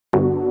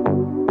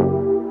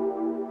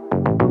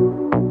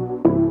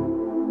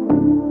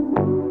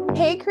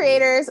Hey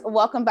creators,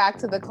 welcome back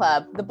to the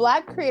club. The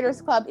Black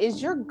Creators Club is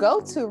your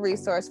go-to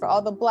resource for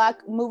all the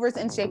Black movers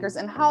and shakers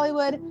in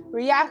Hollywood,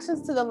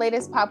 reactions to the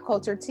latest pop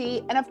culture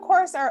tea, and of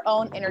course our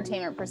own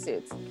entertainment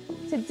pursuits.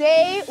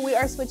 Today we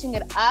are switching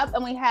it up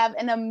and we have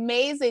an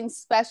amazing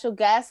special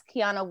guest,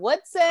 Kiana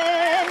Woodson.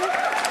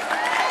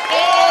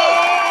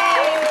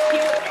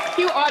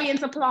 Cue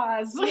audience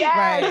applause.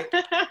 Yes.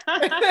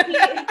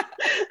 Right.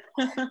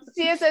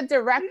 She is a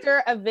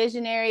director, a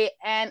visionary,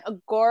 and a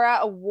GO.R.A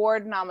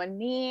Award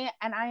nominee.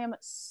 And I am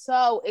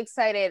so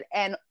excited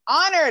and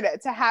honored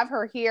to have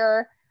her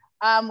here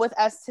with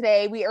us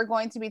today. We are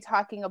going to be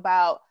talking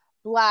about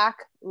Black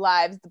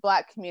lives, the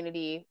Black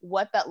community,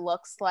 what that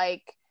looks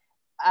like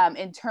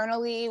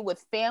internally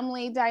with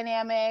family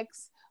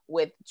dynamics,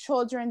 with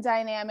children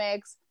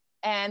dynamics,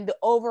 and the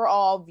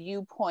overall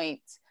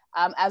viewpoint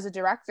as a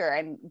director,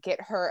 and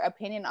get her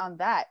opinion on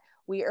that.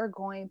 We are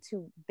going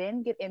to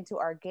then get into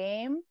our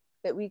game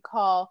that we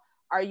call,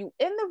 Are You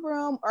in the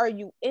Room? Or Are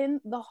You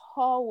in the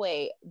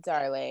Hallway,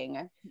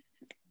 Darling?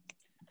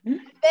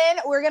 Then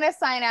we're going to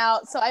sign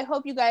out. So I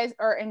hope you guys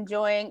are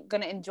going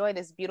to enjoy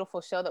this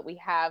beautiful show that we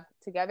have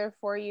together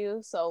for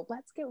you. So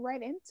let's get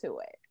right into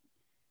it.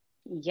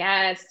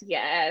 Yes.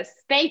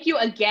 Thank you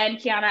again,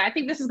 Kiana. I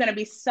think this is going to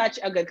be such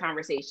a good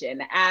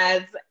conversation.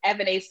 As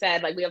Ebony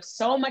said, like, we have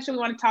so much that we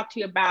want to talk to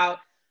you about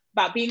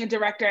being a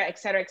director, et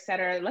cetera, et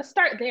cetera. Let's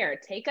start there.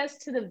 Take us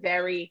to the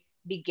very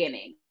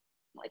beginning.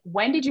 Like,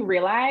 when did you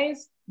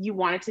realize you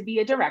wanted to be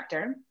a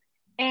director?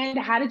 And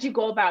how did you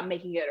go about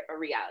making it a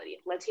reality?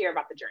 Let's hear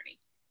about the journey.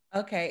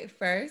 Okay,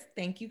 first,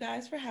 thank you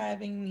guys for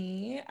having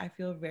me. I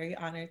feel very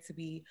honored to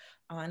be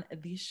on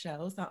the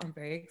show, so I'm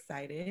very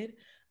excited.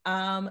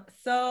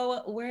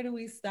 So where do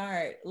we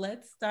start?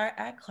 Let's start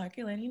at Clark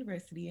Atlanta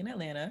University in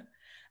Atlanta.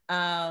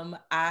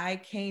 I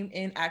came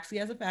in actually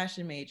as a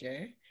fashion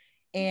major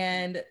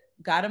and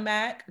got a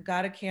Mac,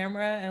 got a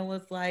camera, and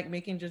was like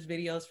making just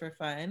videos for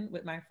fun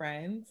with my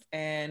friends,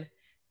 and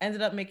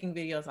ended up making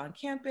videos on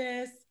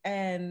campus.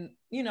 And,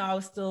 you know, I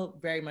was still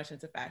very much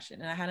into fashion.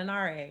 And I had an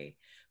RA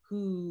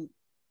who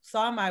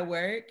saw my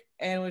work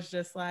and was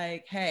just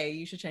like, hey,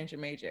 you should change your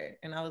major.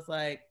 And I was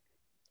like,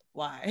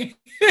 why?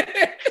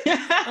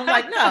 I'm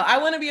like, no, I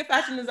want to be a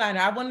fashion designer.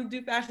 I wanted to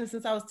do fashion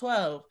since I was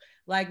 12,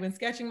 like been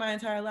sketching my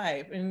entire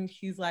life. And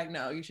he's like,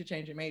 no, you should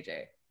change your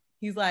major.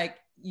 He's like,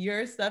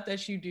 your stuff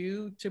that you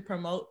do to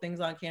promote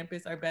things on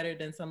campus are better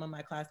than some of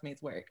my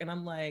classmates' work. And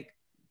I'm like,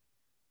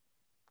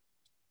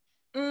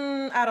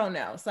 I don't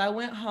know. So I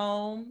went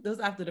home. This was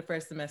after the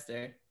first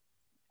semester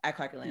at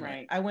Clark Atlanta.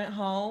 Right. I went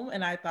home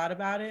and I thought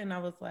about it and I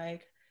was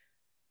like,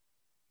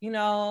 you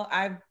know,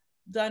 I've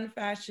done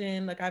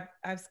fashion, like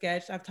I've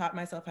sketched, I've taught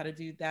myself how to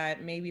do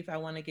that. Maybe if I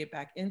want to get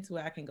back into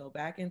it, I can go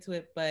back into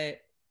it,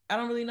 but I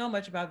don't really know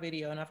much about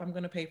video. And if I'm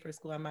going to pay for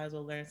school, I might as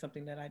well learn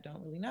something that I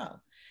don't really know.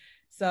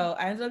 So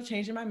I ended up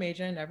changing my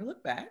major and never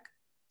looked back.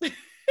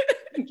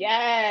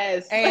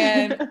 Yes.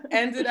 And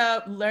ended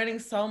up learning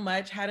so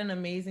much, had an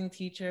amazing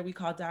teacher we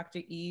call Dr.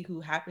 E, who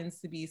happens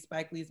to be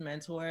Spike Lee's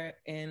mentor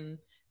in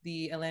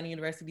the Atlanta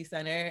University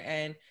Center.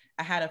 And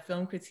I had a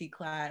film critique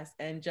class.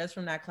 And just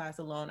from that class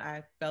alone,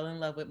 I fell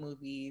in love with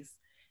movies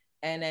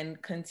and then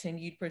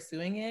continued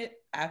pursuing it.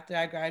 After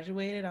I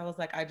graduated, I was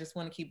like, I just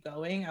want to keep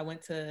going. I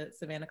went to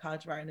Savannah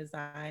College of Art and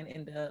Design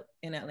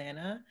in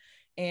Atlanta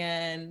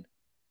and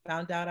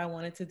found out I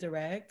wanted to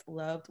direct,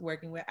 loved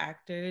working with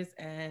actors,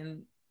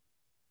 and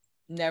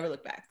never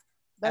looked back.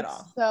 That's at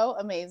all. So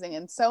amazing.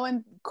 And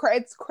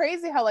it's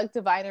crazy how like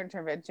divine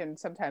intervention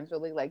sometimes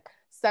really like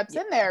steps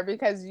in there,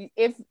 because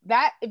if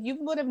you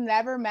would have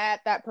never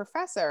met that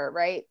professor,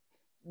 right?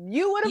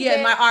 You would have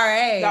been my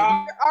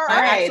RA.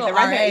 The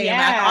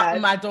RA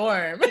in my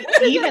dorm.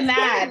 Even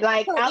that,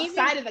 like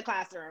outside of the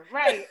classroom,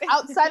 right?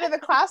 Outside of the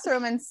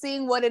classroom, and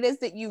seeing what it is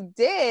that you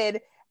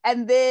did,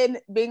 and then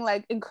being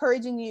like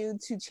encouraging you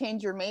to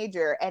change your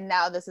major. And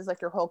now this is like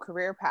your whole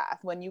career path,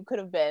 when you could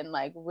have been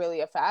like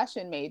really a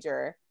fashion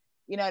major,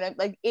 you know,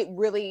 like it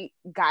really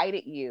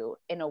guided you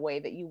in a way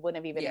that you wouldn't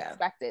have even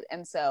expected.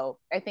 And so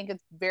I think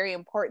it's very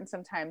important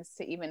sometimes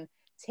to even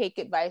take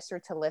advice or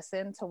to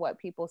listen to what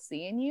people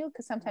see in you,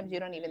 because sometimes you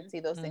don't even see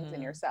those things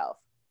in yourself.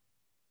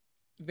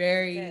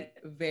 Very,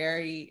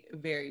 very,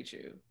 very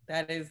true.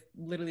 That is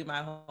literally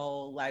my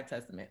whole life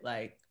testament.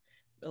 Like,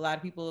 a lot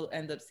of people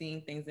end up seeing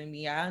things in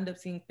me. I end up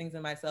seeing things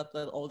in myself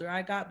the older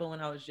I got, but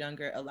when I was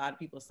younger, a lot of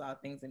people saw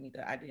things in me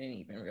that I didn't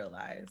even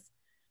realize.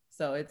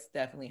 So it's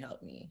definitely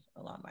helped me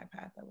along my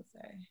path, I would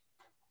say.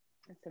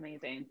 That's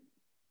amazing.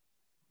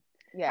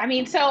 Yeah. I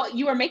mean, so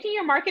you were making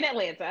your mark in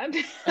Atlanta.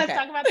 Let's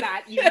talk about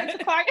that. You went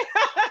to Clark,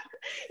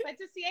 went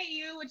to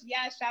CAU, which,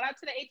 shout out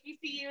to the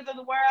HBCUs of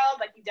the world.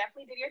 Like, you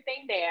definitely did your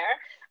thing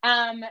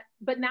there.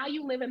 But now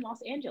you live in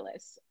Los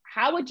Angeles.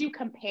 How would you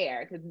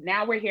compare? Because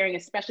now we're hearing,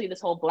 especially this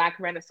whole Black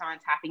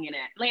Renaissance happening in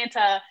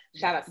Atlanta.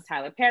 Shout out to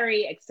Tyler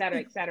Perry, et cetera,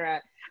 et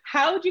cetera.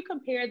 How would you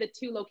compare the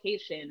two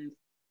locations,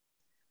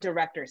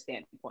 director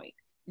standpoint?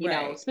 You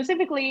know,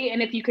 specifically,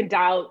 and if you could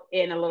dial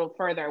in a little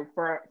further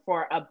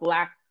for a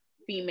Black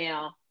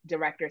female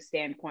director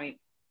standpoint,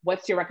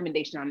 what's your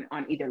recommendation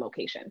on either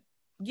location?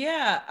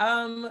 Yeah,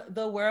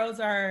 the worlds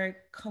are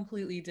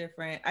completely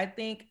different. I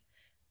think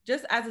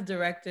just as a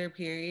director,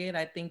 period,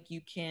 I think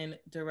you can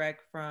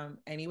direct from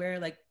anywhere.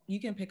 Like you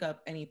can pick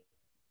up any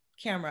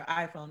camera,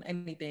 iPhone,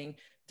 anything,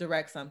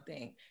 direct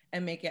something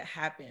and make it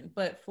happen.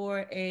 But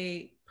for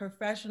a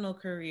professional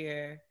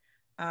career,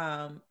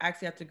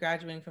 actually after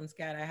graduating from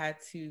SCAD, I had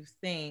to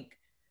think,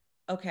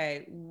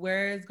 okay,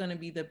 where is going to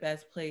be the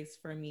best place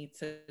for me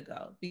to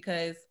go?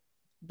 Because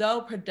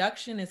though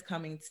production is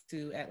coming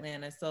to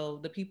Atlanta, so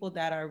the people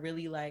that are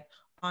really like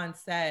on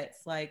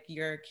sets, like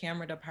your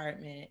camera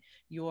department,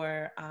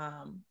 your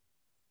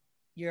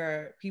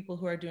people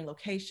who are doing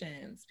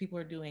locations, people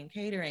who are doing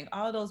catering,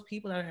 all those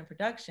people that are in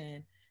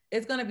production,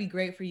 it's going to be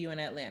great for you in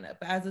Atlanta.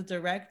 But as a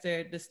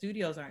director, the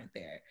studios aren't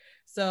there.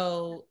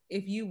 So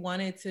if you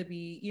wanted to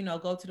be,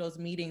 go to those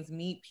meetings,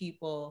 meet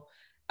people,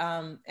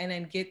 and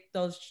then get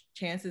those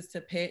chances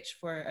to pitch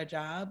for a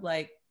job,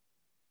 like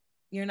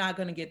you're not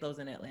going to get those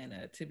in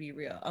Atlanta, to be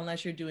real,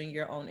 unless you're doing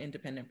your own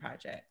independent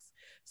projects.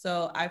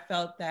 So I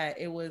felt that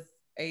it was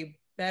a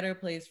better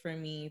place for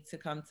me to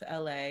come to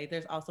LA.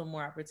 There's also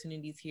more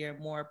opportunities here,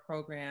 more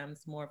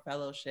programs, more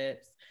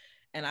fellowships.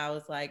 And I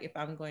was like, if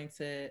I'm going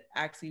to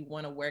actually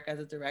want to work as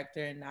a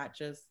director and not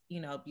just, be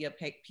a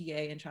PA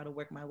and try to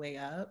work my way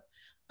up,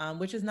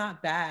 which is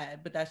not bad,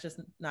 but that's just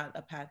not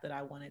a path that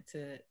I wanted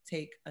to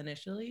take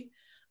initially.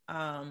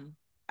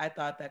 I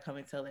thought that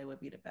coming to LA would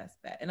be the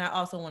best bet. And I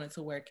also wanted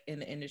to work in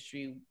the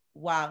industry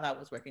while I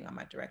was working on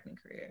my directing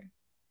career.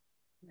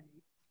 Right.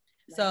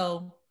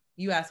 So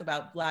you asked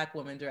about Black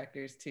women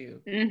directors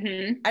too.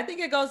 Mm-hmm. I think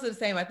it goes to the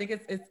same. I think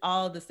it's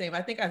all the same.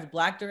 I think as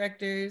Black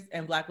directors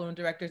and Black women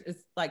directors,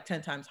 it's like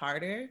 10 times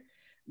harder,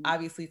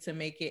 obviously, to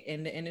make it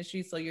in the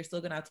industry. So you're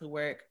still gonna have to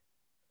work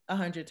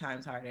 100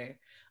 times harder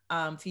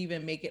to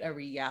even make it a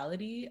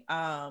reality.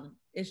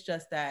 It's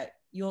just that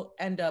you'll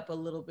end up a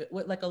little bit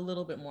with like a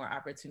little bit more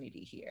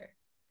opportunity here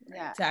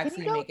to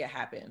actually make it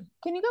happen.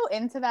 Can you go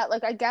into that?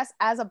 Like, I guess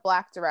as a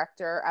Black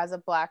director, as a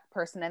Black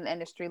person in the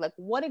industry, like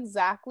what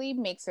exactly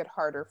makes it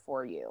harder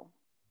for you?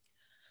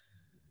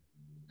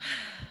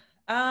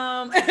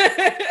 Yeah,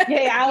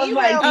 I was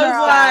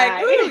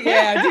like, ooh,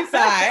 yeah,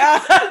 decide.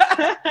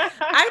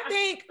 I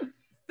think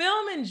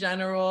film in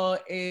general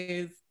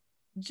is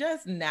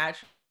just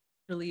naturally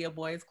a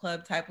boys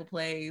club type of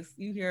place.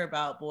 You hear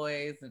about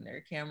boys and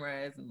their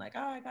cameras and like,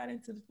 oh, I got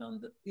into the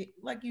film,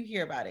 like you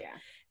hear about it. Yeah.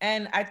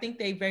 And I think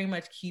they very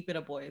much keep it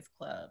a boys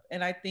club.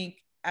 And I think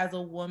as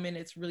a woman,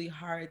 it's really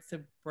hard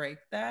to break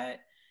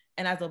that.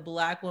 And as a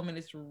Black woman,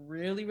 it's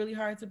really, really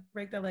hard to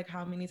break that. Like,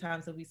 how many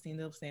times have we seen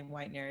the same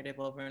white narrative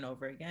over and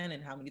over again?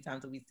 And how many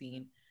times have we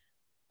seen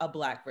a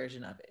Black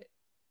version of it?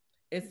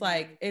 It's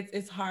like,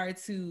 it's hard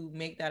to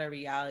make that a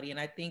reality. And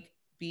I think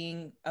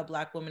being a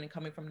Black woman and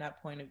coming from that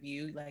point of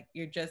view, like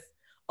you're just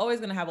always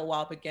going to have a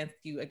wall up against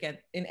you again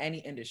in any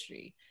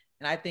industry.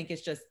 And I think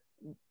it's just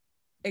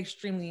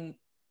extremely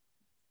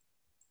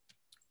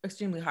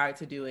hard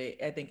to do it,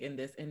 I think, in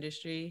this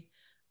industry.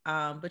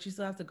 But you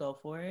still have to go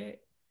for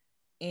it.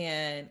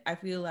 And I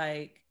feel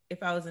like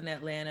if I was in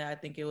Atlanta, I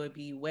think it would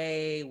be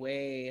way,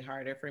 way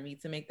harder for me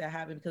to make that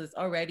happen because it's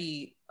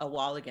already a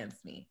wall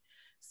against me.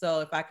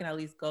 So if I can at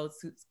least go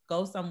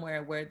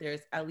somewhere where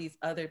there's at least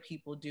other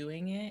people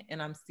doing it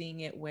and I'm seeing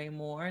it way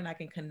more and I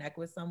can connect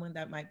with someone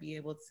that might be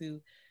able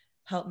to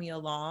help me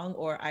along,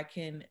 or I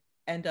can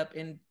end up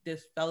in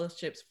this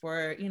fellowships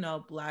for,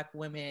 Black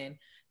women,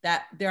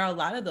 that there are a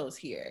lot of those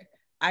here.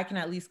 I can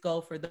at least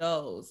go for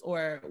those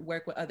or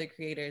work with other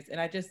creators. And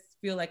I just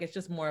feel like it's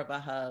just more of a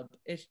hub.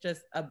 It's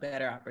just a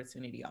better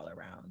opportunity all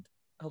around.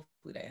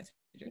 Hopefully that answered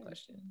your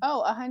question.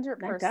 Oh,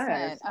 100%.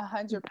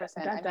 100%.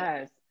 That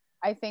does.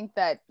 I think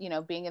that,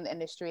 being in the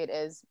industry, it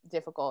is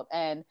difficult.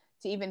 And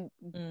to even,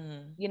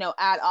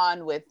 add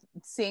on with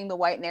seeing the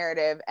white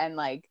narrative and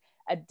like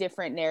a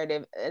different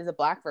narrative as a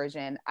Black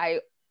version, I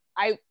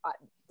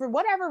for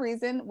whatever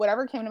reason,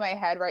 whatever came to my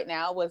head right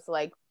now was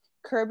like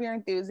Curb Your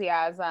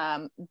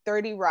Enthusiasm,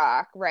 30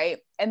 Rock, right?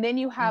 And then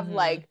you have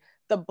like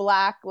the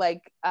Black,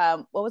 like,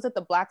 what was it?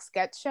 The Black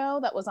sketch show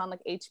that was on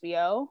like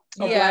HBO.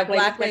 Yeah,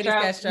 Black Lady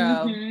sketch show.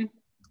 Mm-hmm.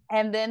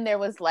 And then there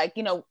was like,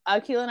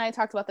 Akila and I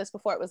talked about this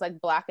before. It was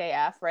like Black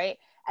AF, right?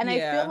 And I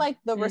feel like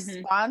the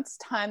response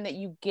time that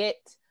you get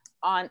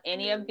on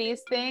any of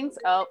these things.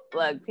 Oh,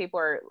 look, people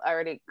are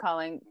already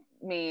calling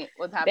me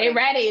what's happening. They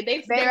ready.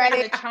 They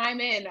ready to chime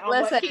in. On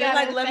Listen, what they're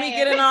like, let me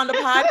get in on the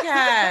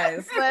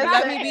podcast.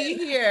 Let me be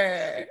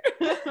here.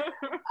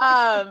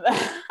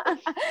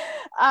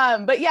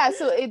 But yeah,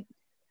 so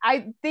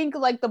I think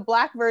like the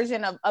Black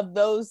version of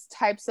those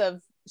types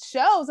of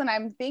shows, and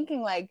I'm thinking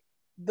like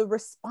the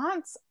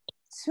response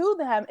to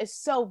them is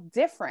so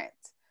different,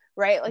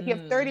 right? Like you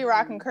have 30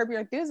 Rock and Curb Your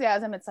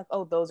Enthusiasm. It's like,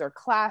 oh, those are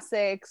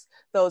classics.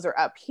 Those are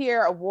up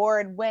here,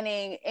 award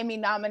winning, Emmy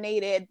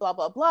nominated, blah,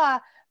 blah, blah.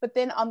 But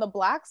then on the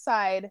Black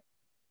side,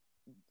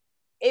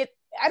 I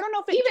don't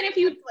know if it even if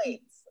you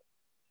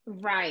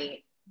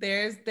right.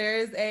 There's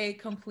a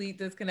complete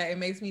disconnect. It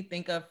makes me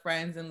think of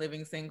Friends and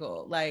Living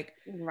Single. Like,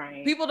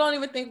 right. People don't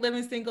even think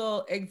Living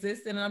Single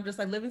existed. And I'm just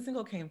like, Living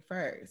Single came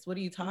first. What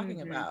are you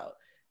talking about?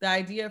 the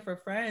idea for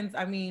Friends,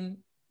 I mean,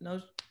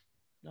 no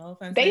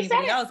offense to They said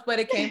anybody it. else, but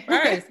it came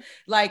first.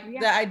 Like Yeah.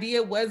 the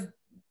idea was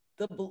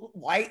the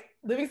white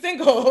living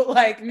single,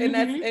 like, and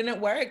it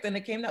worked, and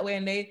it came that way.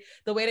 And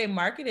the way they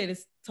market it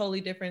is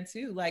totally different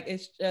too. Like,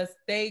 it's just,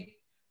 they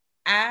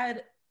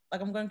add,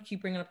 like, I'm going to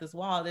keep bringing up this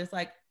wall. There's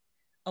like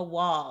a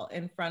wall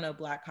in front of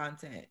Black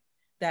content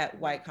that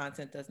white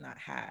content does not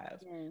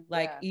have.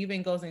 Like,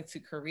 even goes into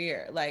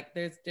career, like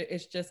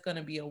it's just going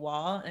to be a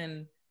wall.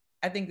 And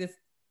I think this,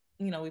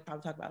 we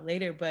probably talk about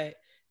later, but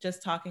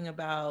just talking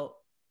about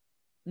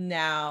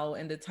now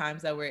and the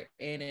times that we're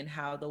in and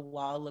how the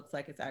wall looks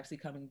like it's actually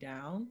coming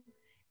down,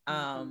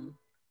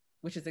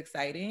 which is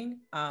exciting,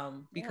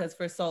 because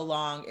for so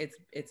long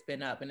it's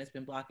been up and it's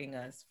been blocking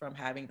us from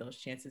having those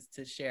chances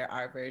to share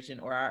our version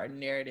or our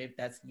narrative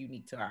that's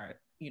unique to our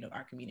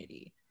our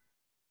community.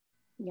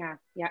 Yeah.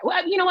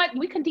 Well, you know what?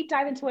 We can deep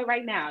dive into it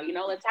right now.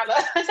 Let's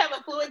have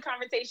a fluid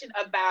conversation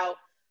about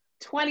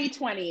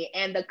 2020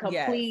 and the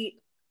complete.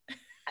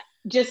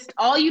 Just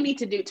all you need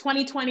to do.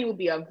 2020 will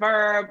be a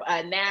verb,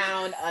 a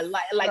noun, an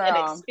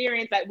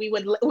experience that we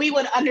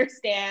would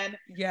understand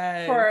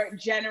for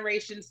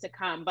generations to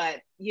come.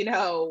 But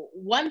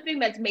one thing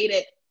that's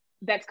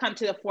come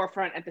to the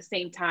forefront at the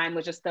same time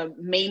was just the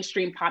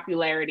mainstream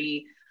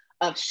popularity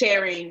of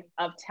sharing,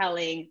 of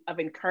telling, of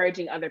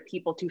encouraging other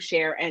people to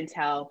share and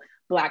tell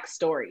Black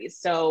stories.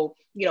 So,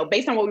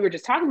 based on what we were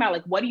just talking about,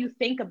 like, what do you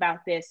think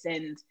about this,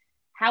 and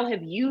how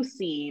have you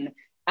seen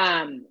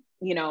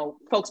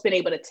folks been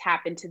able to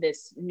tap into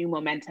this new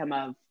momentum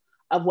of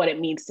what it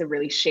means to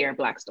really share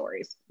Black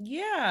stories?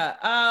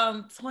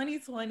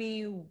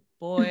 2020,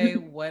 boy,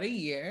 what a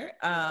year.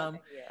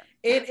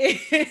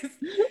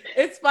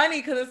 It's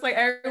funny because it's like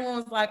everyone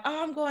was like,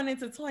 oh, I'm going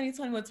into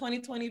 2020 with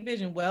 2020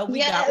 vision. Well, we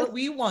got what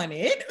we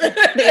wanted.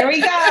 There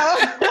we go.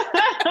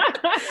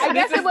 I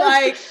guess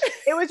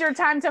it was your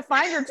time to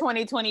find your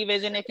 2020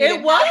 vision. If you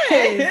it was,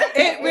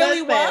 it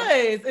really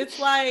was. It's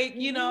like,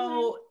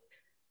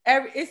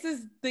 this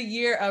is the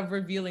year of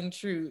revealing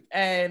truth,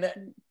 and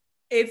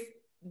it's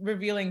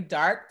revealing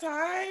dark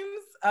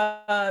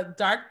times,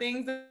 dark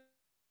things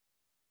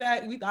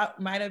that we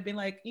thought might have been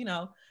like,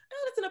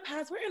 it's in the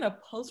past. We're in a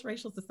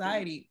post-racial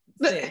society.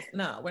 Sis.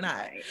 No, we're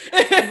not.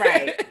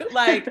 Right.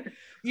 Like,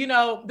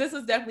 this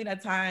is definitely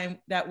that time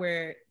that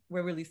we're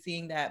really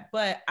seeing that.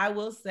 But I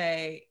will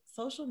say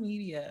social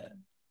media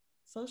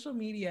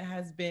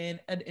has been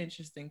an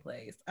interesting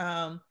place.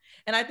 And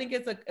I think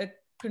it's a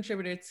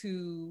contributor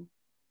to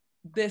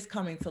this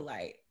coming to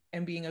light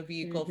and being a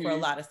vehicle for a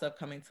lot of stuff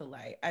coming to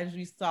light. As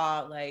we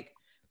saw, like,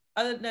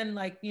 other than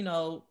like,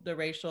 the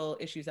racial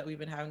issues that we've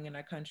been having in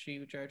our country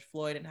with George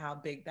Floyd and how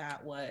big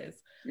that was,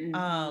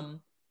 and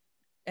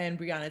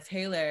Breonna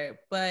Taylor,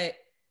 but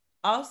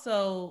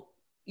also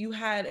you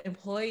had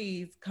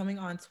employees coming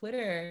on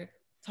Twitter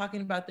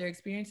talking about their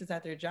experiences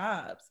at their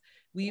jobs.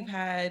 We've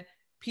had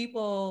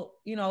people,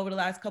 over the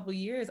last couple of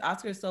years,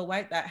 Oscar is so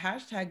white, that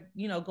hashtag,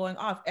 going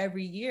off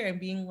every year and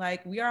being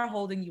like, we are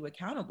holding you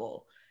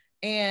accountable.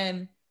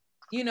 And,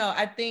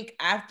 I think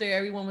after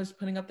everyone was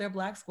putting up their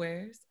Black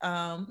squares,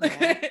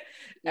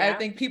 I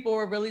think people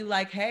were really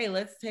like, hey,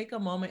 let's take a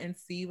moment and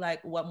see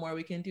like what more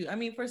we can do. I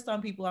mean, for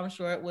some people, I'm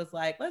sure it was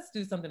like, let's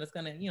do something that's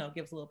going to,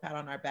 give us a little pat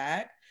on our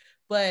back.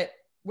 But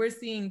we're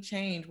seeing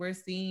change. We're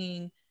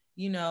seeing,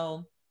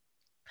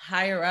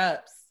 higher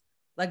ups,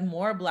 like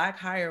more Black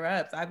higher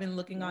ups. I've been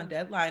looking on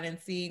Deadline and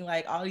seeing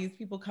like all these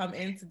people come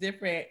into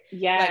different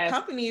like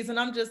companies, and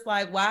I'm just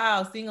like,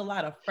 wow, seeing a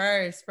lot of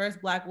first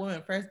Black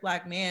woman, first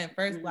Black man,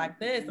 first Black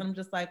this, and I'm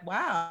just like,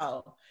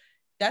 wow,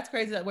 that's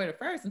crazy that we're the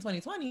first in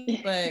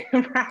 2020, but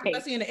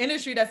especially in the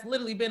industry that's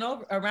literally been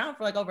around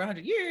for like over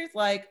 100 years,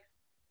 like,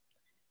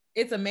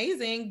 it's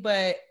amazing.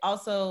 But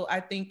also I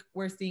think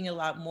we're seeing a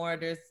lot more.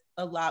 There's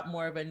a lot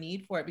more of a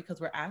need for it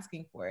because we're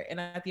asking for it, and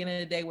at the end of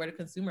the day, we're the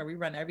consumer. We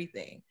run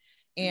everything.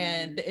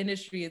 And the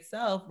industry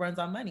itself runs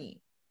on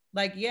money.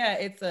 Like,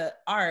 it's an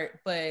art,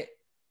 but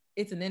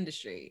it's an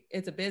industry.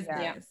 It's a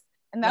business.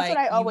 And that's like, what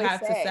I always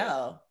say. To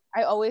sell.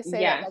 I always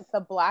say that like the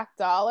Black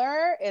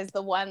dollar is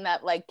the one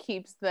that like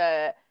keeps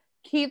the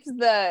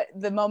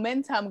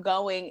momentum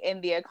going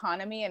in the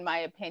economy, in my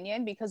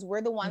opinion, because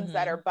we're the ones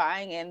that are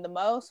buying in the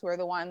most. We're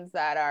the ones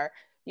that are,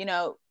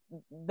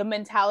 the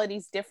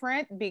mentality's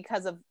different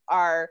because of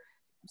our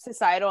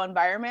societal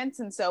environments,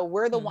 and so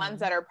we're the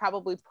ones that are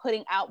probably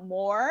putting out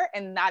more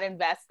and not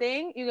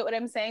investing. You get what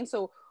I'm saying?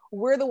 So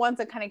we're the ones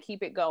that kind of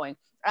keep it going.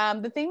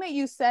 The thing that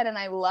you said, and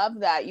I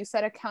love that you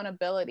said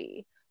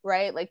accountability,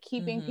 right? Like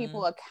keeping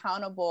people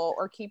accountable,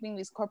 or keeping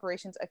these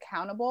corporations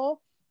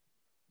accountable.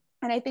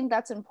 And I think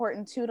that's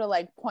important too, to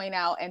like point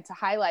out and to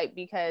highlight,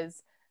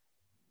 because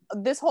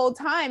this whole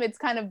time it's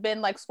kind of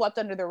been like swept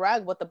under the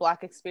rug what the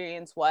Black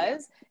experience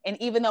was. And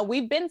even though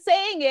we've been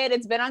saying it,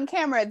 it's been on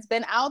camera, it's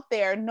been out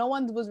there, no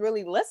one was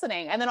really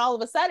listening. And then all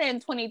of a sudden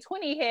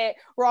 2020 hit,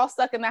 we're all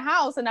stuck in the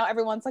house, and now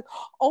everyone's like,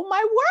 oh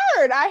my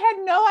word, I had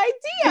no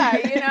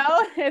idea, you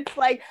know. It's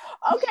like,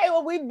 okay,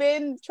 well, we've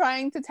been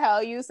trying to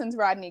tell you since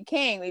Rodney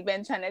King, we've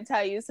been trying to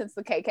tell you since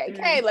the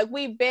KKK, like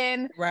we've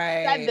been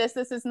said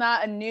this is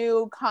not a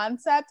new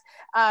concept.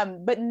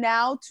 But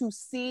now to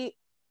see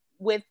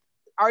with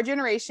our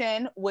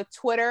generation, with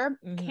Twitter,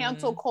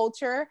 cancel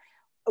culture,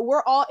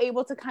 we're all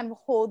able to kind of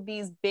hold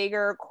these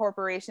bigger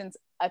corporations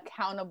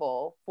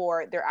accountable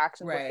for their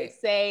actions, what they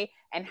say,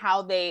 and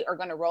how they are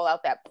going to roll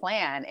out that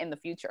plan in the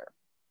future.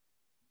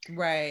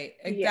 Right,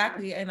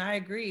 exactly. Yeah. And I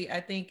agree.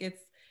 I think it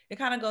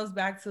kind of goes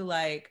back to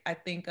like, I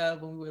think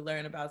of when we would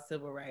learn about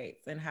civil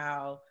rights and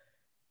how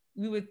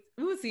we would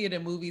see it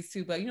in movies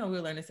too, but you know, we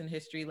would learn this in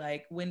history,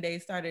 like when they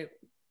started,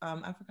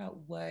 I forgot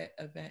what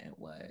event it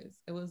was.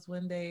 It was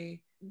when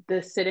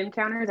the sit-in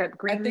counters at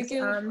Greens. I think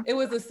it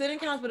was the sit-in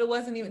counters, but it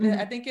wasn't even,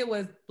 I think it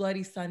was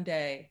Bloody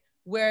Sunday,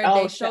 where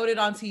they showed it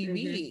on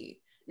TV.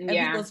 And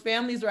people's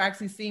families were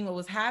actually seeing what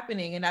was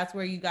happening. And that's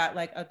where you got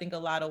like, I think a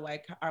lot of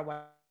white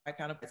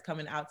counterparts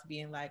coming out to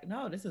being like,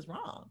 no, this is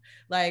wrong.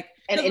 Like,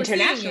 and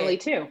internationally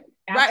too.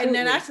 Absolutely. Right,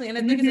 internationally. And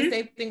I think it's the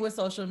same thing with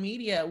social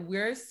media.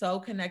 We're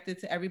so connected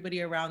to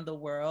everybody around the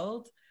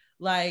world.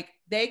 Like,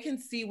 they can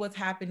see what's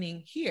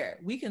happening here.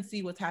 We can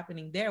see what's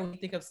happening there. When we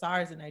think of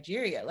SARS in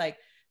Nigeria, like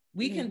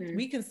we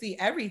can see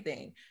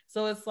everything.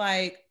 So it's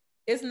like,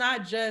 it's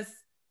not just,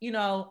 you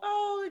know,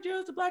 oh,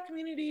 just the Black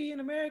community in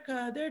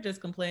America, they're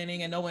just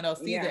complaining and no one else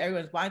sees it.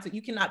 Everyone's blind to it.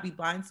 You cannot be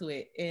blind to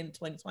it in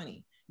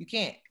 2020. You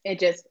can't. It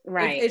just,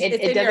 it's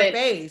in your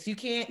face. You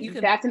can.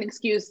 That's an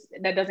excuse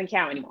that doesn't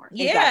count anymore.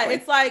 Yeah, exactly.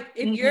 It's like,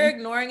 if you're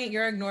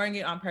ignoring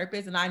it on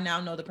purpose, and I now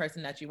know the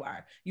person that you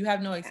are. You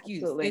have no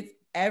excuse. Absolutely. It's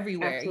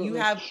everywhere. Absolutely. You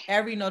have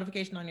every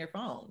notification on your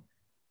phone.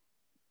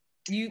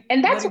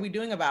 And what are we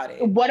doing about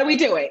it? What are we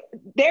doing?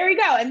 There we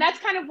go. And that's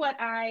kind of what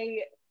I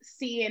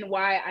see and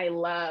why I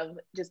love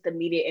just the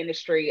media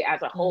industry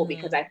as a whole,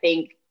 because I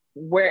think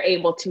we're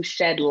able to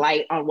shed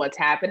light on what's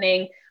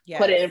happening,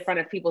 put it in front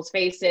of people's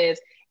faces.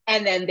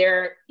 And then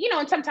they're, you know,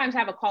 and sometimes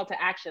have a call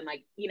to action.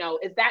 Like, you know,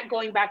 is that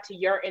going back to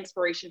your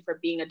inspiration for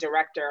being a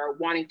director or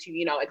wanting to,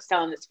 you know,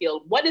 excel in this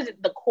field? What is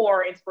the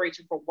core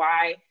inspiration for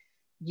why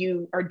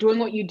you are doing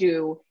what you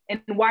do and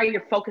why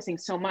you're focusing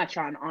so much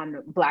on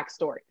Black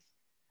stories?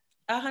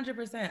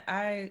 100%.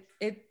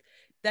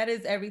 That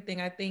is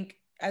everything. I think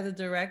as a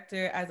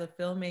director, as a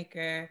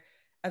filmmaker,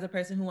 as a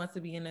person who wants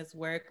to be in this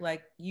work,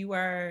 like, you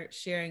are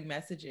sharing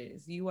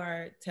messages. You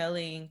are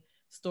telling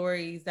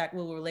stories that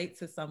will relate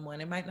to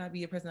someone. It might not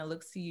be a person that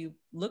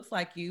looks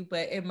like you,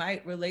 but it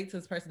might relate to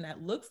this person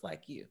that looks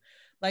like you.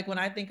 Like, when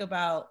I think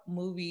about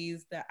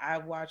movies that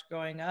I've watched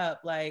growing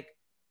up, like,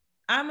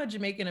 I'm a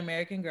Jamaican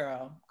American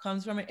girl,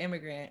 comes from an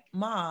immigrant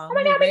mom. Oh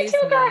my God, me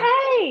too, girl.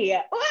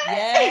 Hey.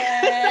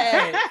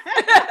 Yes.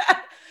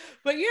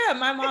 But yeah,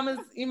 my mom is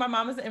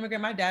an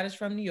immigrant. My dad is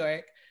from New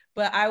York,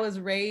 but I was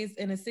raised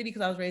in a city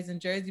because I was raised in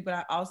Jersey, but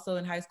I also,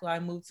 in high school, I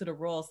moved to the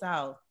rural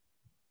South.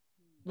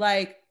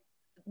 Like,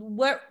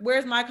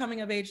 where's my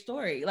coming of age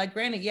story? Like,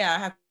 granted, I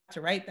have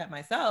to write that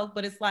myself,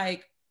 but it's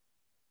like,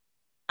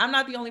 I'm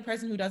not the only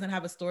person who doesn't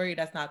have a story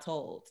that's not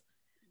told.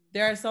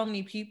 There are so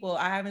many people.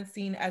 I haven't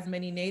seen as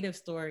many Native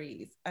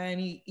stories,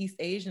 any East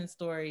Asian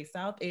stories,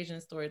 South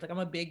Asian stories. Like, I'm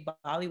a big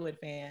Bollywood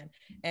fan,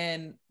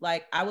 and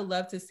like, I would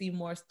love to see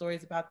more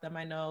stories about them.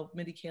 I know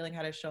Mindy Kaling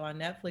had a show on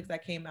Netflix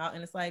that came out,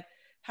 and it's like,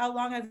 how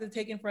long has it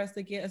taken for us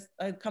to get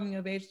a coming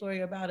of age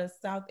story about a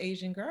South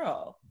Asian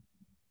girl?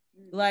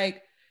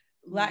 Like,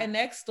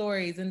 Latinx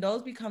stories, and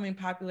those becoming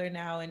popular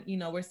now, and you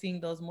know, we're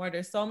seeing those more.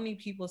 There's so many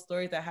people's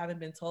stories that haven't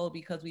been told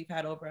because we've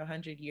had over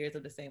 100 years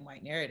of the same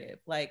white narrative.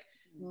 Like,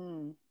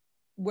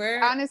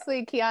 we're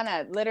honestly,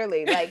 Kiana,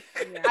 literally, like,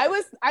 I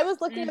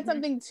was looking at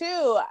something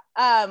too,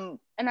 and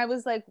I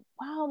was like,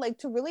 wow, like,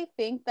 to really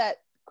think that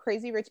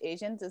Crazy Rich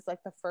Asians is like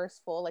the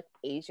first full like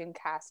Asian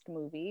cast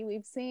movie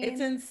we've seen.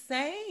 It's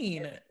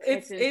insane.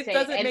 It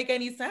doesn't make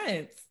any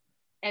sense.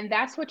 And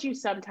that's what you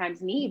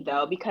sometimes need,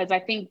 though, because I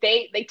think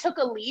they took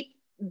a leap.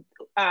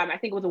 I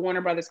think it was a Warner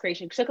Brothers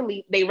creation. Took a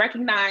leap. They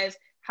recognized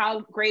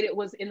how great it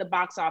was in the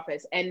box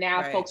office, and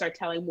now folks are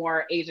telling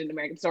more Asian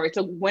American stories.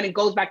 So when it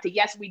goes back to,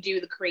 yes, we do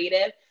the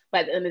creative,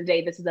 but at the end of the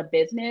day, this is a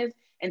business.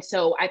 And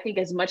so I think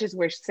as much as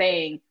we're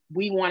saying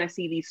we want to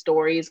see these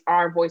stories,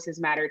 our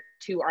voices matter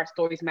too, our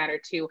stories matter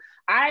too.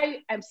 I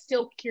am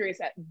still curious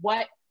at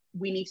what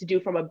we need to do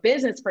from a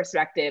business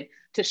perspective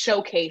to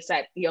showcase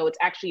that, you know, it's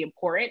actually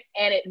important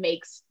and it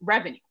makes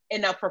revenue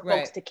enough for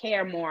folks to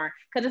care more,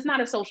 because it's not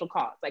a social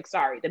cause. Like,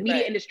 sorry, the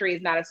media industry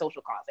is not a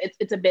social cause.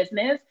 It's a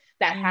business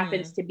that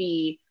happens to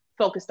be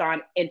focused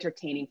on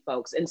entertaining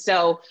folks. And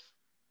so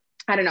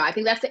I don't know, I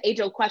think that's the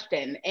age-old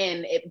question.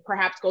 And it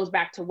perhaps goes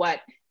back to what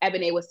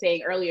Ebony was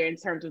saying earlier in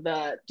terms of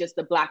just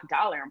the Black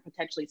dollar and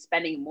potentially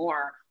spending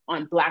more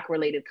on Black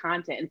related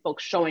content and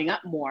folks showing up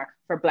more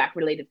for Black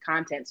related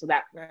content so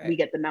that we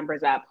get the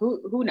numbers up.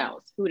 Who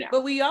knows?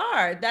 But we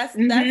are. That's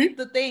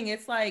the thing.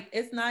 It's like,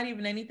 it's not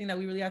even anything that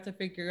we really have to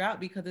figure out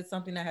because it's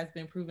something that has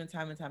been proven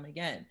time and time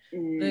again.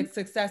 The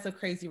success of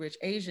Crazy Rich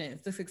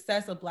Asians, the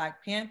success of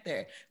Black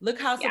Panther. Look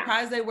how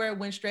surprised they were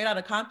when Straight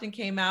Outta Compton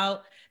came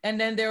out, and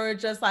then they were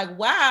just like,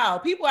 wow,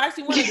 people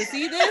actually wanted to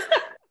see this.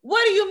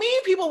 What do you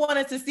mean people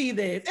wanted to see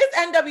this? It's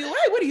NWA.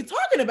 What are you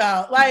talking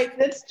about? Like,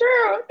 it's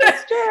true.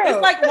 It's true.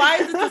 It's like, why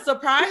is this a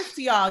surprise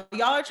to y'all?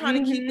 Y'all are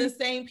trying to keep the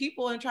same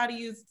people and try to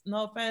use,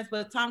 no offense,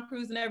 but Tom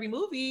Cruise in every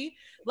movie.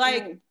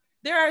 Like,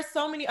 there are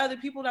so many other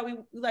people that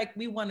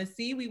we want to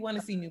see. We want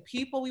to see new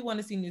people. We want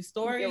to see new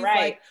stories. You're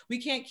right. Like,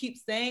 we can't keep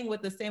staying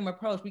with the same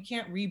approach. We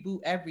can't reboot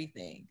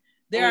everything.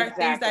 There are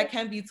things that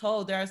can be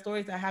told. There are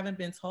stories that haven't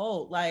been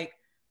told. Like,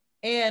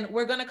 and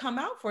we're going to come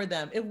out for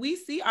them. If we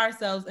see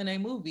ourselves in a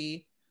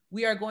movie,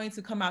 we are going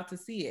to come out to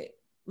see it.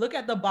 Look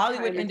at the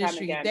Bollywood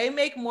industry. They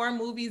make more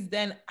movies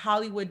than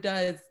Hollywood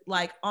does,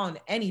 like, on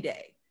any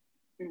day,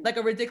 like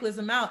a ridiculous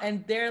amount.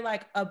 And they're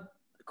like a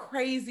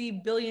crazy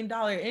 $1 billion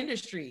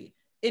industry.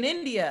 In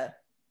India,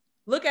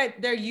 look at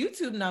their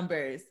YouTube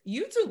numbers.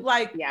 YouTube,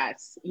 like,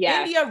 yes.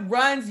 India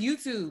runs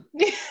YouTube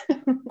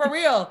for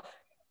real.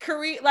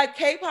 Korea, like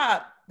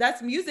K-pop,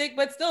 that's music,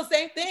 but still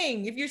same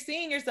thing. If you're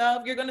seeing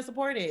yourself, you're going to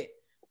support it.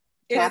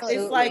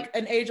 It's like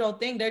an age-old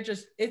thing.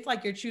 It's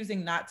like you're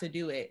choosing not to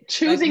do it.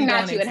 Choosing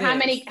not to. And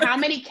how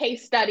many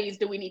case studies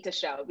do we need to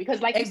show? Because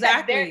like you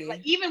said,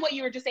 like, even what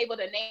you were just able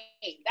to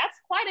name, that's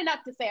quite enough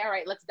to say, all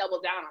right, let's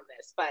double down on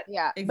this. But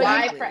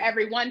why for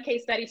every one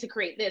case study to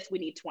create this, we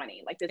need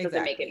 20? Like, this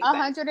doesn't make any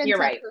sense. 110%. You're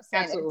right.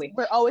 Absolutely.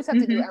 We always have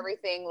to do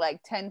everything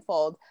like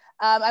tenfold.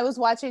 I was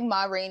watching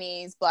Ma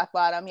Rainey's Black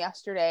Bottom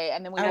yesterday,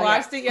 and then I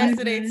watched it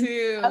yesterday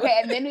too. Okay,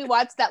 and then we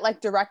watched that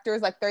like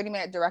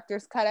 30-minute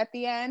director's cut at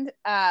the end.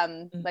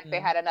 Like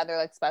they had another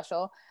like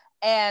special,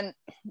 and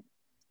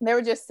they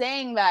were just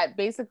saying that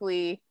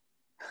basically,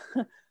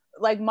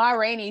 like Ma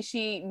Rainey,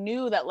 she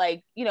knew that,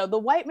 like, you know, the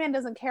white man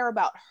doesn't care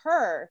about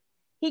her;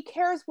 he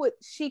cares what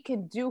she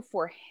can do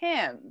for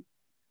him.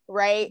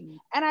 Right.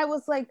 And I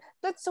was like,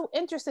 that's so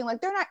interesting. Like,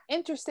 they're not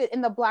interested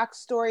in the Black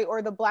story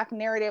or the Black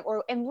narrative,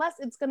 or unless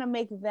it's going to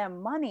make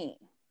them money.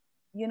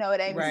 You know what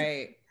I mean?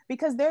 Right.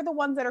 Because they're the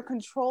ones that are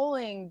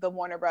controlling the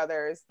Warner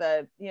Brothers,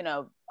 the, you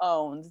know,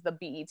 owns the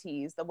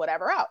BETs, the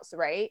whatever else.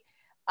 Right.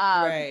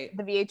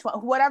 The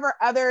VH1, whatever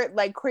other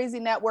like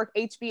crazy network,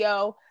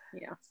 HBO.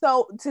 Yeah.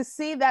 So to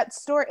see that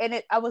story,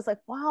 and I was like,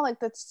 wow,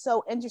 like, that's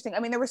so interesting. I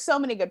mean, there were so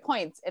many good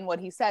points in what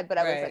he said, but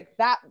I was like,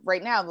 that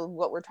right now,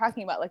 what we're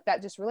talking about, like,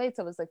 that just relates.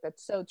 I was like,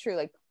 that's so true.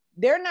 Like,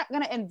 they're not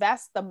going to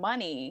invest the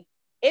money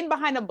in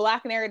behind a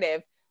Black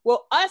narrative.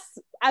 Well, us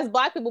as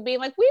Black people being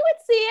like, we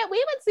would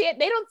see it.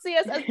 They don't see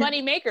us as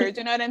money makers.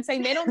 You know what I'm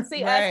saying? They don't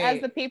see us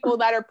as the people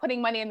that are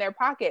putting money in their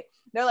pocket.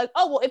 They're like,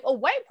 oh, well, if a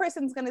white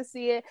person's going to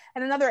see it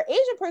and another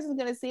Asian person's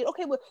going to see it,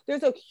 okay, well,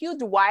 there's a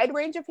huge wide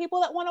range of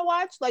people that want to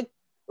watch.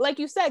 Like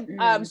you said,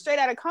 Straight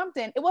Outta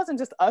Compton, it wasn't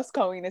just us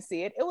going to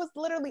see it. It was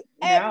literally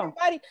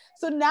everybody.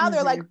 So now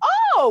they're like,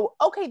 oh,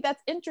 okay,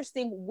 that's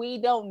interesting. We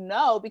don't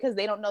know, because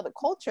they don't know the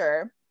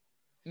culture.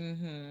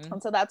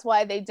 And so that's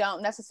why they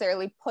don't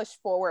necessarily push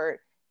forward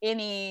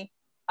any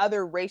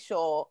other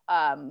racial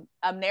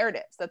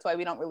narratives. That's why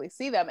we don't really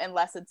see them,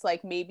 unless it's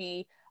like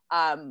maybe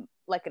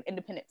like an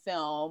independent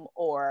film,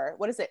 or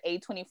what is it,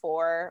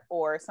 A24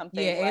 or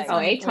something. Yeah,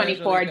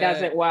 A24 really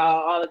does it well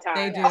all the time.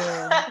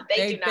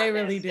 They do. they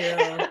really do.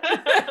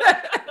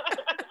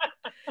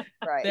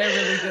 Right. They're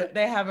really good.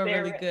 They have a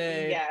really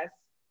good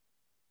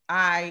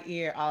eye,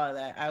 ear, all of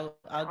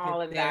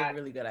that. They're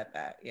really good at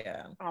that.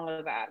 Yeah. All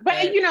of that.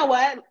 But you know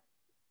what?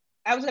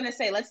 I was gonna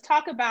say, let's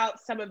talk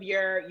about some of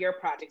your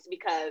projects,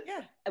 because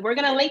we're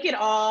gonna link it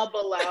all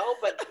below.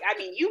 But I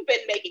mean, you've been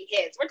making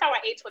hits. We're talking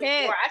about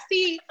A24. I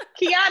see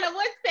Kiana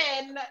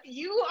Woodson.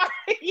 You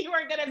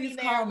are gonna be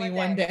there. Call me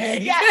one day.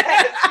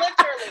 Yes,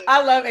 literally.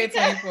 I love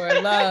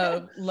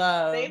A24.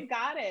 love. They've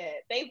got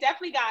it. They've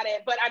definitely got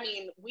it. But I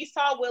mean, we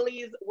saw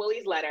Willie's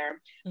letter.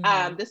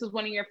 This was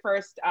one of your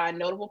first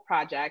notable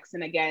projects.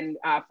 And again,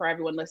 for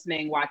everyone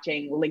listening,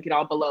 watching, we'll link it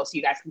all below so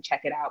you guys can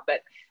check it out.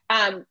 But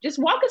just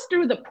walk us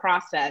through the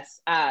process,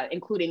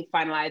 including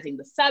finalizing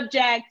the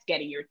subject,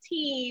 getting your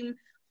team,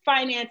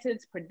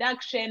 finances,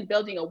 production,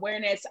 building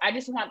awareness. I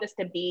just want this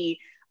to be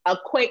a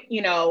quick,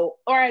 you know,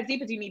 or as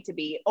deep as you need to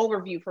be,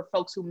 overview for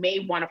folks who may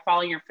want to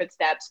follow in your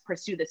footsteps,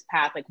 pursue this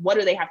path. Like, what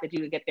do they have to do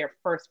to get their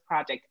first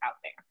project out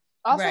there?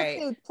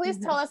 Also, too, please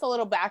tell us a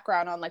little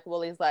background on like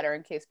Willie's letter,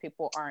 in case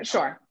people aren't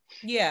sure.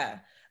 Yeah.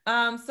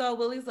 So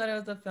Willie's letter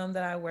was a film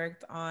that I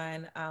worked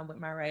on with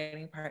my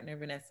writing partner,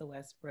 Vanessa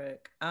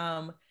Westbrook.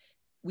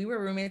 We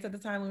were roommates at the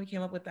time when we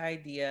came up with the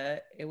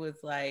idea. It was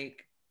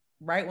like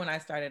right when I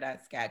started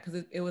at SCAD,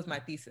 because it was my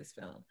thesis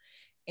film.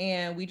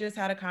 And we just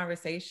had a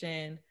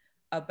conversation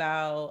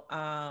about,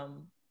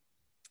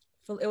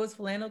 it was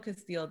Philando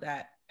Castile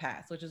that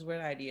passed, which is where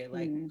the idea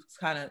like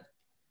kind of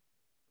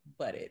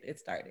butted. It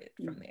started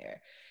from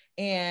there.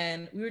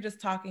 And we were just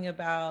talking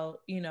about,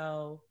 you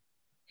know,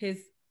 his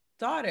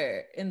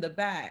daughter in the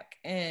back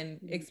and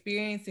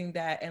experiencing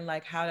that and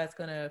like how that's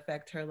going to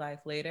affect her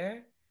life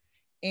later.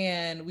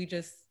 And we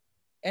just,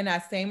 in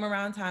that same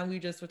around time, we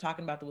just were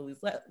talking about the Willie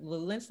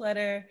Lynch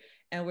letter,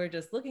 and we're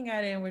just looking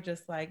at it and we're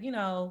just like, you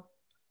know,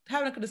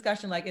 having a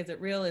discussion like, is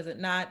it real? Is it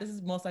not? This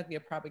is most likely a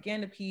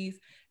propaganda piece.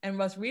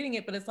 And us reading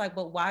it, but it's like,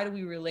 but why do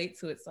we relate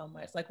to it so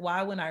much? Like,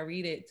 why when I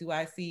read it, do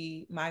I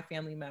see my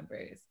family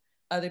members,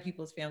 other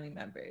people's family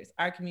members,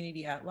 our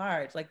community at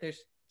large? Like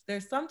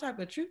there's some type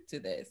of truth to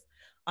this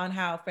on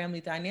how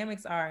family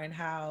dynamics are and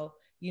how,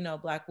 you know,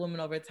 Black women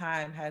over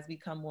time has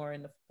become more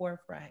in the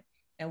forefront.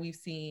 And we've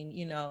seen,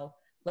 you know,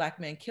 Black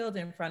men killed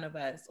in front of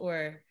us,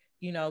 or,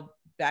 you know,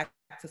 back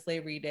to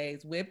slavery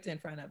days, whipped in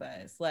front of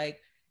us, like,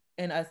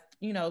 and us,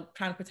 you know,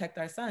 trying to protect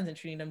our sons and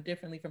treating them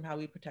differently from how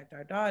we protect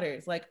our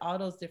daughters, like all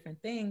those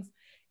different things.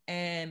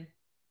 And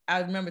I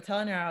remember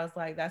telling her, I was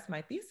like, that's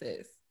my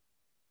thesis.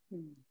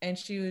 And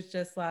she was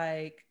just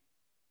like,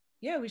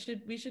 yeah, we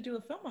should do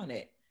a film on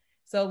it.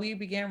 So we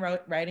began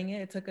writing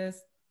it. It took us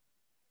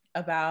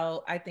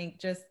about, I think,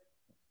 just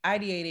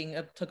ideating,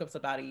 it took us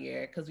about a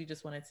year because we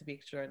just wanted to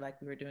make sure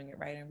like we were doing it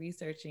right and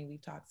researching. We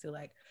talked to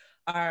like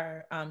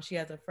our, she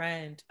has a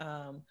friend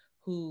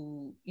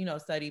who, you know,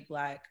 studied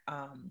Black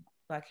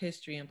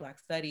history and Black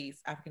studies,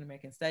 African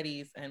American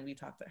studies. And we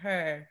talked to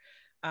her,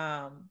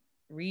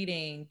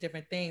 reading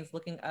different things,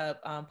 looking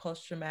up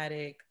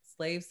post-traumatic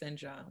slave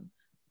syndrome,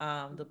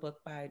 the book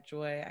by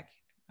Joy,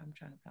 I'm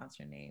trying to pronounce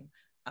her name.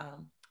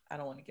 I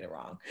don't want to get it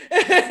wrong,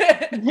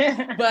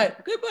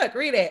 but good book,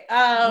 read it.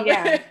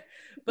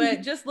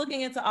 But just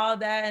looking into all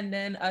that and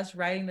then us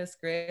writing the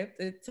script,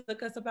 it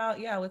took us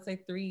about, I would say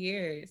 3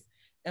 years.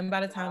 And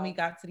by the time we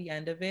got to the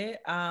end of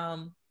it,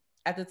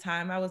 at the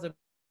time I was a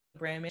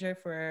brand manager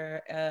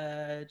for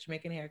a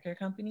Jamaican hair care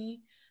company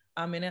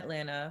in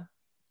Atlanta.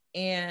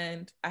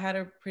 And I had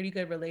a pretty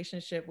good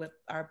relationship with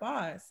our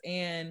boss,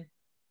 and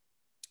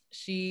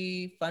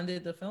she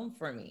funded the film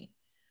for me.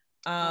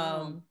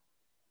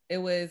 It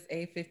was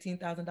a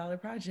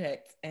 $15,000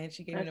 project, and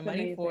she gave me the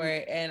money for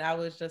it. And I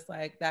was just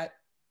like,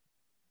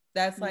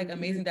 that's like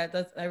amazing.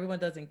 Everyone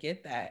doesn't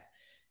get that.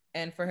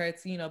 And for her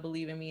to, you know,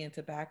 believe in me and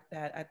to back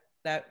that,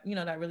 you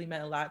know, that really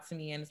meant a lot to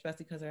me. And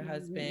especially because her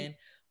husband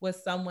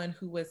was someone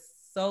who was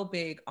so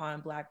big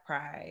on Black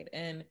pride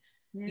and,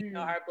 you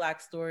know, our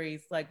Black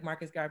stories, like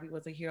Marcus Garvey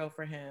was a hero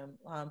for him.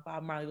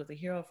 Bob Marley was a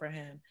hero for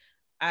him.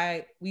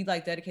 We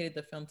like dedicated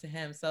the film to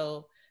him.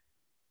 So,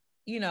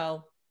 you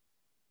know,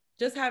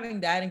 just having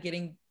that and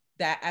getting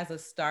that as a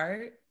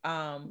start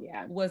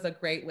was a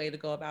great way to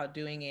go about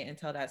doing it and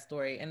tell that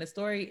story. And the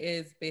story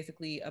is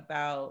basically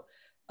about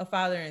a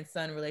father and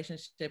son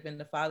relationship, and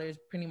the father is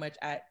pretty much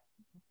at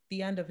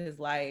the end of his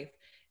life,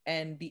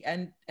 and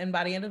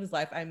by the end of his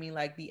life, I mean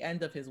like the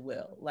end of his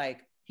will.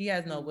 Like he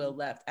has no will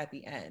left at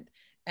the end,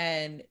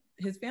 and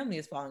his family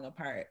is falling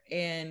apart,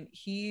 and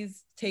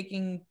he's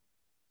taking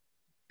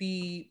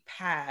the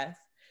path,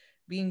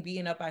 being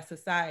beaten up by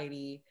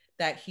society,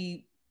 that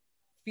he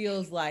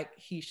feels like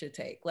he should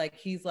take. Like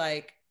he's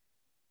like,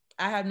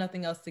 I have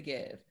nothing else to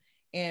give,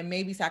 and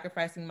maybe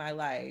sacrificing my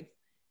life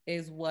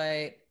is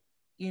what,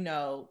 you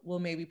know, will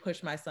maybe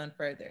push my son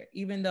further,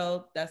 even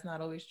though that's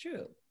not always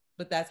true,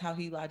 but that's how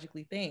he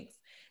logically thinks.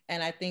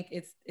 And I think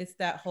it's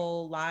that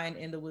whole line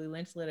in the Willie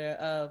Lynch letter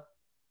of,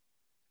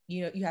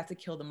 you know, you have to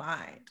kill the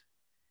mind.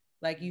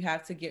 Like you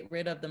have to get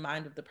rid of the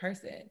mind of the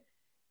person.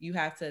 You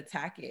have to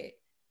attack it,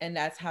 and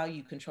that's how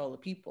you control the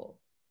people.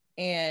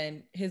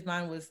 And his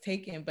mind was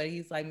taken, but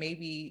he's like,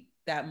 maybe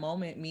that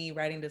moment, me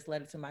writing this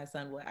letter to my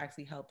son, will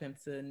actually help him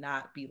to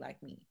not be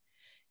like me.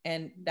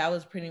 And that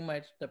was pretty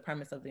much the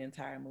premise of the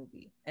entire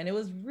movie. And it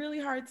was really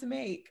hard to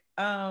make.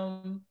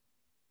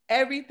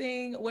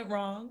 Everything went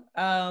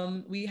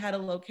wrong. We had a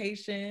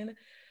location,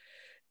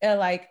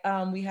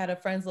 we had a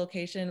friend's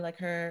location, like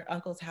her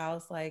uncle's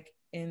house, like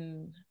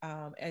in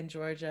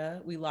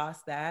Georgia. We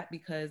lost that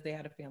because they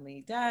had a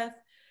family death.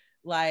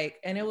 Like,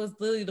 and it was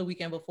literally the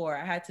weekend before.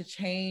 I had to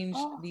change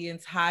the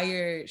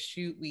entire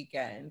shoot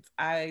weekend.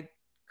 I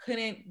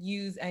couldn't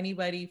use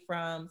anybody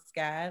from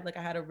SCAD. Like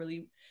I had a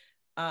really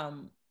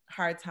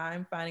hard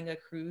time finding a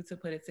crew to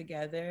put it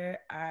together.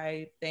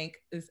 I thank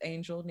this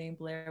angel named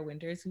Blair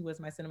Winters, who was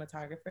my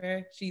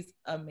cinematographer. She's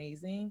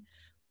amazing.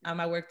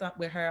 I worked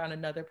with her on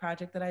another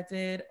project that I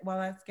did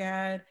while at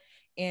SCAD,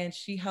 and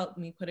she helped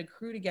me put a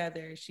crew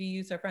together. She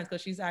used her friends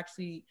because she's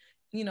actually,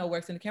 you know,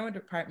 works in the camera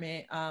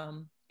department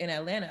in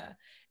Atlanta.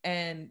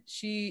 And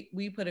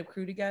we put a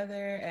crew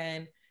together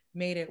and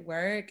made it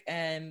work.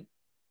 And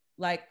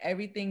like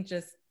everything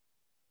just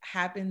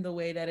happened the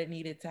way that it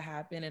needed to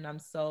happen. And I'm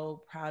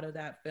so proud of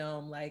that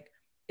film. Like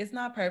it's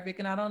not perfect,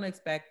 and I don't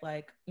expect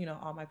like, you know,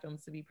 all my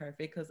films to be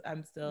perfect because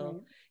I'm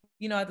still,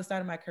 you know, at the start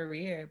of my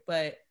career,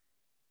 but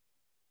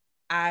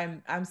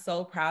I'm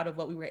so proud of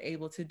what we were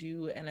able to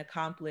do and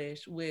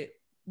accomplish with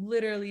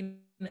literally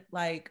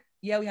like,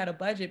 we had a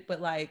budget, but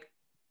like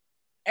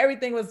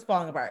everything was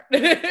falling apart.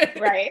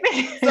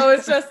 So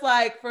it's just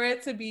like for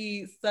it to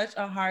be such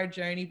a hard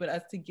journey, but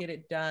us to get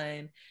it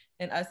done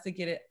and us to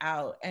get it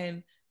out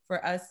and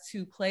for us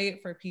to play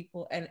it for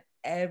people, and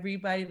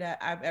everybody that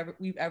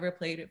we've ever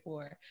played it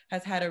for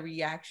has had a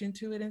reaction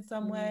to it in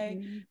some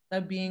way,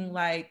 of being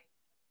like,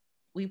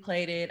 we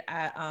played it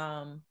at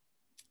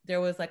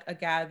there was like a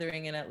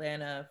gathering in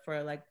Atlanta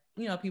for like,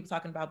 you know, people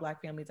talking about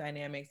Black family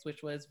dynamics,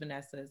 which was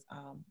Vanessa's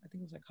I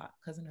think it was her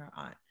cousin or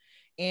aunt,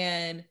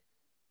 and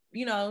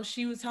you know,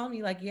 she was telling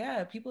me like,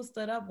 yeah, people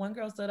stood up. One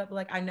girl stood up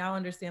like, I now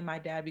understand my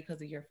dad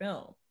because of your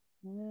film.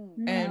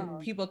 And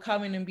people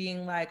coming and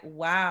being like,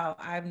 wow,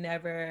 I've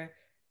never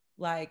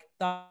like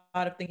thought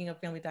of thinking of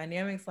family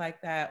dynamics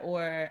like that.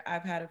 Or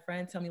I've had a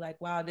friend tell me like,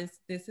 wow, this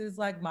is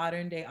like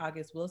modern day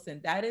August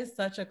Wilson. That is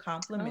such a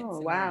compliment to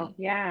me.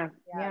 Yeah.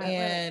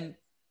 And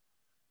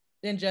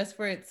then just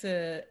for it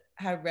to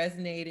have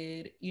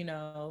resonated, you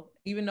know,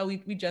 even though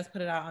we just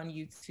put it out on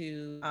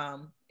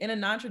YouTube in a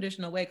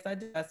non-traditional way, because I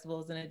did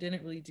festivals and it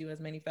didn't really do as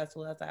many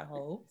festivals as I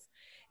hoped.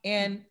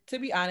 And to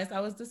be honest,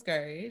 I was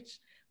discouraged.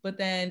 But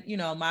then, you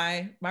know,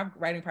 my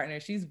writing partner,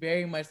 she's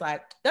very much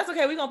like, that's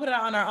okay, we're gonna put it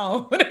out on our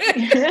own. And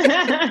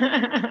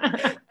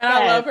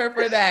I love her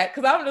for that,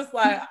 because I'm just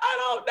like, I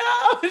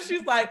don't know.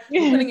 She's like,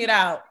 we're putting it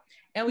out.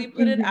 And we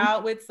put it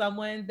out with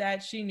someone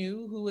that she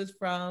knew who was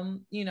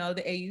from, you know,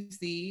 the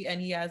AUC,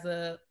 and he has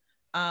a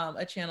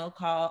channel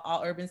called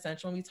All Urban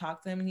Central. And we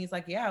talked to him and he's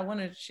like, yeah, I want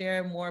to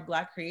share more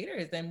Black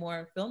creators and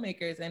more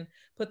filmmakers and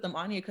put them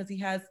on here, because he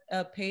has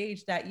a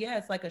page that, yeah,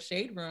 it's like a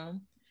shade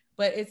room,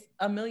 but it's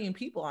 1 million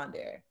people on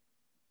there.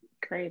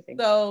 Crazy.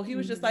 So he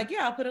was just like,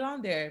 yeah, I'll put it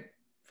on there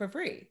for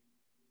free.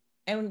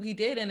 And we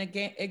did, and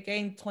it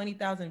gained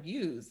 20,000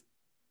 views.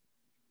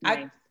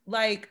 Nice.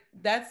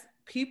 That's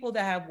people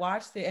that have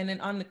watched it. And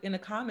then in the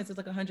comments, there's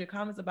like 100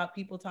 comments about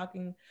people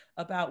talking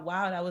about,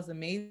 wow, that was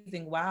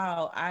amazing.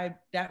 Wow,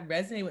 that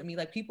resonated with me.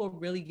 Like, people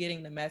really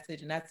getting the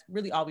message, and that's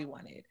really all we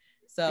wanted.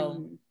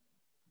 So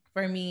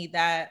for me,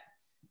 that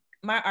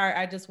my art,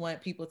 I just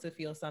want people to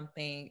feel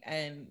something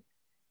and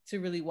to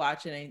really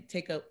watch it and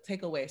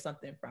take away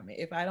something from it.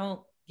 If I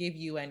don't give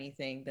you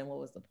anything, then what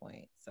was the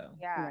point? So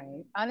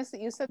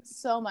honestly, you said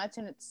so much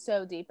and it's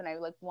so deep, and I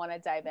like want to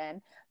dive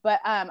in, but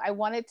I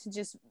wanted to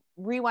just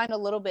rewind a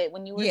little bit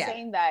when you were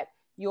saying that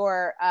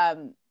your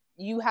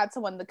you had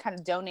someone to kind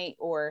of donate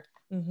or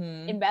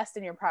invest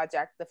in your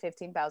project, the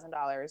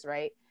 $15,000,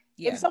 right?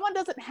 If someone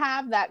doesn't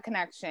have that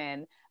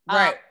connection,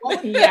 right.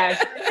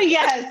 Yes.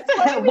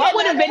 What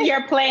would have been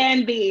your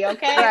plan B?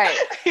 Okay. Right.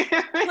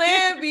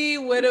 Plan B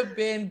would have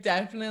been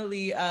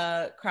definitely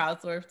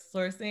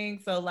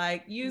crowdsourcing. So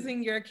like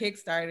using your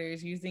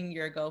Kickstarters, using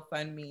your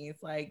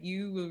GoFundMes, like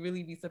you will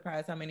really be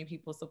surprised how many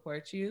people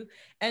support you.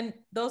 And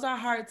those are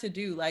hard to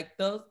do. Like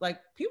those, like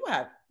you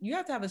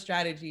have to have a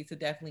strategy to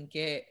definitely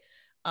get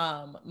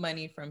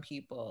money from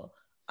people.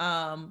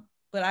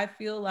 But I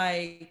feel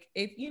like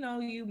if, you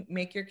know, you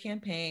make your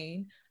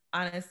campaign,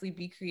 honestly,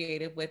 be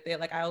creative with it.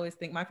 Like I always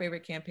think my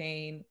favorite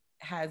campaign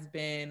has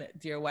been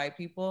Dear White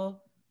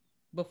People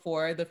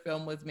before the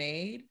film was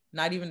made,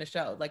 not even the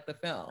show, like the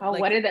film. Oh,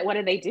 like, what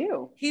did they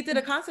do? He did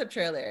a concept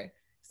trailer.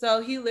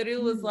 So he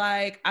literally was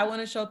like, I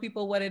want to show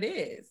people what it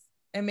is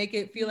and make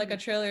it feel like a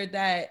trailer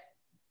that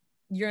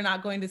you're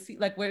not going to see.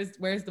 Like, where's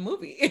the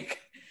movie?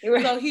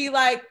 So he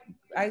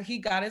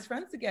got his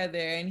friends together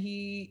and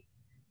he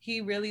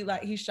really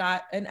he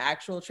shot an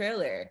actual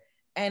trailer,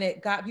 and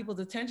it got people's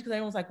attention because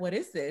everyone was like, what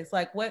is this?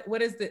 Like,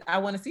 what is this? I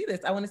want to see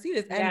this. I want to see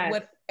this.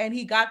 Yes. And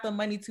he got the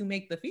money to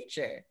make the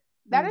feature.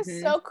 That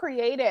is so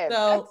creative.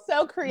 So, that's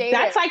so creative.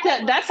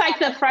 That's like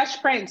the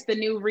Fresh Prince, the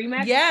new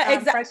remix. Yeah,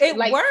 exactly. It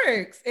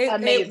works.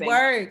 It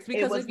works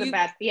because it was the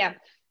best. Yeah.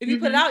 If you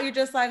put it out, you're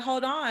just like,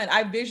 hold on.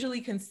 I visually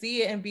can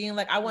see it and being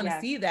like, I want to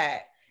see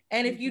that.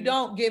 And if you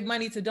don't give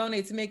money to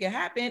donate to make it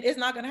happen, it's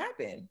not going to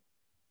happen.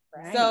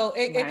 Right. So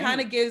it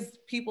kind of gives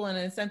people an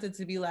incentive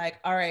to be like,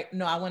 all right,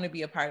 no, I want to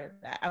be a part of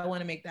that. I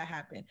want to make that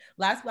happen.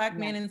 Last Black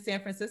Man in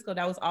San Francisco,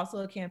 that was also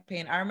a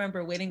campaign. I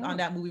remember waiting on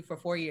that movie for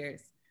 4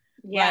 years.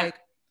 Yeah. Like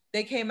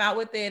they came out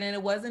with it and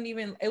it wasn't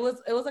even, it was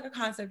like a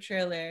concept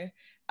trailer.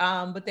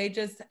 But they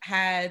just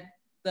had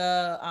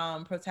the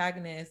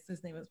protagonist,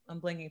 his name is, I'm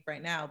blanking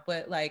right now,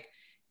 but like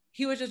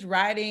he was just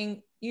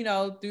riding, you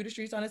know, through the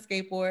streets on a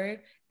skateboard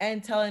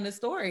and telling the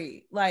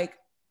story. Like,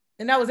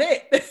 and that was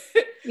it.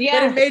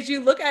 Yeah. But it made you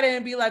look at it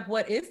and be like,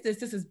 what is this?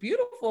 This is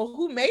beautiful.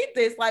 Who made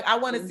this? Like, I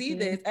want to see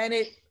this. And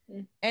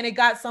it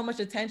got so much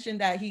attention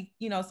that he,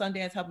 you know,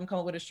 Sundance helped him come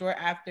up with a short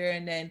after,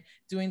 and then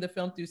doing the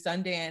film through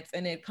Sundance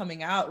and it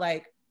coming out.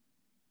 Like,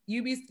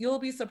 you'll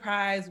be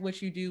surprised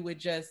what you do with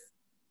just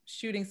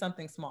shooting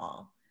something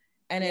small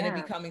and then it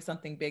becoming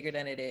something bigger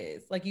than it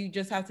is. Like, you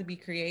just have to be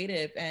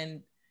creative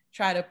and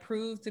try to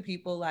prove to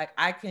people like,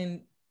 I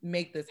can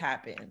make this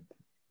happen.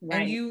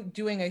 Right. And you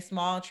doing a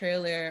small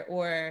trailer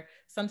or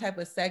some type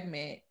of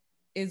segment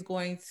is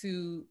going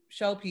to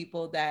show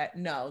people that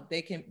no,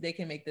 they can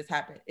make this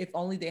happen. If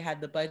only they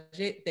had the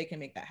budget, they can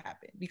make that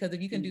happen. Because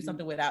if you can do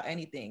something without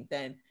anything,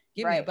 then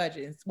give me a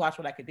budget and watch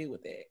what I could do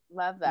with it.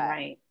 Love that.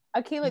 Right.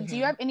 Akilah, do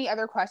you have any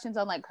other questions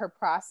on like her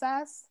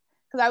process?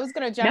 because I was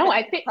going to jump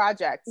into the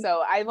project.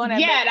 So I want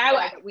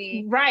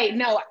to right.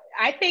 No,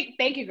 I think,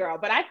 thank you, girl.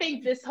 But I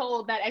think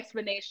that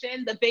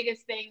explanation, the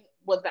biggest thing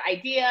was the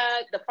idea,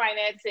 the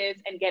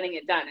finances, and getting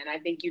it done. And I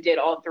think you did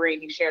all three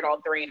and you shared all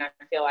three. And I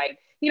feel like,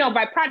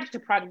 by project to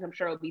project, I'm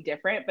sure it'll be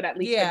different, but at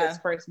least for this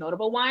first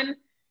notable one,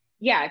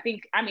 I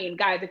think,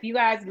 guys, if you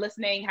guys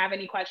listening have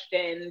any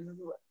questions,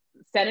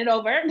 send it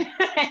over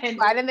and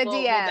slide in the we'll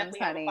DMs, definitely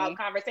honey. have a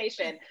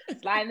conversation.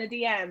 Slide in the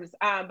DMs.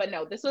 But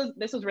no, this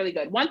was really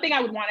good. One thing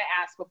I would want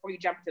to ask before you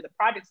jump into the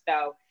projects,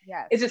 though,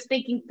 is just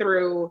thinking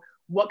through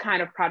what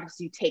kind of projects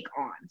you take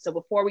on. So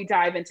before we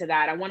dive into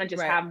that, I want to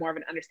just have more of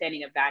an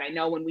understanding of that. I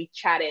know when we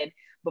chatted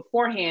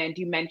beforehand,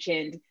 you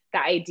mentioned the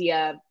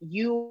idea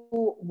you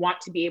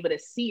want to be able to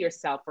see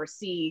yourself or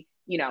see,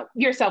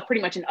 yourself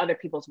pretty much in other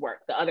people's work,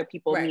 the other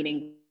people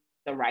meaning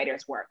the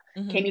writer's work.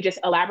 Can you just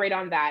elaborate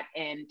on that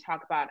and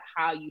talk about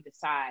how you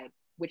decide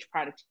which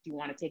products you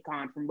want to take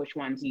on from which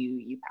ones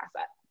you pass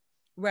up?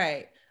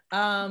 Right.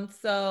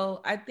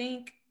 So I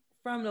think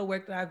from the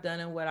work that I've done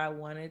and what I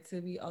wanted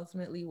to be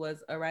ultimately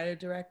was a writer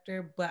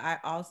director, but I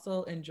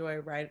also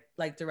enjoy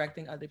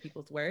directing other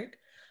people's work.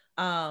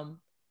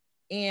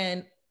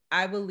 And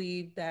I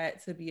believe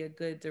that to be a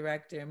good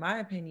director, in my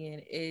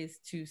opinion, is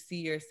to see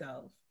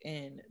yourself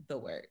in the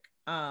work,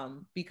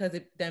 because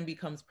it then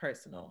becomes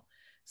personal.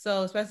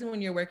 So especially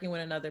when you're working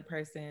with another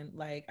person,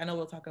 like I know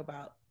we'll talk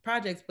about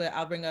projects, but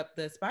I'll bring up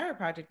the Aspire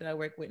project that I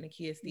work with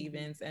Nakia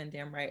Stevens and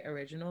Damn Right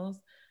Originals,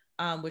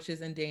 which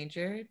is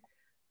Endangered.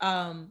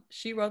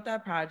 She wrote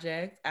that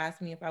project,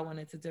 asked me if I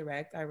wanted to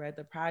direct. I read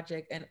the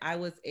project and I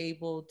was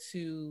able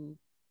to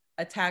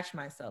attach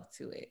myself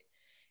to it.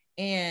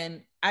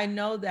 And I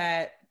know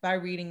that by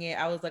reading it,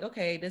 I was like,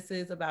 okay, this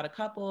is about a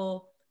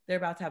couple. They're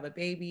about to have a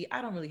baby.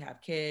 I don't really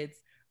have kids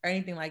or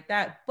anything like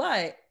that,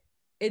 but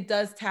it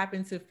does tap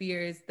into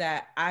fears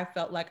that I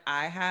felt like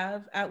I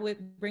have with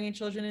bringing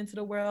children into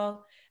the world.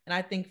 And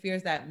I think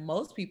fears that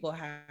most people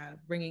have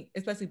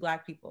especially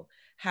Black people,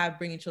 have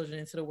bringing children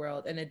into the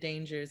world and the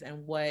dangers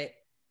and what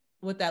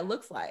that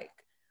looks like.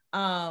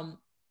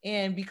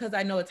 And because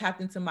I know it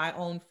tapped into my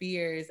own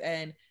fears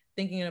and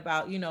thinking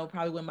about,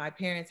 probably when my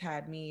parents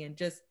had me and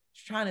just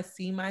trying to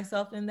see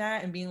myself in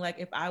that and being like,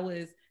 if I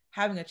was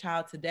having a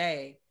child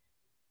today,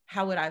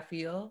 how would I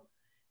feel?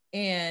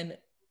 And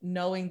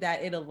knowing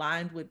that it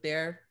aligned with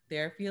their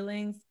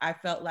feelings, I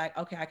felt like,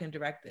 okay, I can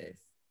direct this.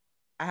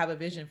 I have a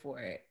vision for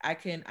it. I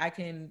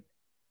can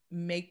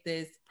make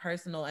this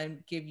personal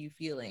and give you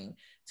feeling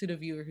to the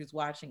viewer who's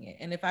watching it.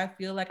 And if I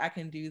feel like I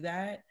can do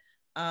that,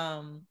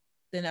 then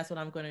that's what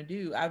I'm going to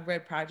do. I've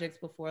read projects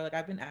before, like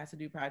I've been asked to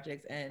do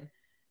projects and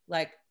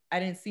like I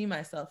didn't see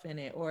myself in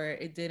it, or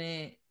it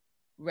didn't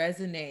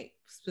resonate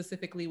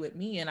specifically with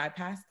me and I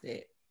passed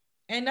it.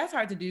 And that's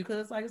hard to do because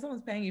it's like if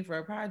someone's paying you for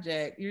a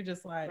project, you're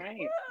just like,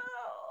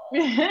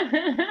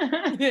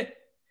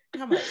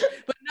 how much?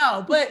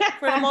 But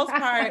for the most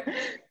part,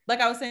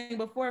 like I was saying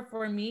before,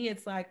 for me,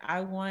 it's like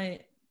I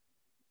want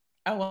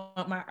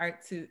my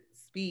art to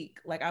speak.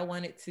 Like I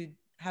want it to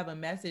have a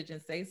message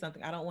and say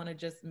something. I don't want to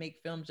just make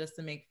films just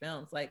to make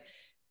films. Like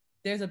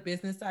there's a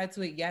business side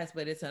to it, yes,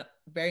 but it's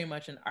very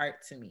much an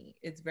art to me.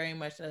 It's very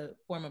much a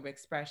form of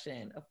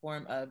expression, a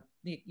form of,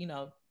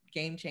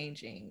 game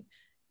changing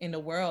in the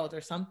world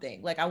or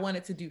something. Like I want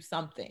it to do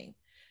something.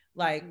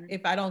 Like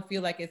if I don't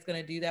feel like it's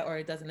going to do that or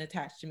it doesn't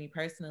attach to me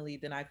personally,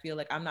 then I feel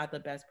like I'm not the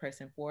best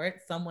person for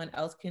it. Someone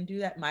else can do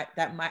that.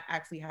 That might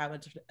actually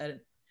have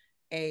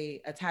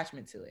a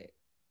attachment to it.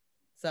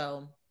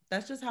 So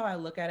that's just how I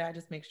look at it. I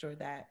just make sure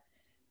that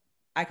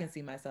I can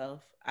see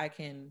myself. I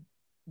can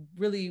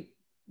really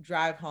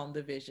drive home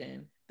the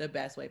vision the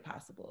best way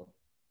possible.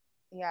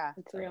 Yeah,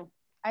 it's real.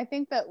 I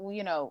think that,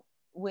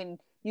 when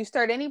you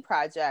start any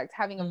project,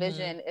 having a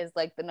vision is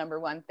like the number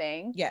one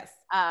thing. Yes.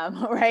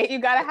 Right. You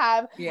got to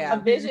have a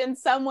vision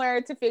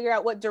somewhere to figure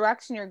out what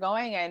direction you're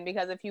going in,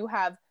 because if you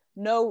have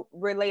no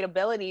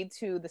relatability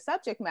to the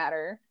subject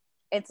matter,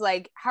 it's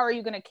like, how are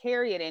you going to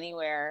carry it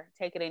anywhere,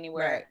 take it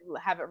anywhere,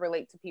 have it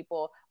relate to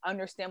people,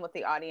 understand what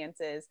the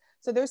audience is?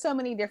 So there's so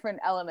many different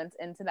elements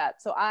into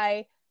that. So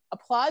I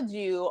applaud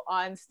you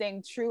on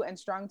staying true and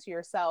strong to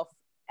yourself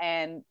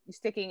and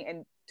sticking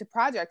into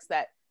projects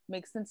that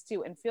make sense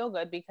to and feel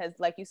good, because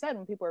like you said,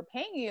 when people are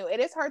paying you,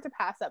 it is hard to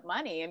pass up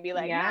money and be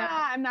like, nah,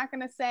 I'm not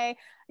going to say,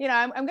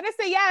 I'm going to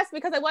say yes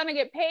because I want to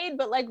get paid,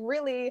 but like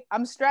really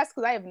I'm stressed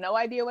because I have no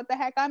idea what the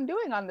heck I'm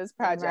doing on this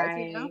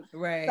project.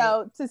 Right.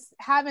 So to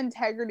have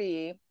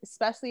integrity,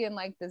 especially in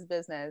like this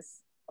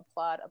business,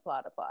 applaud.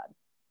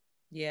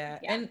 Yeah.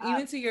 And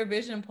even to your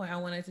vision point, I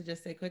wanted to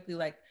just say quickly,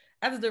 like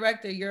as a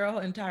director, your whole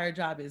entire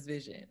job is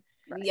vision.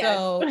 Yes.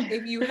 So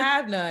if you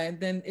have none,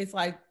 then it's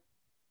like,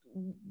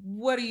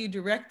 what are you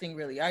directing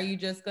really? Are you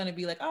just going to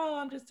be like, oh,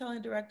 I'm just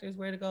telling directors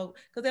where to go?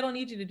 Because they don't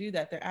need you to do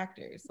that. They're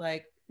actors.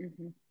 Like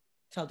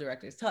tell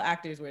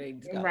actors where they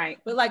need to go. Right.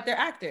 But like they're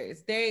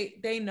actors.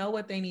 They know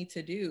what they need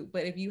to do.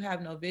 But if you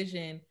have no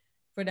vision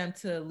for them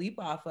to leap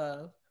off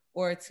of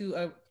or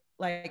to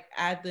like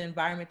add the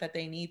environment that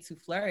they need to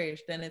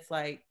flourish, then it's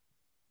like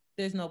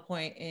there's no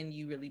point in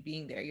you really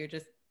being there. You're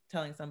just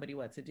telling somebody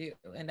what to do.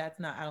 And that's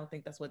not, I don't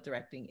think that's what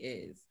directing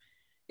is.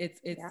 It's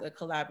a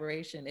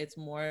collaboration. It's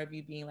more of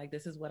you being like,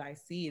 this is what I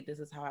see. This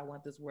is how I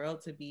want this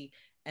world to be.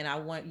 And I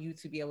want you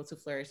to be able to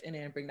flourish in it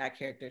and bring that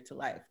character to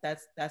life.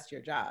 That's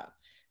your job.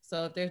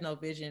 So if there's no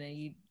vision and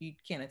you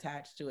can't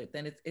attach to it,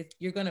 then it's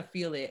you're going to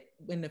feel it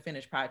in the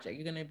finished project.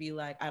 You're going to be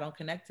like, I don't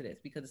connect to this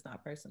because it's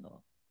not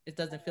personal. It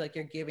doesn't feel like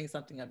you're giving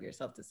something of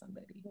yourself to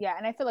somebody. Yeah.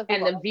 And I feel like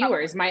and the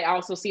viewers might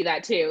also see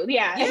that too.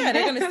 Yeah,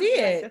 they're going to see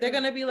it. They're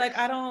going to be like,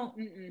 I don't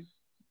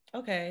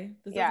okay,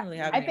 this doesn't really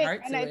have any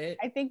heart to it.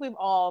 I think we've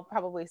all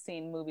probably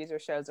seen movies or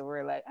shows where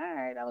we're like, all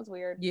right, that was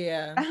weird.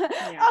 Yeah.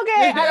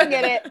 Okay, I don't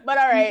get it, but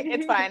all right,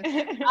 it's fine.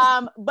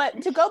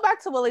 But to go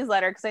back to Willie's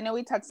letter, because I know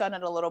we touched on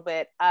it a little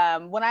bit.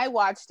 When I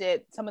watched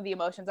it, some of the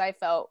emotions I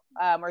felt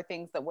or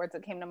words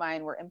that came to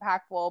mind were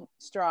impactful,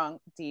 strong,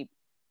 deep,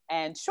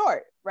 and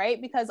short, right?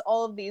 Because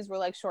all of these were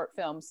like short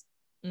films.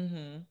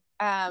 And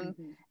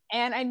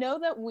I know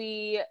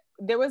that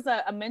there was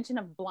a mention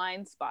of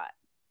blind spot.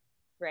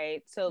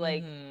 Right. So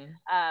like,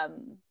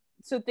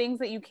 so things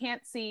that you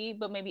can't see,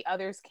 but maybe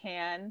others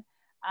can.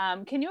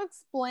 Can you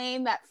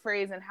explain that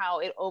phrase and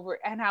how it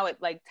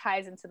like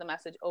ties into the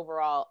message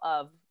overall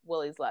of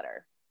Willie's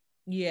letter?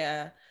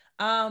 Yeah.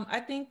 I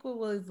think with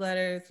Willie's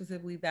letter,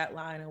 specifically that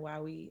line and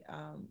why we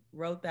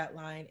wrote that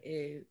line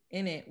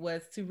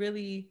was to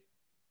really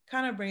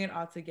kind of bring it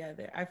all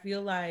together. I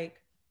feel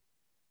like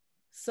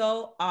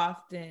so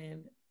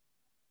often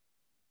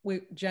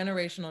with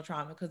generational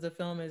trauma, because the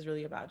film is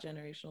really about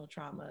generational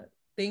trauma,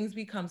 things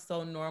become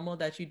so normal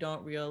that you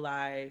don't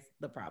realize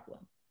the problem.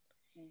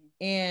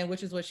 And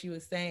which is what she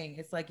was saying.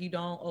 It's like you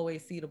don't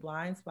always see the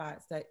blind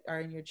spots that are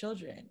in your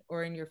children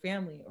or in your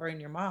family or in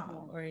your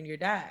mom or in your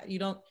dad. You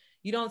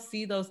don't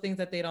see those things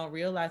that they don't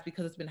realize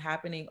because it's been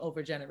happening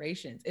over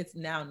generations. It's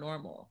now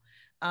normal.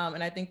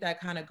 And I think that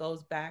kind of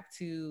goes back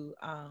to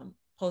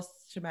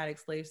post-traumatic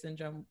slave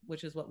syndrome,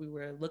 which is what we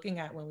were looking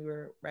at when we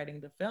were writing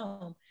the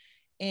film.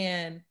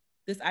 And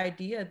this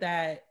idea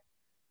that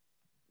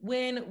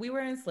when we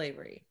were in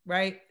slavery,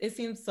 right, it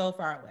seems so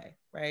far away,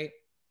 right?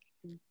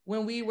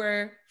 When we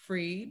were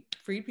free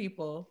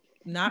people,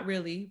 not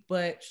really,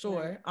 but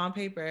sure, on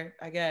paper,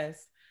 I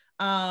guess,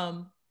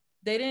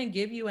 they didn't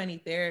give you any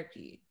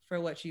therapy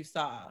for what you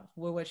saw,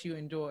 for what you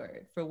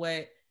endured, for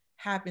what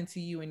happened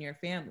to you and your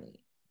family.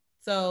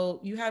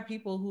 So you have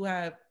people who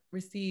have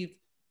received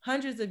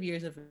hundreds of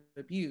years of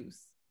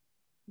abuse.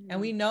 And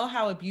we know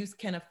how abuse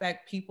can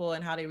affect people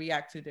and how they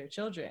react to their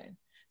children.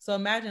 So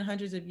imagine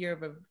hundreds of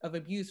years of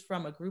abuse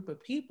from a group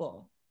of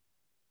people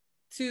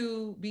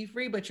to be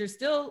free, but you're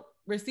still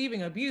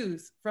receiving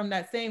abuse from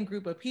that same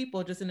group of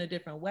people, just in a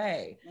different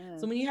way.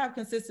 So when you have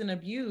consistent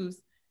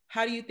abuse,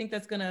 how do you think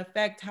that's going to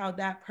affect how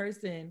that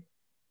person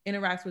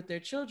interacts with their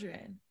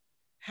children,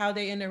 how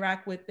they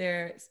interact with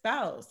their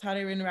spouse, how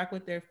they interact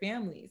with their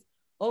families?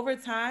 Over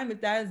time, if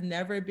that has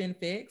never been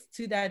fixed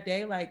to that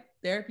day, like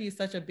therapy is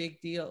such a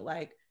big deal.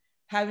 Like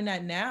having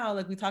that now,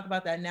 like we talk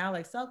about that now,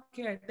 like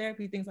self-care,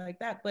 therapy, things like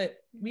that. But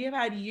we have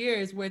had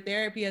years where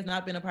therapy has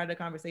not been a part of the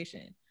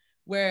conversation,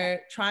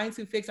 where trying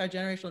to fix our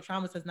generational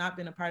traumas has not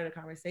been a part of the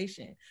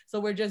conversation. So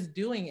we're just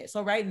doing it.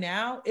 So right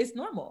now it's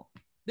normal.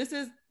 This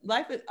is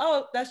life.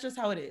 That's just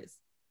how it is.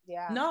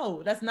 Yeah.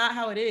 No, that's not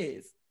how it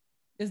is.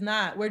 It's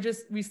not. We're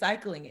just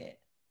recycling it.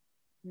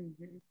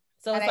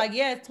 So it's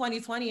it's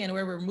 2020 and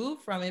we're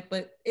removed from it,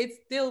 but it's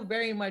still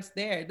very much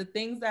there. The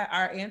things that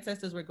our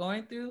ancestors were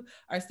going through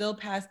are still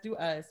passed through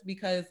us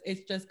because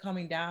it's just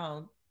coming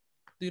down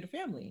through the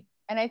family.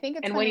 And I think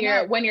it's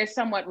when you're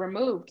somewhat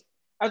removed,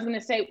 I was going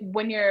to say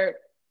when you're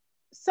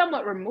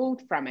somewhat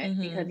removed from it,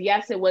 because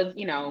yes, it was,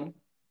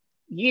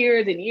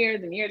 years and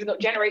years and years ago,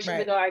 generations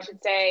ago, I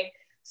should say.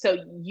 So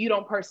you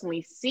don't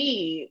personally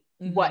see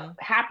what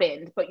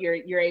happened, but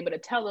you're able to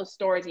tell those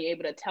stories, you're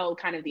able to tell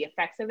kind of the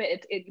effects of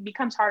it. It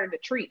becomes harder to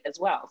treat as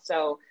well.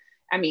 So,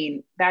 I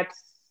mean, that's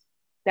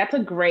a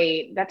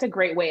great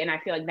way. And I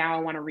feel like now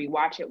I want to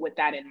rewatch it with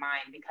that in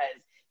mind,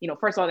 because,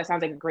 first of all, that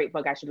sounds like a great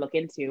book I should look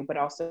into, but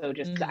also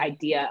just the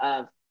idea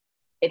of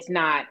it's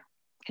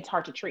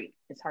hard to treat.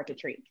 It's hard to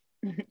treat.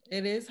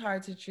 It is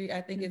hard to treat.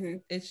 I think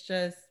it's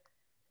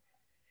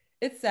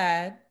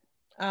sad.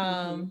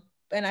 And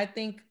I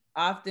think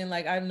often,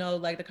 like, I know,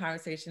 like, the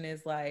conversation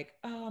is like,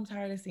 oh, I'm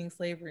tired of seeing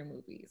slavery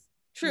movies.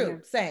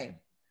 True, same.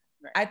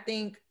 Right. I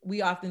think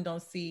we often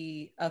don't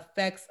see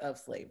effects of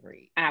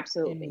slavery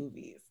in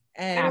movies.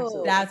 And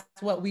that's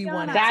what we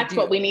want to do. That's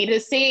what we need to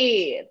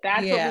see.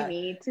 That's what we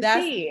need to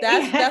see.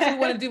 That's what we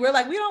want to do. We're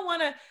like, we don't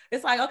want to,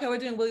 it's like, okay, we're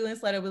doing Willie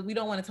Lynch's letter, but we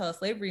don't want to tell a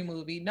slavery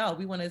movie. No,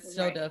 we want to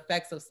show the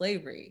effects of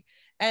slavery.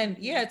 And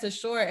it's a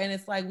short, and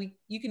it's like,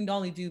 you can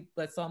only do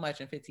but so much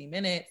in 15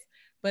 minutes,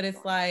 but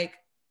it's like,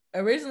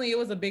 originally it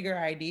was a bigger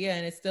idea,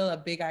 and it's still a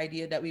big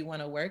idea that we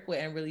want to work with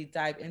and really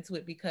dive into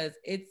it, because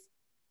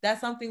that's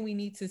something we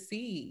need to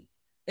see.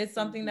 It's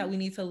something that we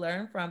need to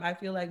learn from. I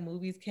feel like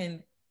movies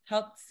can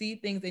help see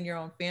things in your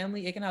own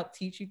family. It can help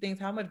teach you things.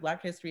 How much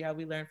Black history have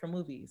we learned from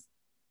movies?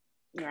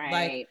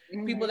 Right.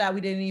 Like people that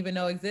we didn't even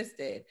know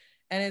existed.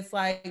 And it's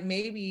like,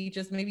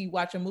 maybe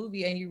watch a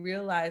movie and you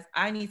realize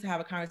I need to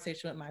have a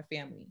conversation with my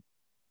family.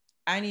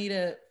 I need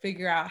to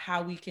figure out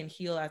how we can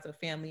heal as a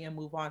family and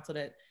move on so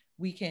that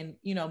we can,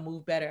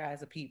 move better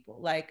as a people.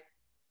 Like,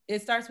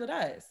 it starts with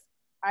us.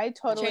 I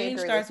totally Change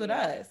agree starts with with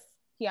you, us.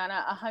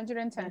 Kiana,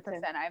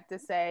 110%. I have to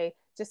say,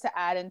 just to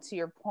add into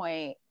your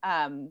point,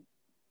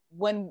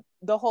 when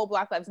the whole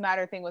Black Lives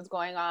Matter thing was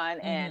going on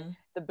and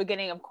the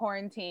beginning of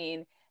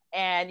quarantine,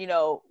 and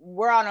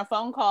we're on a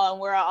phone call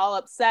and we're all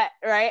upset,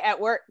 right, at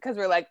work, because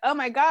we're like, oh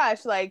my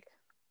gosh, like,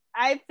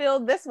 I feel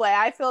this way,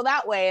 I feel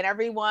that way, and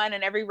everyone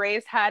and every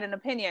race had an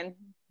opinion,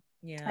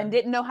 and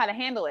didn't know how to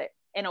handle it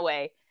in a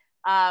way.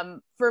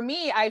 For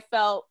me, I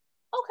felt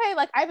okay,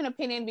 like, I have an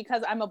opinion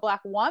because I'm a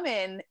Black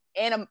woman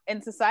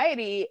in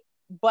society,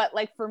 but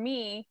like, for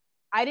me,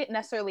 I didn't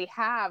necessarily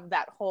have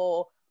that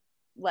whole,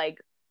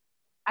 like,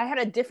 I had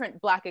a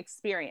different Black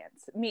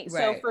experience.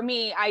 So for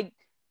me, I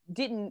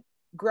didn't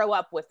grow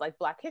up with like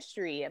Black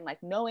history and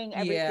like knowing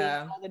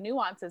everything, all the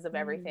nuances of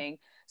everything.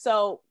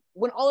 So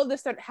when all of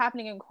this started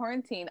happening in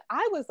quarantine,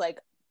 I was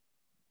like,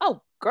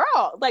 oh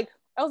girl, like,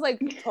 I was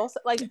like, Tulsa,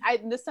 like,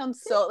 this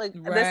sounds so like,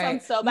 this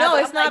sounds so bad. No,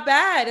 it's not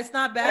bad. It's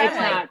not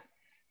bad.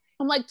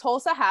 I'm like,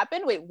 Tulsa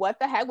happened. Wait, what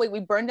the heck? Wait, we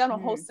burned down a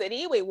whole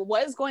city. Wait,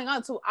 what is going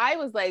on? So I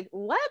was like,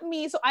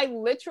 so I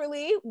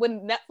literally,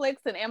 when Netflix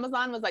and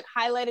Amazon was like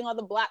highlighting all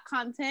the Black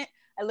content,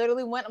 I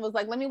literally went and was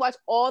like, let me watch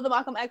all the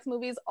Malcolm X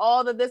movies,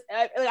 all the this.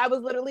 I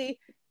was literally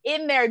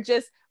in there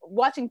just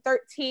watching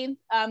 13,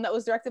 that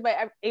was directed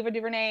by Ava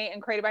DuVernay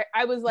and created by,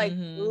 I was like,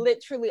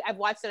 literally, I've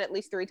watched it at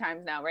least 3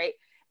 times now, right?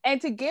 And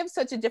to give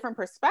such a different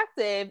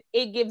perspective,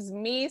 it gives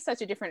me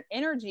such a different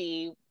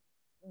energy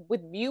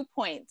with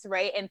viewpoints,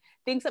 right? And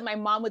things that my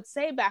mom would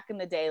say back in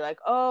the day, like,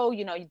 oh,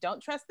 you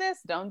don't trust this,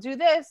 don't do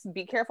this,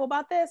 be careful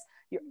about this.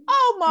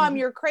 Oh, mom,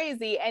 you're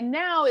crazy. And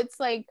now it's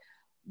like,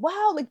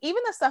 wow, like,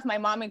 even the stuff my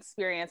mom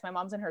experienced, my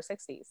mom's in her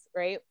 60s,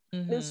 right?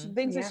 These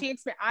things that she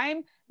experienced,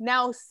 I'm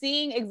now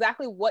seeing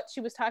exactly what she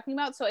was talking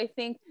about. So I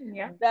think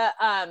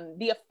the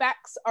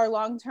effects are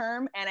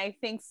long-term. And I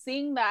think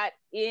seeing that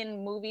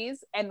in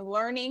movies and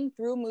learning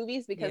through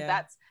movies, because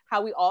that's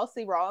how we all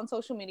see, we're all on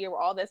social media, we're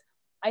all this,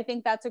 I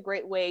think that's a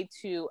great way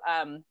to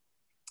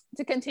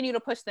continue to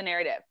push the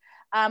narrative.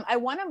 I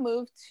want to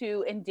move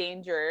to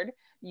Endangered,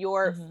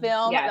 your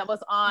film that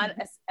was on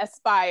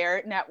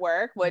Aspire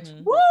Network, which,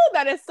 woo,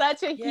 that is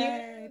such a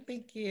huge,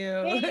 thank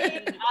you.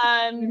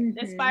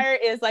 Aspire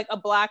is like a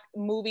Black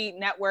movie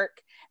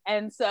network.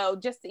 And so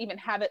just to even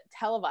have it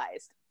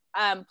televised,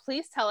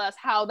 please tell us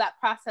how that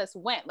process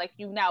went. Like,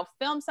 you now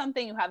film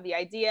something, you have the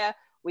idea,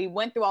 we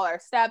went through all our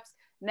steps.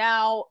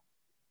 Now,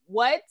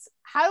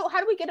 how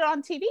do we get it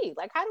on TV?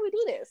 Like, how do we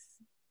do this?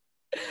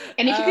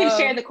 And if you can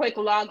share the quick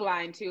log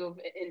line too of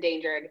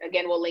Endangered,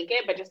 again, we'll link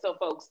it, but just so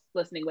folks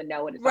listening would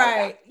know what it's all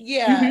about.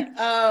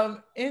 Yeah.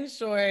 In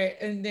short,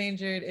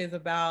 Endangered is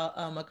about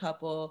a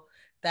couple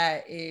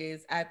that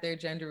is at their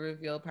gender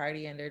reveal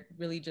party, and they're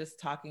really just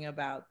talking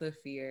about the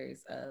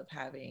fears of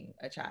having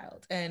a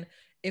child, and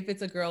if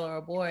it's a girl or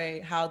a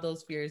boy, how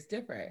those fears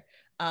differ,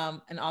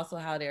 and also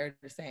how they're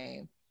the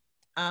same.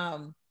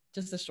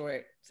 Just a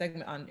short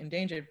segment on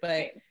Endangered,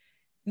 but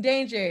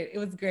Endangered, it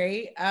was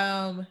great.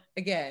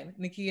 Again,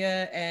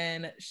 Nakia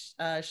and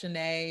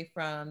Shanae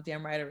from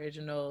Damn Right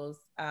Originals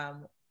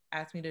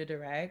asked me to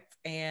direct,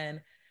 and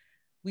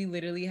we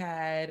literally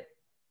had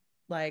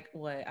like,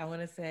 what, I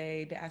want to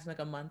say they asked me like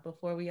a month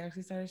before we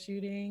actually started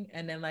shooting,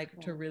 and then like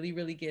to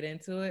really get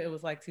into it, it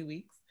was like 2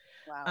 weeks.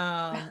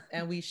 Wow.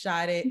 And we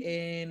shot it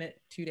in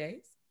 2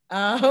 days.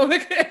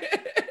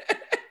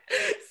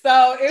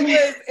 So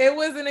it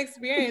was an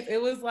experience. It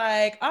was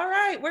like, all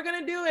right, we're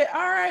gonna do it.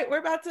 All right, we're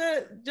about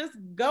to just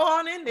go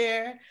on in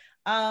there,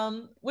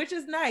 which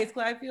is nice,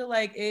 because I feel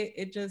like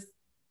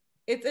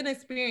it's an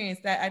experience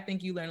that I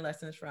think you learn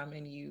lessons from,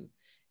 and you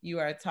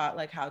are taught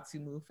like how to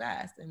move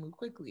fast and move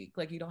quickly.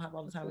 Like, you don't have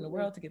all the time in the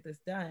world to get this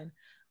done.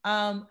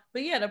 But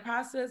yeah, the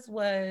process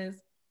was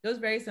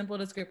very simple.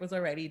 The script was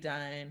already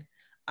done.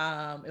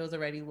 It was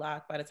already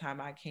locked by the time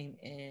I came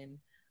in.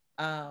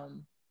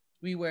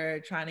 We were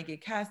trying to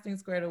get casting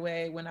squared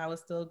away when I was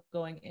still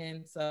going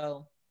in.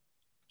 So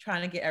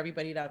trying to get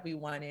everybody that we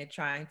wanted,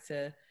 trying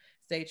to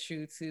stay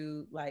true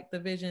to like the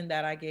vision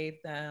that I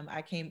gave them.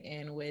 I came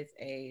in with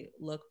a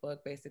lookbook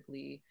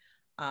basically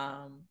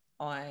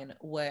on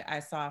what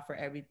I saw for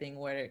everything,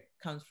 where it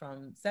comes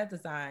from set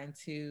design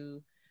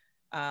to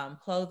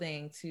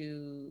clothing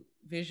to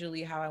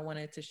visually how I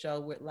wanted to show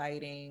with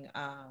lighting,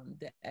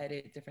 the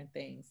edit, different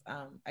things.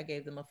 I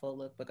gave them a full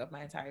lookbook of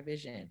my entire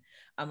vision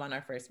on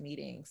our first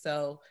meeting.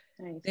 So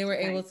they were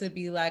able to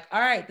be like, all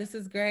right, this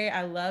is great.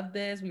 I love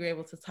this. We were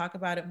able to talk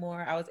about it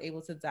more. I was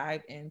able to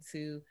dive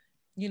into,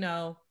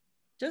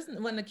 just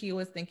what Nakia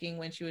was thinking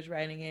when she was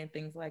writing it,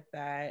 things like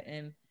that.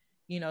 And,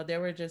 they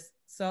were just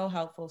so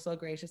helpful, so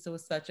gracious. It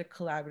was such a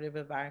collaborative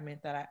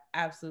environment that I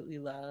absolutely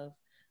love.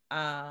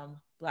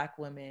 Black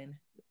women,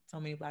 so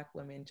many Black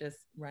women just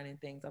running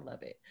things. I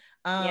love it.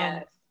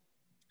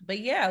 But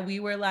yeah, we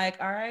were like,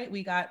 all right,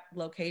 we got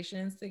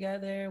locations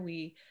together.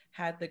 We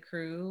had the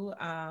crew.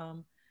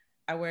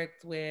 I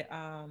worked with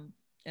an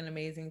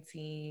amazing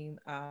team,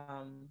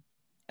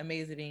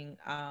 amazing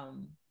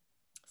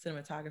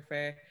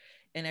cinematographer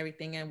and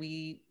everything, and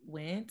we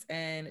went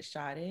and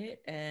shot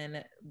it,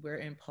 and we're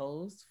in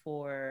post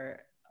for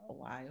a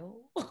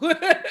while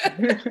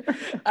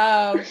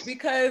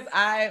because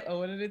I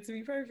wanted it to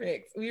be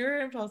perfect. We were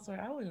in post for,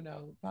 I don't even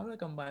know, probably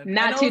like a month.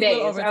 Not 2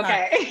 days.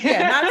 Okay.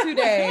 Yeah, not 2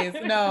 days.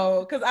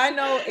 No, because I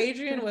know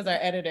Adrian was our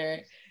editor.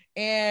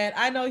 And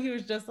I know he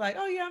was just like,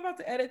 oh yeah, I'm about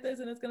to edit this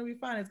and it's going to be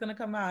fine. It's going to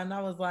come out. And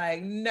I was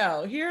like,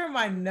 no, here are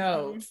my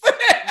notes.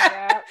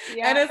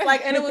 Yeah. And it's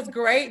like, and it was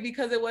great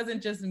because it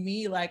wasn't just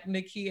me, like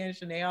Nakia and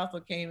Shanae also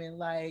came in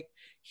like,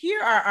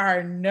 here are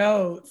our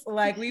notes.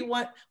 Like we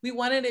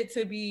wanted it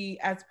to be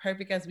as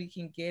perfect as we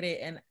can get it.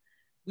 And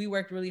we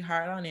worked really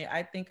hard on it.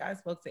 I think I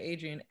spoke to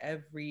Adrian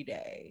every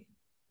day.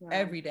 Wow.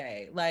 Every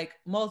day, like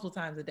multiple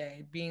times a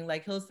day, being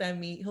like, he'll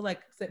like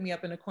set me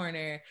up in a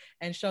corner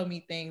and show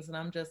me things. And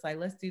I'm just like,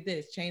 let's do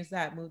this, change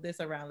that, move this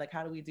around. Like,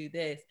 how do we do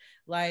this?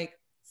 Like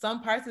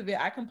some parts of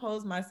it, I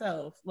composed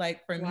myself,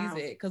 like for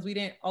music, because we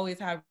didn't always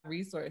have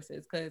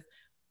resources because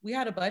we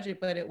had a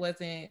budget, but it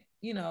wasn't,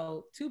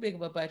 too big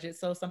of a budget.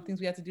 So some things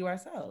we had to do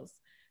ourselves.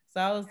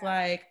 So I was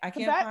like, I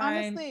can't that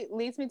honestly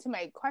leads me to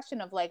my question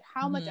of like,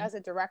 how much as a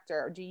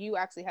director do you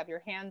actually have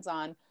your hands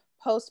on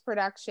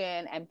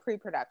post-production and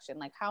pre-production?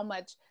 Like how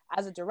much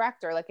as a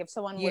director, like if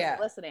someone was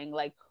listening,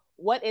 like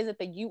what is it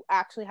that you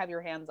actually have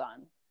your hands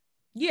on?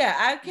 Yeah,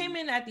 I came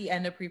in at the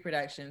end of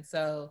pre-production.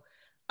 So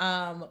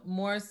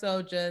more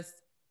so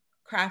just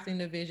crafting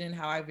the vision,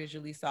 how I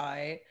visually saw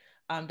it.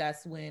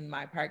 That's when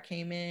my part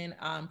came in.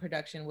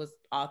 Production was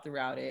all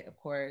throughout it, of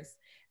course.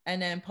 And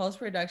then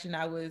post-production,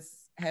 I was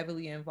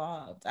heavily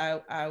involved.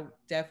 I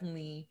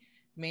definitely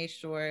made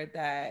sure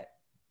that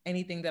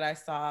anything that I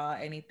saw,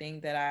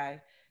 anything that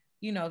I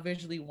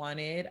visually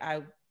wanted,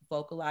 I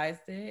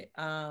vocalized it.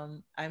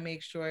 I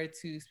make sure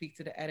to speak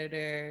to the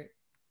editor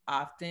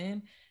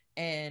often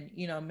and,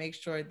 make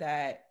sure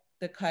that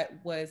the cut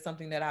was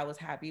something that I was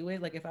happy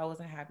with. Like if I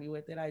wasn't happy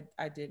with it,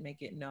 I did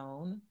make it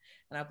known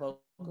and I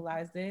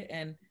vocalized it.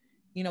 And,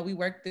 we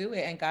worked through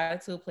it and got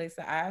it to a place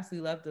that I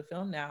absolutely love the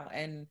film now.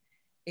 And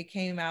it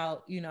came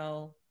out,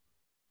 it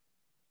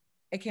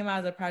came out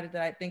as a project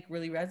that I think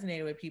really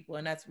resonated with people.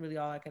 And that's really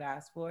all I could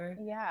ask for.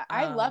 Yeah,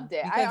 I loved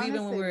it. Because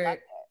even when we were,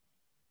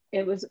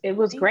 it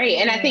was great.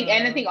 And I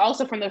think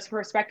also from the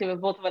perspective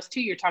of both of us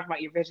too, you're talking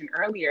about your vision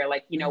earlier,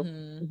 like,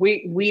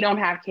 we don't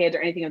have kids or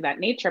anything of that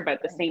nature, but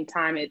at the same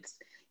time, it's,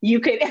 you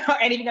could, or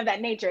anything of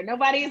that nature.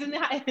 Nobody is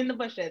in the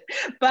bushes,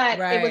 but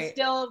it was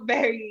still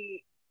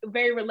very,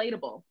 very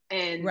relatable.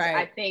 And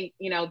I think,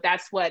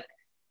 that's what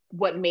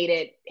made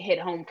it hit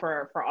home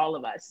for all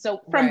of us.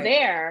 So from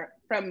there,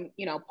 from,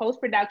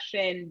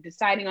 post-production,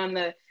 deciding on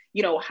the,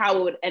 how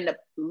it would end up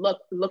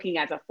looking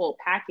as a full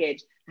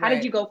package, how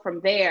did you go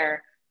from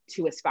there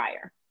to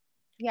Aspire?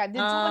 Yeah, did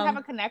someone have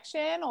a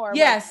connection or?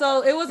 Yeah,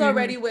 so it was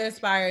already with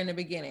Aspire in the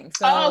beginning.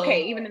 So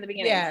okay, even in the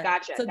beginning. Yeah,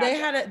 gotcha. So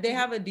they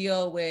have a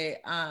deal with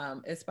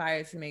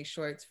Aspire to make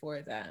shorts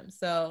for them.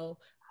 So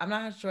I'm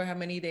not sure how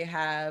many they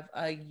have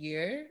a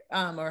year,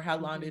 or how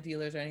long the deal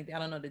is or anything. I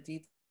don't know the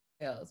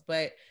details,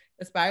 but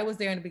Aspire was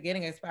there in the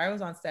beginning. Aspire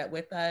was on set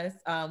with us.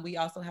 We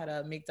also had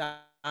a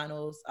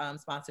McDonald's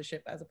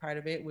sponsorship as a part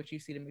of it, which you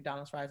see the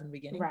McDonald's fries in the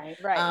beginning.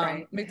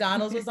 Right.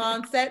 McDonald's was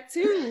on set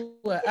too.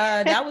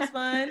 That was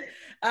fun.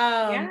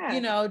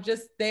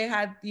 Just they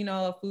had,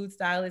 a food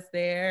stylist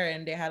there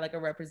and they had like a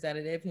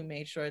representative who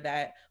made sure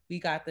that we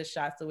got the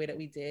shots the way that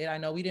we did. I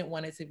know we didn't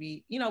want it to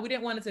be, we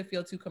didn't want it to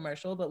feel too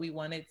commercial, but we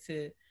wanted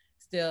to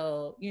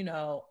still,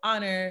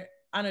 honor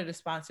the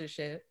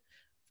sponsorship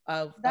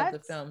of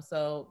the film.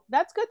 So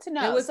that's good to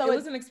know. It was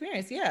an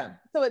experience. Yeah.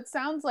 So it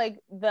sounds like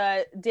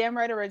the Damn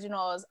Right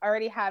Originals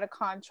already had a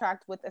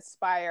contract with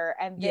Aspire,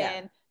 and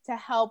then to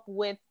help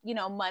with,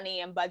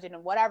 money and budget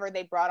and whatever,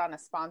 they brought on a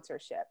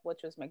sponsorship, which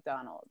was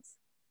McDonald's.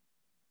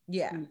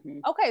 Yeah.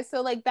 Okay.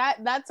 So like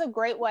that's a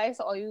great way.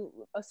 So all you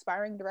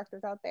aspiring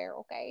directors out there,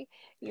 okay,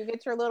 you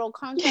get your little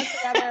contract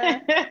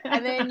together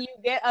and then you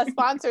get a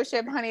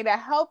sponsorship, honey, to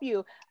help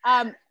you.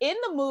 In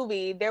the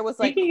movie, there was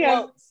like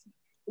quotes.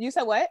 You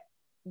said what?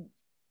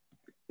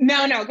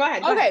 No, go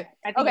ahead. Go ahead.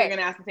 I think you're going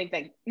to ask the same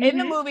thing. In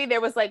the movie,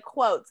 there was like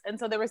quotes. And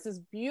so there was this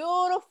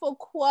beautiful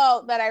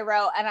quote that I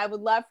wrote, and I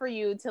would love for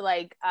you to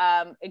like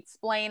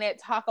explain it,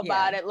 talk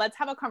about it. Let's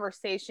have a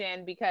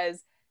conversation,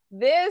 because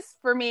this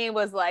for me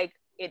was like,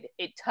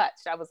 it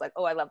touched. I was like,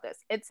 oh, I love this.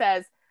 It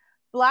says,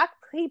 Black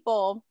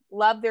people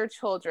love their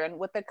children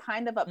with a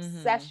kind of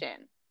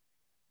obsession.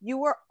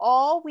 You are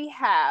all we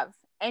have,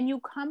 and you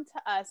come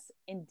to us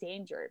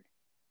endangered.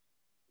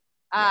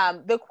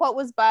 The quote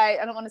was by,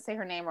 I don't want to say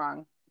her name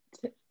wrong.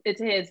 It's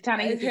his.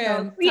 It's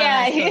him.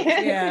 Yeah.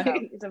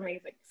 It's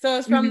amazing. So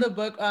it's from the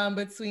book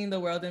Between the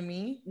World and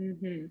Me.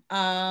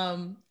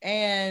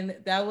 And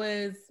that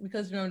was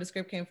because, remember, the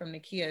script came from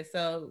Nakia.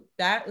 So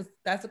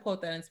that's a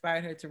quote that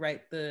inspired her to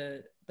write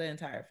the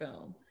entire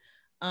film.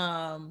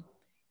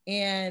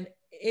 And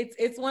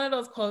it's one of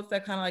those quotes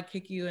that kind of like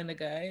kick you in the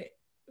gut,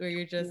 where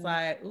you're just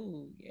like,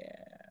 ooh,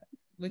 yeah,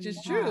 which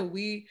is true.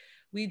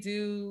 we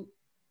do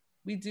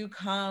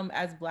come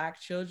as Black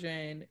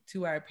children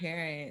to our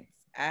parents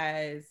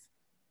as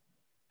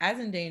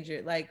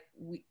endangered. Like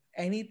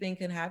anything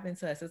can happen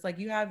to us. It's like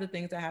you have the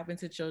things that happen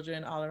to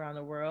children all around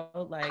the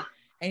world. Like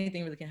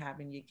anything really can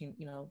happen. You can,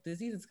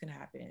 diseases can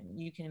happen.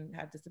 You can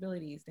have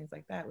disabilities, things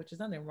like that, which is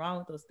nothing wrong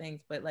with those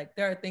things. But like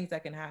there are things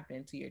that can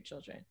happen to your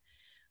children.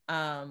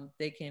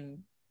 They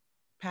can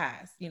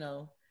pass,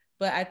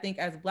 But I think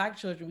as Black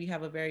children, we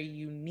have a very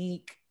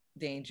unique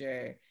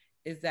danger,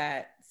 is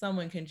that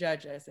someone can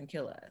judge us and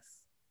kill us.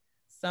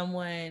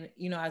 Someone,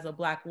 as a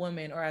Black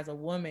woman or as a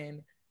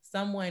woman,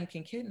 someone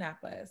can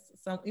kidnap us.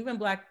 Even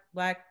black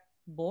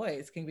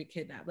boys can be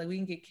kidnapped. Like we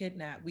can get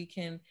kidnapped. We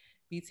can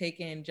be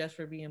taken just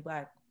for being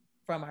Black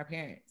from our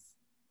parents,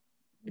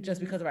 just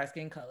because of our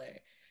skin color.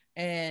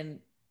 And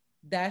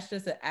that's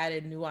just an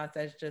added nuance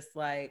that's just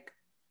like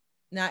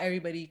not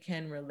everybody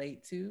can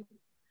relate to.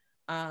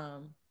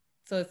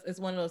 So it's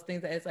one of those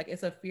things that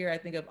it's a fear, I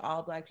think, of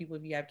all Black people,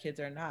 if you have kids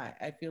or not.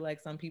 I feel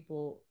like some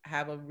people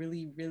have a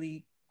really,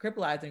 really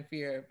crippling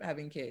fear of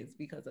having kids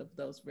because of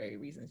those very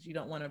reasons. You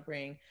don't want to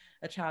bring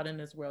a child in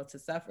this world to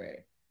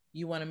suffer.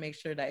 You want to make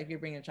sure that if you're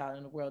bringing a child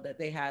in the world, that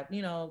they have,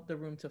 the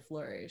room to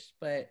flourish.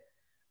 But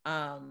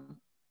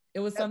it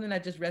was something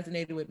that just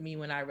resonated with me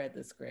when I read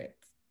the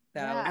script.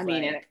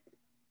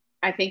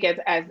 I think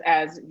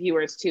as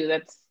viewers too,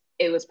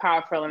 it was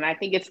powerful. And I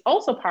think it's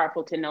also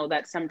powerful to know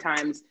that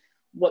sometimes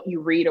what you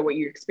read or what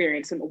you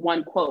experience in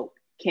one quote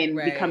can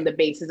become the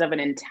basis of an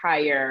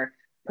entire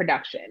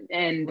production.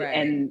 And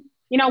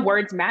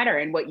words matter,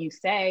 and what you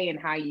say and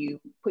how you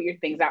put your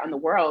things out in the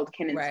world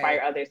can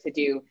inspire others to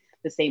do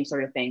the same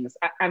sort of things.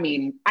 I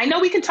mean, I know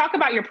we can talk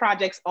about your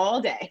projects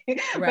all day,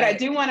 but I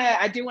do want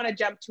to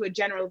jump to a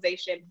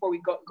generalization before we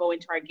go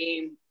into our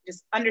game.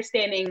 Just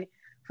understanding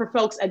for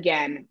folks,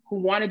 again, who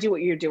want to do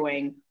what you're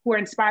doing, who are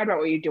inspired by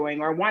what you're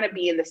doing, or want to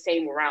be in the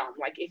same realm.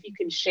 Like if you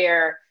can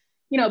share,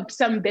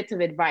 some bits of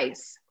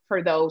advice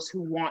for those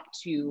who want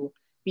to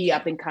be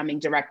up and coming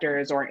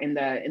directors or in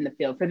the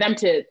field, for them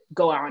to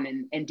go on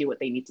and do what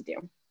they need to do.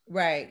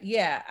 Right.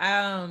 Yeah.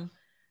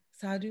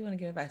 So I do want to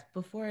give advice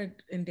before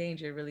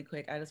Endangered really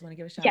quick. I just want to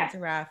give a shout out to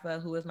Rafa,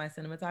 who is my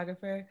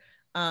cinematographer.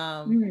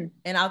 And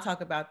I'll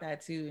talk about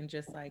that too. And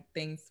just like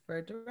things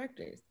for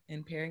directors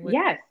and pairing with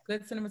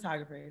good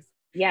cinematographers.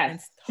 And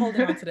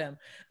holding on to them.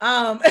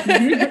 But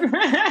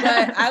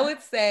I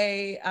would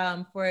say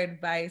for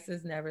advice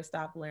is never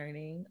stop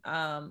learning.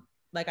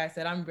 Like I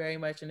said, I'm very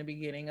much in the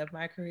beginning of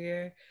my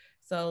career.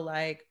 So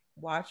like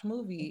watch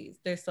movies.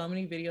 There's so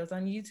many videos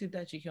on YouTube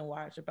that you can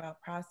watch about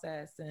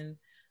process and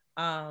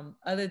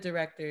other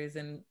directors,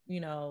 and,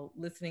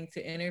 listening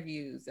to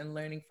interviews and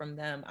learning from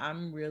them.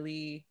 I'm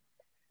really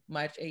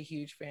much a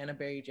huge fan of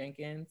Barry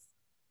Jenkins.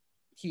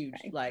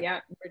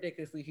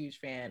 Ridiculously huge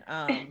fan.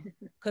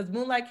 Because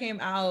Moonlight came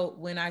out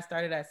when I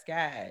started at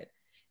SCAD,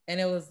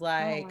 and it was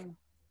like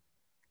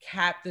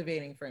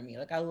captivating for me.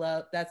 Like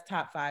that's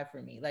top 5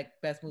 for me, like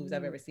best movies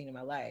I've ever seen in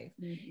my life.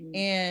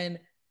 And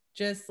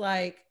just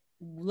like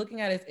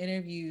looking at his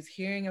interviews,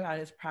 hearing about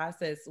his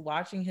process,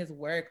 watching his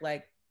work,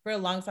 like for a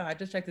long time. I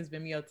just checked his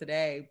Vimeo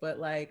today, but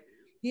like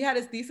he had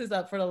his thesis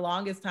up for the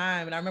longest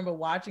time. And I remember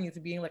watching it to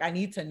being like, I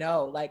need to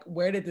know, like,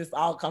 where did this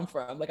all come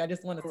from? Like, I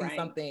just want to see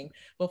something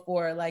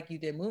before like you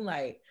did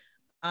Moonlight.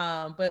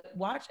 But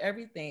watch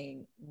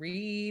everything,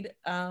 read.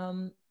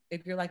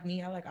 If you're like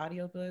me, I like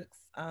audiobooks.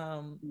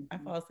 I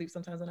fall asleep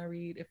sometimes when I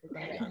read, if we're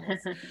going to be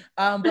honest.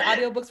 But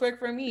audiobooks work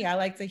for me. I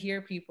like to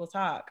hear people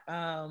talk.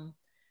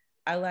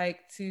 I like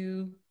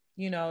to,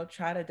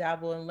 try to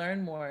dabble and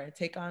learn more,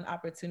 take on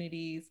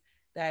opportunities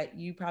that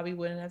you probably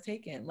wouldn't have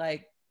taken.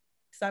 Like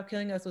Stop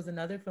Killing Us was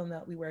another film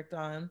that we worked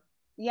on.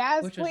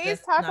 Yes,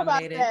 please talk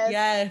about this.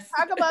 Yes.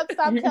 Talk about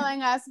Stop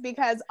Killing Us,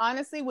 because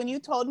honestly, when you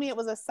told me it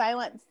was a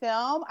silent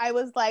film, I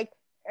was like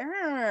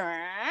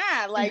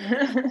it's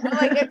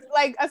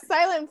like a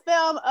silent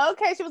film.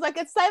 Okay. She was like,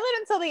 it's silent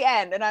until the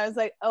end. And I was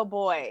like, oh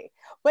boy.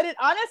 But it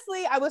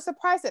honestly, I was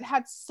surprised.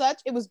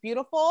 It was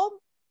beautiful.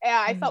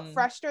 I felt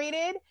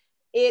frustrated.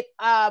 It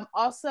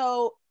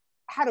also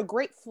had a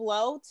great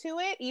flow to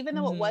it, even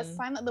though it was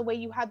silent, the way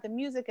you had the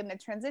music and the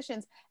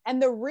transitions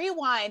and the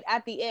rewind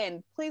at the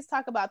end. Please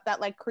talk about that,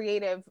 like,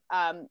 creative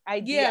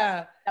idea.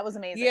 Yeah. That was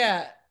amazing.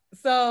 Yeah.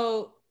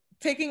 So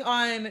taking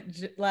on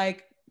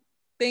like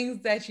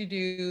things that you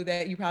do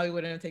that you probably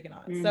wouldn't have taken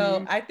on.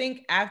 So I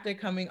think after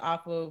coming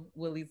off of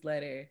Willie's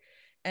letter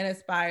and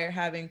Aspire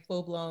having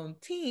full-blown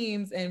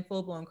teams and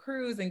full-blown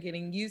crews and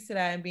getting used to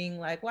that and being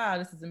like, wow,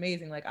 this is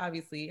amazing. Like,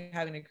 obviously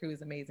having a crew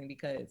is amazing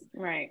because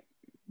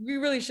we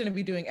really shouldn't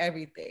be doing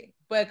everything.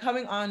 But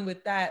coming on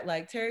with that,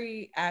 like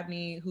Terry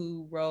Abney,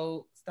 who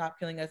wrote Stop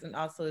Killing Us and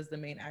also is the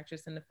main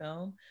actress in the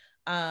film,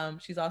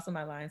 she's also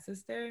my line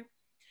sister.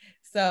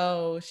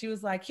 So she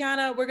was like,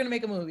 Kiana, we're gonna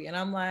make a movie. And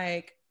I'm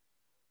like,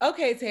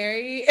 okay,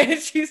 Terry. And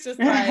she's just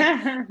like,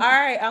 all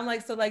right. I'm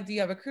like, so like, do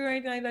you have a crew or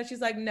anything like that?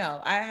 She's like, no,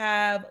 I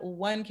have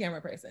one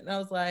camera person. And I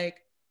was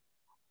like,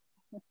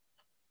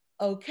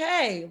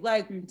 okay,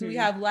 like, do we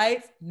have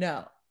lights?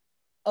 No.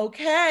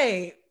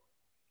 Okay.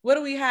 What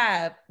do we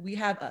have? We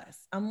have us.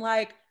 I'm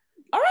like,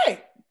 all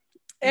right.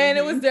 And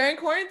it was during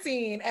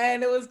quarantine,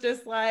 and it was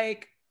just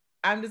like,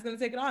 I'm just gonna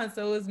take it on.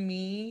 So it was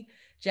me,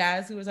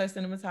 Jazz, who was our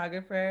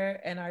cinematographer,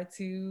 and our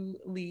two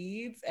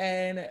leads,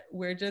 and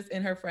we're just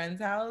in her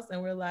friend's house,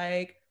 and we're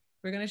like,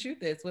 we're gonna shoot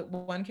this with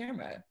one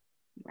camera,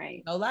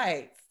 right? No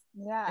lights.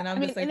 Yeah, and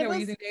I'm just like, hey, we're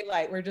using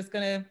daylight. We're just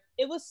gonna.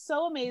 It was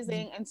so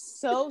amazing and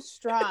so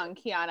strong,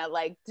 Kiana.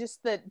 Like,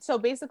 just so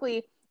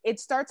basically, it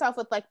starts off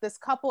with like this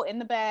couple in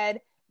the bed.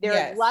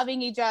 They're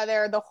loving each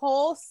other. The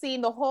whole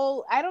scene,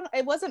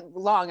 it wasn't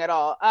long at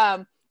all.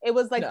 It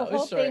was like the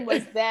whole thing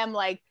was them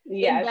like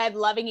in bed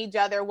loving each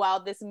other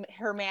while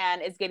her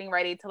man is getting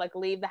ready to like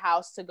leave the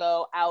house to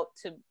go out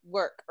to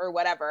work or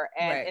whatever,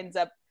 and ends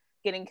up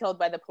getting killed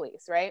by the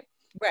police, right?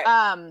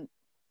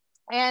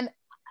 And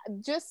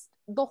just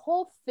the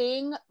whole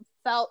thing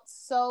felt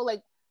so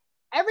like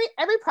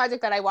every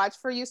project that I watched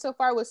for you so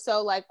far was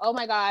so like, oh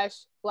my gosh,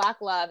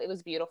 Black love, it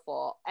was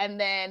beautiful. And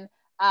then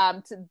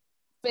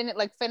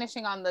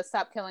finishing on the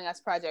Stop Killing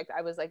Us project,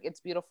 I was like, it's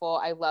beautiful,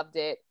 I loved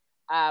it.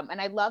 And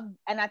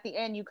at the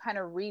end you kind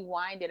of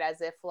rewind it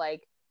as if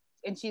like,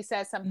 and she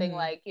says something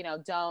like, you know,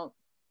 don't,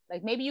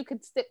 like, maybe you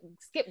could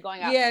skip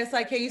going out. Yeah, it's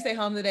like, can you stay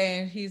home today?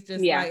 And he's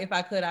just like, if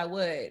I could, I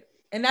would.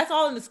 And that's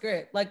all in the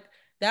script. Like,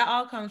 that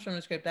all comes from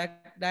the script.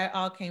 That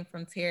all came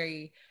from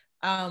Terry.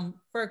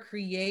 For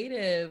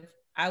creative,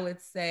 I would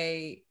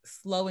say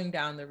slowing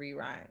down the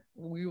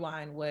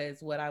rewind was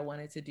what I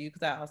wanted to do,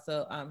 because I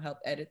also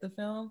helped edit the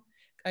film.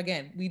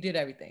 Again, we did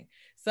everything.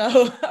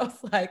 So I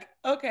was like,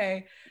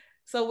 okay.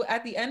 So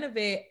at the end of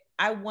it,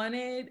 I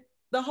wanted,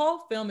 the whole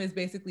film is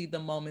basically the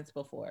moments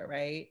before,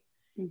 right?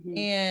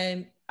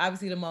 And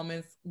obviously the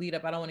moments lead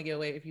up. I don't want to give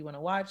away if you want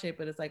to watch it,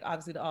 but it's like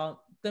obviously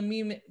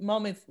the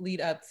moments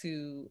lead up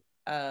to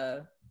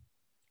an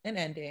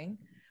ending,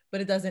 but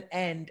it doesn't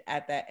end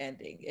at that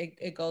ending.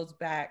 It goes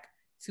back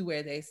to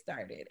where they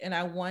started. And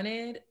I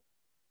wanted,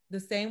 the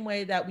same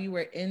way that we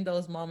were in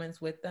those moments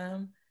with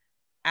them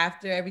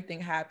after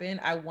everything happened,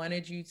 I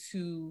wanted you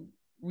to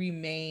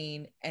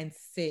remain and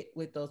sit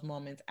with those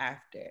moments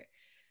after.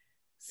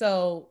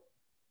 So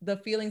the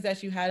feelings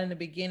that you had in the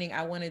beginning,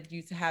 I wanted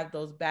you to have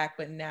those back,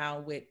 but now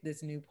with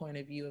this new point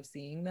of view of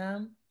seeing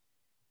them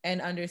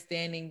and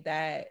understanding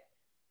that,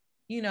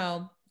 you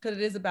know, because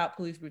it is about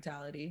police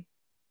brutality.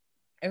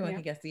 Everyone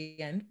can guess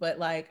the end, but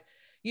like,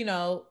 you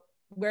know,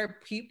 we're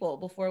people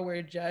before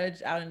we're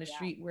judged out in the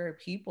street. We're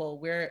people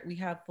where we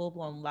have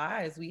full-blown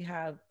lives. We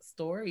have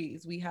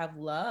stories. We have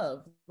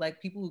love,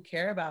 like people who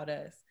care about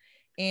us.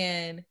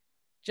 And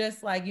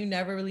just like, you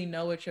never really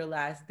know what your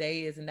last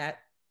day is. And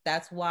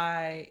that's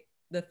why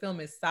the film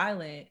is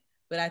silent.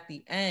 But at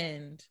the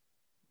end,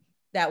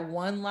 that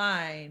one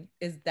line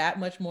is that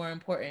much more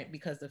important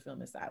because the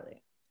film is silent.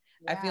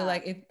 I feel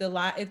like if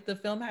the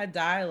film had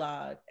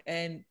dialogue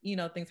and, you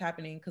know, things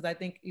happening, because I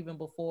think even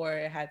before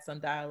it had some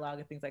dialogue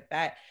and things like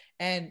that,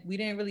 and we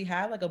didn't really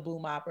have like a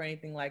boom op or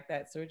anything like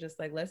that. So we're just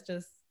like, let's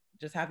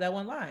just have that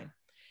one line.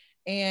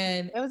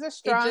 And it was a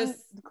strong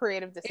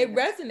creative decision. It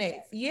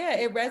resonates. Yeah,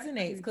 it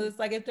resonates, because it's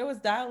like, if there was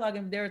dialogue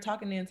and they were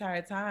talking the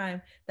entire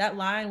time, that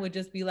line would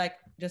just be like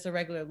just a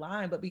regular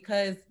line. But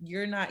because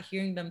you're not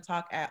hearing them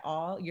talk at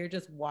all, you're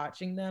just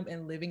watching them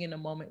and living in a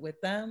moment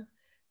with them,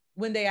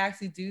 when they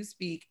actually do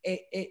speak,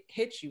 it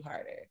hits you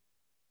harder.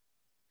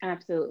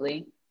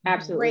 Absolutely.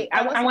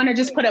 I want to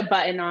just put a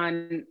button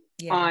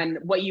on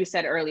what you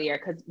said earlier,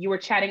 because you were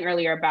chatting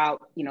earlier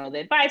about, you know, the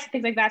advice and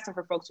things like that. So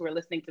for folks who are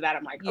listening to that,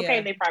 I'm like,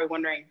 okay, they're probably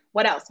wondering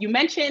what else. You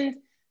mentioned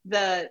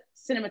the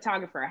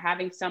cinematographer,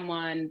 having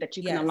someone that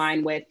you can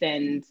align with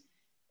and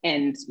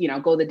you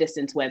know, go the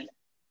distance with.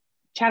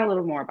 Chat a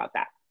little more about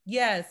that.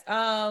 Yes.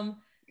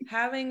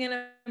 Having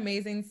an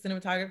amazing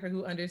cinematographer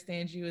who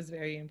understands you is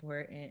very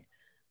important.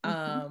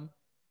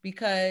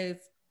 Because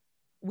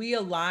we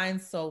align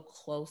so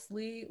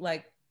closely.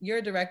 Like, you're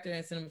a director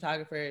and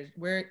cinematographer,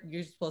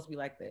 you're supposed to be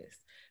like this,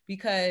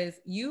 because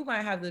you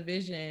might have the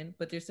vision,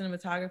 but your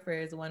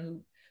cinematographer is the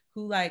one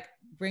who like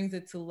brings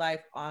it to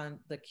life on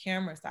the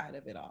camera side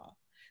of it all.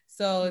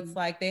 So it's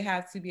like, they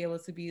have to be able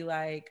to be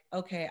like,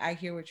 okay, I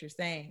hear what you're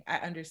saying. I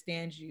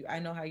understand you. I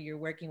know how you're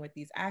working with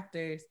these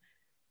actors.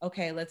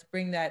 Okay, let's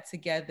bring that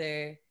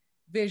together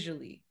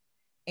visually.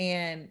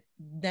 And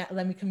that,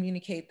 let me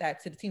communicate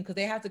that to the team, because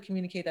they have to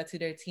communicate that to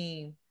their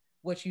team,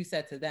 what you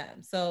said to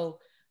them. So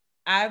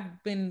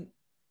I've been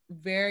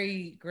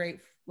very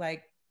grateful,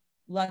 like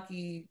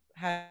lucky,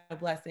 had a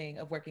blessing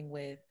of working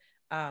with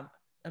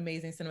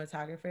amazing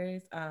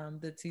cinematographers.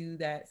 The two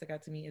that stuck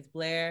out to me is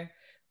Blair,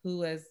 who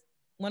was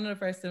one of the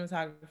first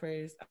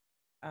cinematographers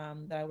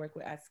that I worked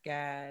with at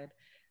SCAD,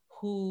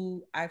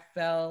 who I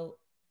felt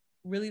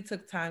really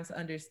took time to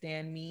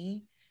understand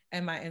me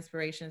and my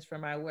inspirations for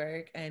my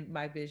work and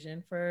my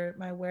vision for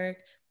my work,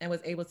 and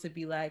was able to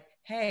be like,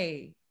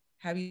 hey,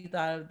 have you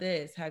thought of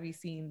this? Have you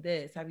seen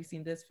this? Have you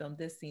seen this film,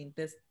 this scene,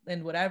 this,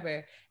 and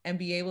whatever, and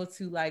be able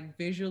to like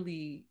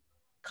visually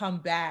come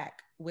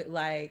back with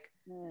like,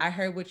 I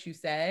heard what you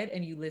said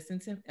and you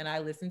listened to, and I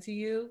listened to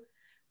you.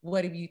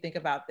 What do you think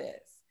about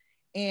this?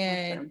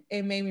 And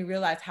it made me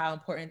realize how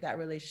important that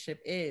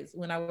relationship is.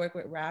 When I work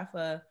with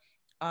Rafa,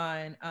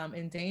 on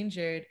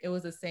Endangered, it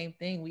was the same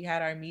thing. We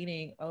had our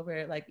meeting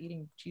over like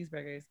eating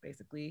cheeseburgers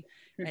basically.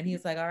 And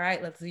he's like, all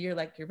right, let's hear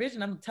like your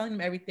vision. I'm telling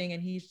him everything.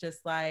 And he's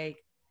just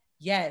like,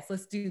 yes,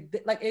 let's do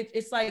like,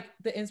 it's like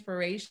the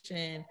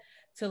inspiration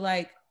to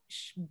like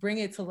bring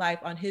it to life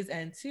on his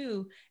end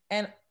too.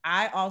 And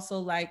I also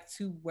like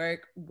to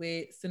work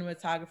with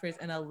cinematographers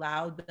and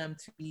allow them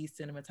to be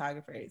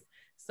cinematographers.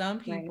 Some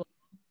people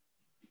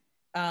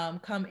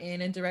come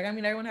in and direct. I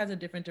mean, everyone has a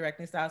different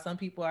directing style. Some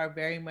people are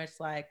very much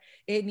like,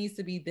 it needs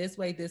to be this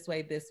way, this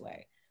way, this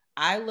way.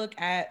 I look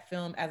at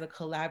film as a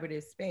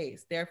collaborative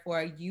space.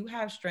 Therefore, you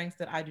have strengths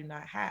that I do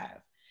not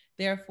have.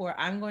 Therefore,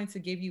 I'm going to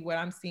give you what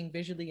I'm seeing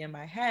visually in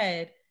my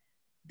head.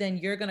 Then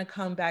you're going to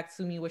come back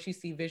to me what you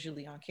see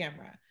visually on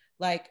camera.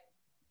 Like,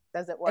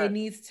 does it work? It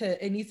needs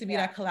to be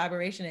that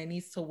collaboration. It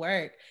needs to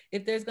work.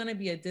 If there's going to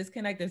be a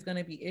disconnect, there's going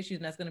to be issues,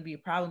 and that's going to be a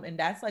problem. And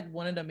that's like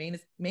one of the main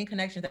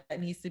connections that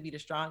needs to be the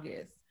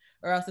strongest,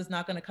 or else it's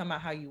not going to come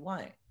out how you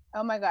want.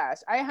 Oh my gosh,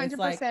 I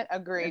 100%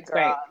 agree, girl.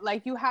 Great.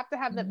 Like, you have to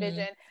have the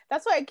vision.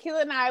 That's why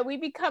Akilah and I, we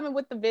be coming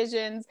with the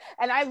visions,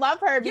 and I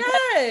love her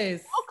because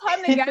we'll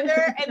come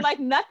together and like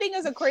nothing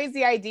is a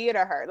crazy idea to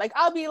her. Like,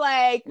 I'll be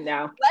like,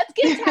 no, let's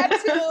get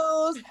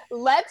tattoos,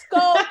 let's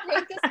go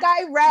paint the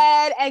sky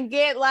red and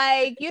get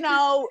like, you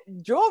know,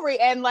 jewelry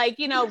and like,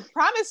 you know,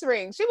 promise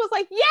rings. She was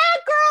like, yeah,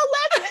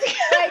 girl, let's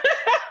like,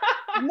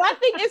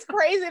 nothing is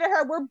crazy to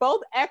her. We're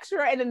both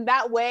extra, and in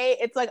that way,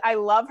 it's like I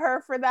love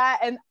her for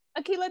that. And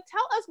Akilah,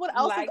 tell us what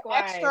else is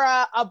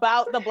extra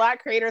about the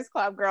Black Creators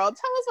Club, girl. Tell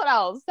us what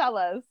else. Tell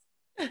us.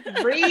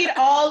 Read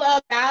all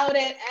about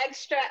it.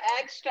 Extra,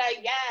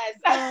 yes.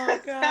 Oh,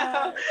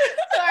 God.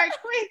 So our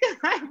quick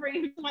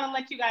library, we want to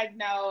let you guys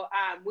know,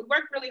 we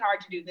worked really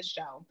hard to do this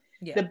show.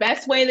 Yeah. The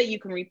best way that you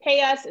can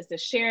repay us is to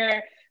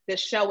share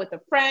this show with a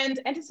friend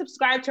and to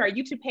subscribe to our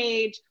YouTube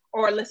page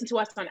or listen to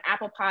us on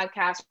Apple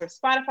Podcasts or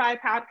Spotify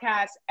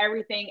Podcasts,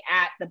 everything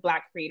at the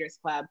Black Creators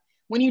Club.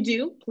 When you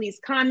do, please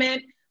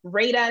comment,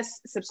 rate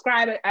us,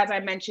 subscribe, as I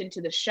mentioned,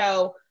 to the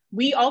show.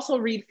 We also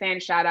read fan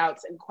shout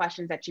outs and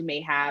questions that you may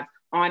have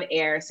on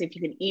air. So if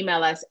you can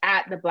email us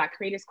at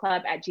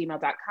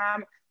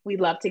theblackcreatorsclub@gmail.com,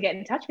 we'd love to get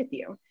in touch with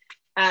you.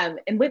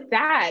 And with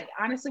that,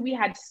 honestly, we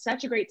had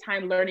such a great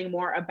time learning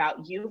more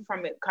about you.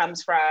 It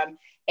comes from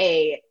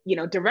a, you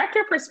know,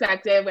 director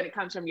perspective, when it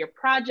comes from your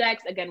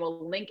projects. Again,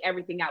 we'll link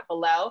everything out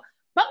below.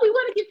 But we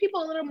want to give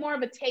people a little more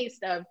of a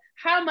taste of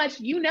how much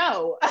you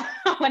know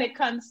when it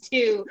comes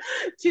to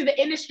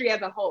the industry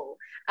as a whole.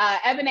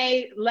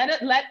 Ebony,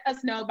 let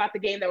us know about the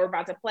game that we're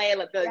about to play.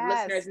 Let the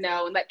listeners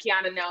know, and let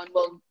Kiana know, and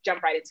we'll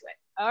jump right into it.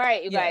 All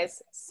right, you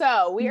guys.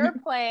 So we are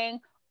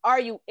playing, are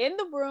you in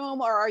the room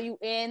or are you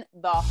in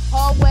the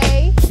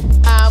hallway?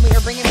 We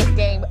are bringing this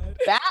game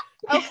back.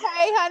 Okay,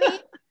 honey.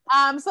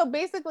 So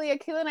basically,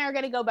 Akilah and I are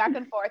going to go back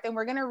and forth, and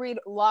we're going to read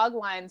log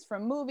lines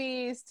from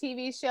movies,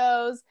 TV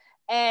shows,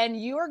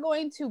 and you are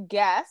going to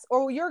guess,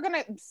 or you're going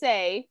to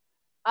say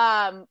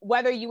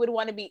whether you would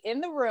want to be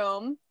in the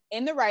room,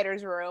 in the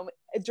writer's room,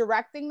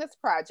 directing this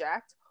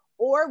project,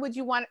 or would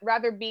you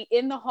rather be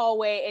in the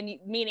hallway, and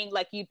meaning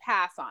like you'd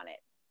pass on it.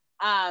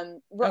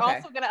 We're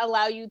also going to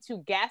allow you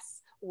to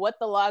guess what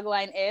the log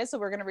line is. So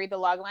we're going to read the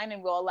log line,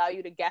 and we'll allow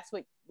you to guess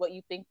what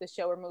you think the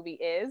show or movie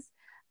is.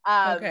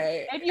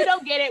 If you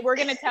don't get it, we're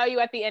going to tell you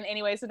at the end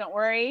anyway, so don't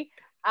worry.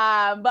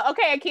 But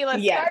okay,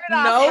 Akilah, start it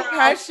off. No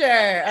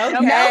pressure. Okay. No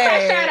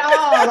pressure at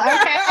all.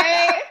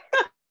 Okay.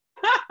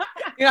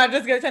 You're not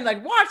just gonna tell me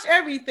like, watch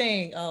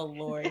everything. Oh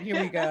Lord, here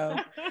we go.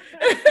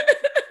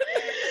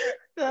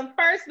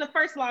 The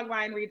first log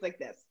line reads like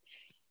this: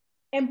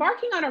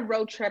 embarking on a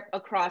road trip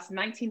across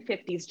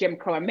 1950s Jim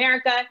Crow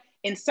America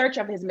in search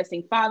of his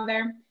missing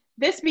father,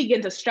 this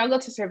begins a struggle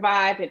to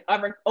survive and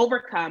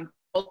overcome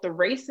both the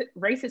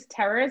racist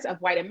terrors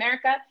of white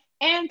America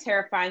and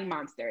terrifying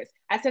monsters,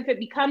 as if it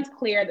becomes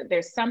clear that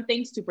there's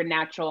something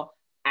supernatural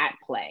at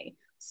play.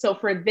 So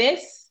for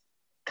this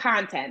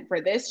content,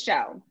 for this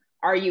show,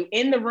 are you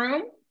in the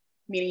room,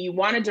 meaning you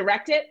want to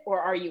direct it, or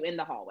are you in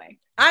the hallway?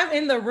 I'm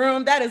in the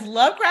room. That is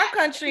Lovecraft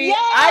Country. Yeah!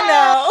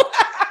 I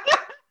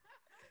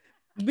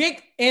know.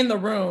 Big in the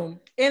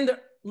room.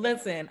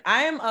 Listen,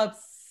 I am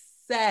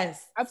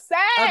obsessed with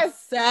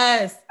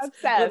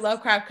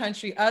Lovecraft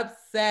Country.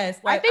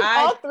 Obsessed. Like, I think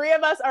all three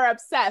of us are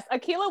obsessed.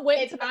 Akilah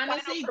went to the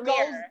honestly final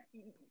premiere.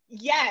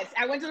 Yes,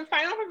 I went to the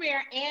final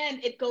premiere,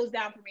 and it goes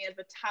down for me as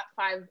the top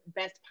 5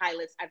 best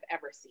pilots I've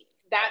ever seen.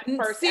 That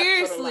first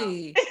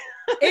seriously,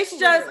 it's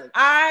just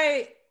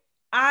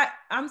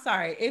I'm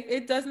sorry if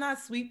it does not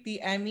sweep the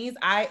Emmys.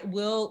 I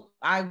will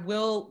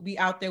be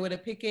out there with a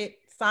picket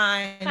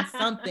sign,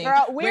 something.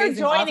 Girl, we're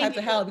joining all types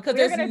of hell, because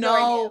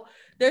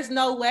there's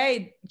no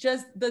way.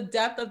 Just the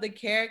depth of the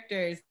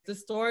characters, the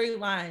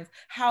storylines,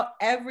 how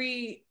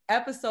every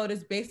episode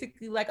is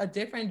basically like a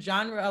different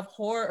genre of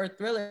horror or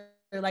thriller.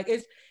 Like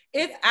it's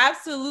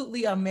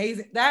absolutely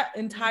amazing. That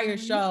entire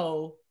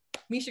show,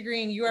 Misha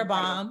Green, you are a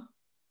bomb.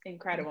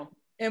 Incredible.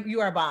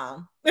 You are a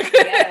bomb.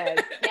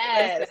 Yes.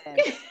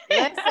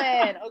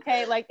 Listen,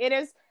 okay, like it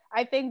is.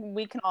 I think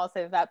we can all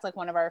say that's like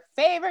one of our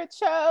favorite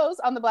shows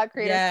on the Black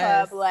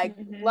Creators Club. Like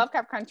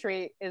Lovecraft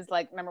Country is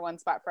like #1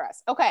 spot for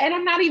us. Okay. And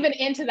I'm not even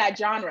into that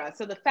genre.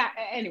 So the fact,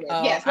 anyway,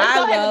 yes.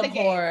 I love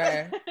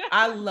horror.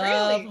 I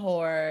love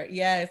horror.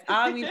 Yes.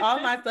 I mean, all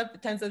my stuff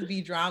tends to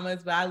be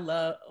dramas, but I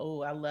love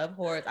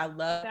horrors. I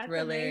love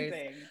thrillers.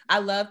 Amazing. I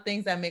love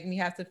things that make me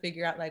have to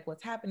figure out like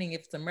what's happening.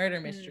 If it's a murder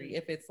mystery,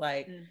 if it's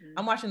like,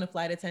 I'm watching The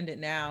Flight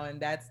Attendant now, and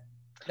that's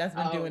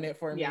been doing it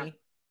for me.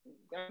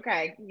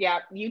 Okay. Yeah.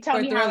 You tell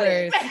me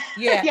thrillers. How it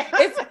is. Yeah.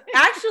 It's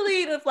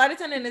actually, The Flight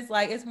Attendant is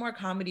like, it's more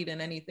comedy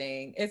than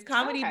anything. It's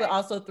comedy, but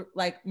also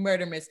like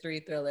murder mystery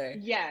thriller.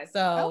 Yes.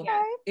 So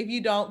if you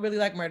don't really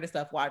like murder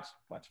stuff, watch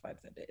Flight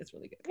Attendant. It's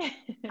really good.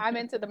 I'm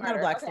into the murder. Not a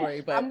black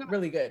story, but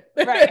really good.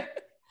 Right.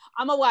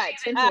 I'm a watch.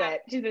 She's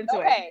into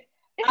it.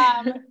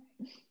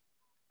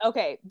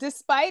 Okay.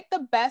 Despite the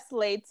best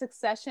laid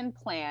succession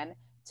plan,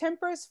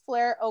 tempers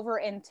flare over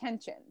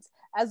intentions.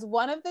 As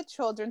one of the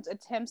children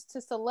attempts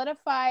to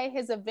solidify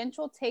his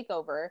eventual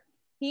takeover,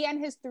 he and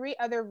his 3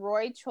 other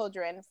Roy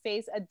children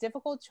face a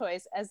difficult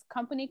choice as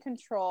company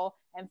control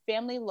and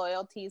family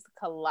loyalties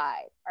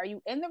collide. Are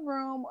you in the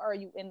room or are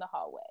you in the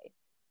hallway?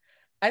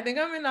 I think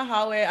I'm in the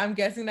hallway. I'm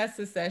guessing that's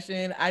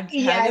Succession. I've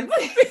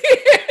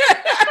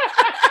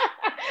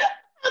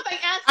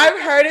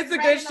heard it's a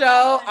good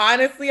show.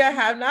 Honestly, I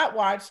have not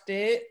watched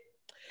it.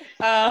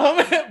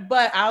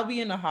 But I'll be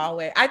in the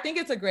hallway. I think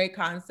it's a great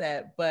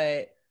concept,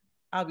 but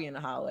I'll be in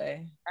the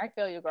hallway. I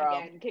feel you, girl.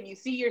 Again, can you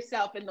see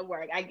yourself in the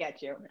work? I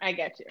get you.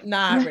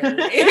 Not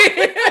really.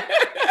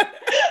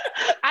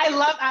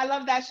 I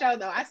love that show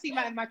though. I see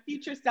my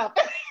future self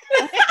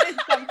in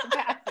some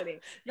capacity.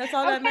 That's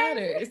all that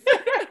matters.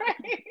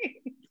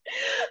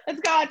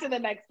 Let's go on to the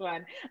next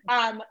one.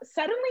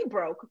 Suddenly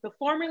broke, the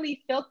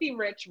formerly filthy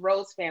rich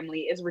Rose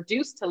family is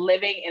reduced to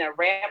living in a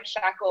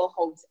ramshackle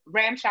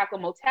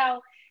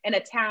motel in a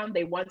town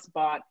they once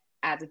bought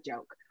as a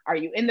joke. Are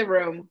you in the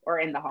room or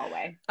in the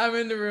hallway? I'm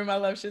in the room. I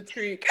love Schitt's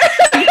Creek.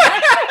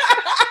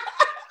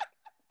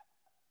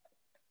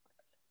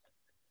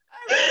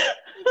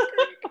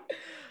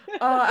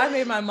 I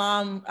made my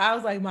mom, I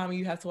was like, Mommy,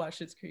 you have to watch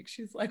Schitt's Creek.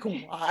 She's like,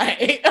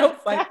 why? I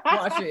was like,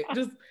 watch it.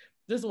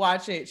 Just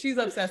watch it. She's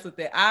obsessed with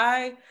it.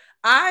 I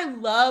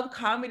love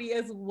comedy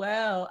as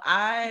well.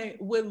 I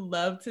would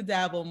love to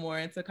dabble more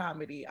into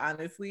comedy,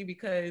 honestly,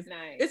 because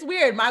it's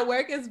weird. My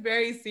work is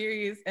very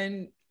serious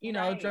and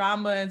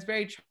drama, and it's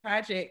very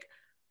tragic,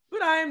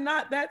 but I'm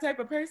not that type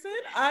of person.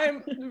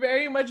 I'm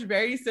very much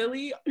very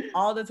silly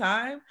all the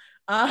time.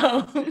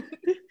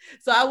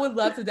 So I would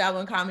love to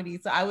dabble in comedy.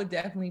 So I would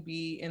definitely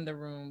be in the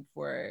room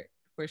for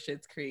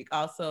Schitt's Creek.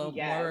 Also,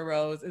 Maura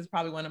Rose is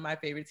probably one of my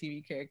favorite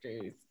TV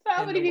characters.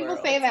 So many people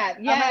say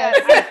that. Yeah,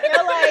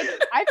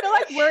 I feel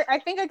like I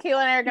think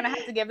Akila and I are gonna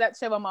have to give that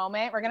show a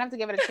moment. We're gonna have to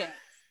give it a chance.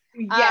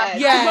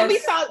 Yes. When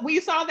we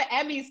saw the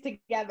Emmys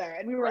together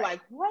and we were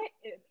like, what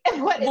is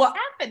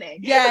happening?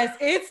 Yes,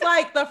 it's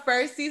like the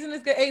first season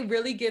is good. It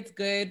really gets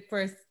good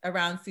for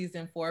around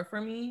season 4 for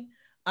me.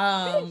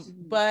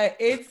 But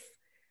it's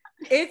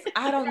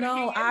I don't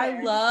know.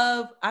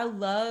 I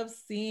love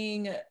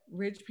seeing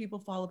rich people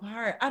fall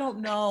apart. I don't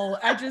know.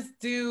 I just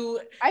do.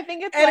 I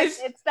think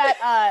it's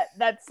that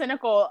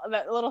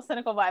little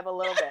cynical vibe a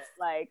little bit.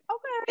 Like,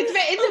 okay. It's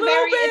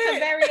a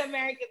very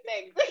American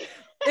thing.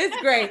 It's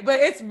great, but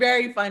it's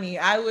very funny.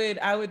 I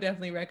would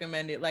definitely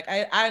recommend it. Like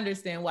I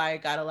understand why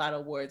it got a lot of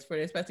awards for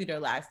it, especially their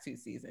last 2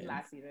 seasons.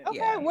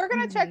 Okay, we're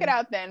gonna check it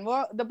out then.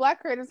 Well, the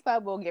Black Creators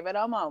Club will give it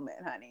a moment,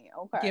 honey.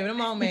 Okay. Give it a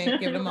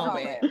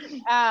moment.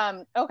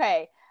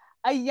 Okay.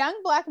 A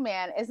young Black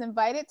man is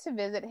invited to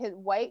visit his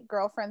white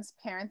girlfriend's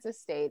parents'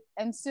 estate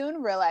and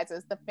soon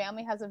realizes the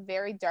family has a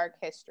very dark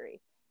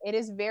history. It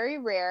is very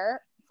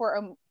rare for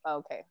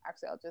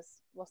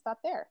we'll stop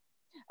there.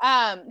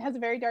 Has a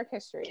very dark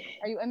history.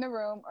 Are you in the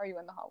room or are you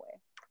in the hallway?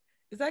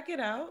 Does that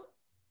Get Out?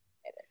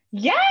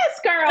 Yes,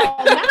 girl.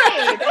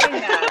 Nice.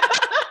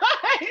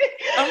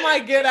 I'm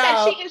like, Get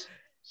Out.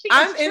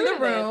 I'm in the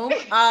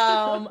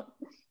room.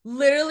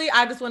 Literally,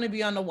 I just want to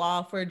be on the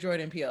wall for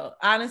Jordan Peele.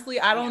 Honestly,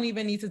 I don't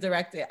even need to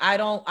direct it. I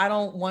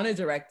don't want to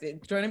direct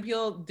it. Jordan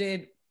Peele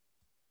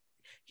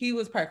he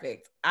was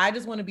perfect. I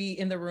just want to be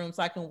in the room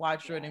so I can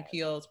watch Jordan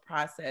Peele's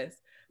process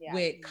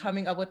with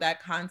coming up with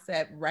that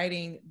concept,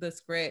 writing the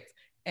script,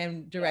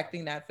 and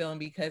directing that film,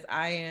 because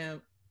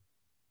I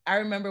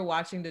remember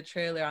watching the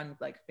trailer on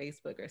like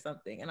Facebook or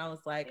something, and I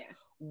was like,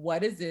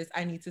 what is this?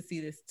 I need to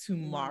see this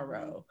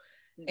tomorrow.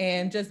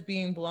 And just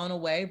being blown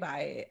away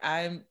by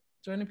it.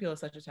 Jordan Peele is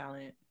such a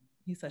talent.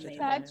 He's such a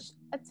talent.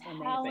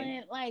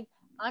 Like,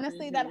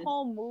 honestly, that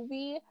whole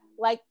movie,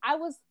 like, I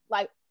was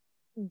like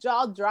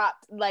jaw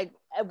dropped, like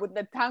with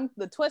the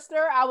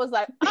twister. I was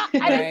like, I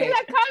didn't see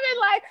that coming.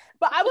 Like,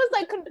 but I was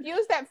like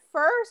confused at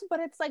first, but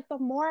it's like the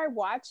more I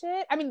watch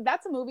it, I mean,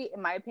 that's a movie,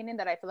 in my opinion,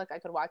 that I feel like I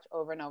could watch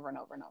over and over and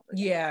over and over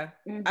again. Yeah.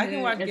 I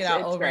can watch Get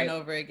Out over and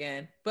over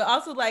again. But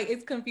also, like,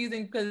 it's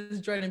confusing because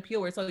Jordan Peele,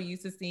 we're so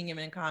used to seeing him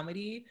in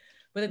comedy.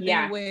 But the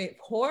thing with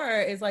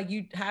horror is like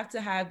you have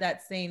to have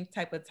that same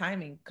type of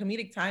timing,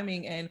 comedic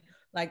timing, and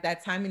like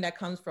that timing that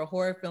comes for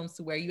horror films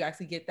to where you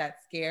actually get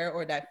that scare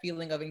or that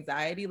feeling of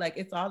anxiety, like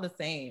it's all the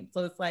same.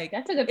 So it's like,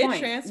 that's a good point. It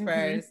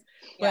transfers,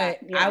 but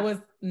I was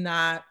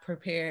not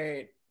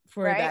prepared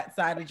for that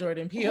side of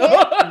Jordan Peele.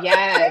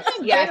 Yes.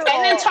 And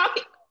then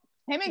talking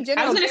him in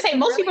general. I was going to say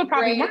most people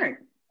probably weren't.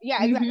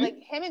 Yeah, exactly. Like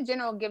him in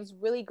general gives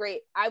really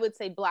great, I would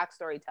say, Black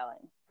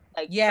storytelling.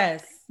 Like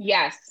yes, he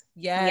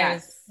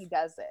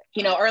does it.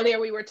 You know, earlier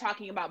we were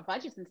talking about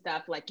budgets and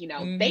stuff. Like, you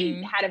know,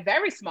 they had a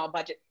very small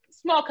budget,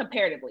 small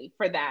comparatively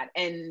for that,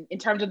 and in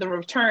terms of the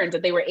returns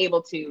that they were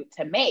able to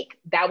make,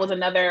 that was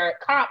another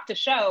comp to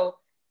show,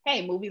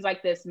 hey, movies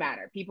like this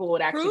matter. People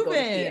would actually go to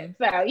see it.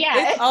 So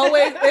yeah,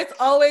 it's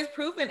always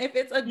proven if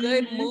it's a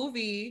good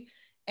movie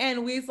and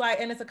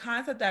it's a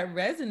concept that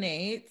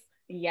resonates.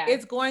 Yeah,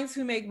 it's going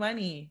to make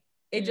money.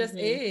 It just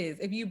is.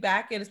 If you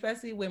back it,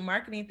 especially with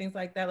marketing, things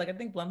like that. Like I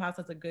think Blumhouse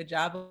does a good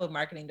job of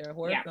marketing their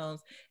horror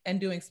films and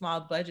doing small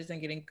budgets and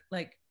getting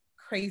like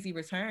crazy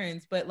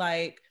returns. But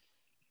like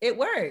it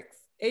works.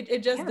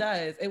 It just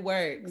does. It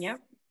works.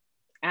 Yep.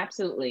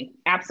 Absolutely.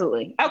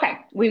 Okay,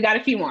 we've got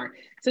a few more.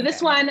 So this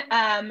one,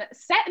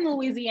 set in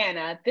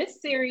Louisiana,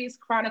 this series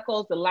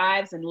chronicles the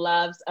lives and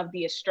loves of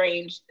the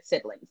estranged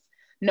siblings.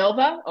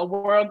 Nova, a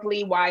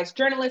worldly wise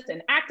journalist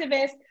and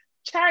activist,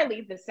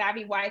 Charlie, the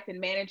savvy wife and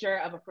manager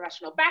of a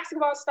professional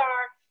basketball star,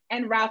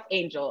 and Ralph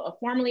Angel, a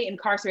formerly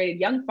incarcerated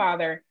young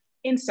father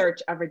in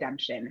search of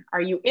redemption. Are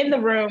you in the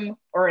room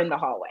or in the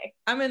hallway?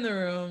 I'm in the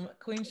room.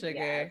 Queen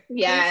Sugar.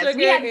 Yes. Queen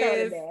Sugar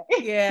is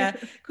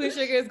Queen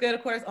Sugar is good,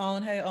 of course,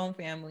 own her own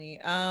family.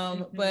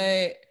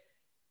 But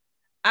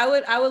I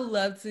would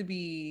love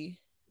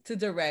to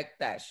direct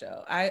that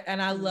show.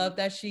 I love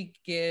that she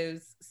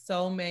gives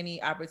so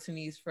many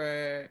opportunities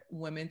for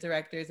women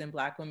directors and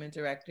Black women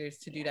directors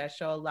to do that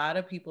show. A lot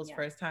of people's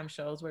first time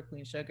shows were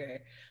Queen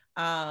Sugar.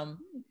 And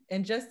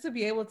just to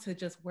be able to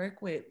just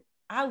work with,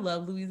 I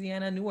love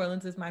Louisiana. New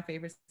Orleans is my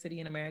favorite city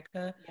in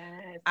America.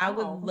 Yes. I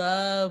would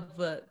love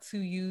to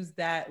use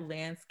that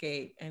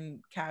landscape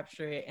and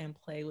capture it and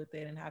play with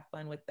it and have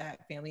fun with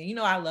that family. You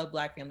know, I love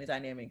Black family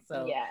dynamics.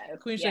 So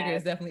Queen Sugar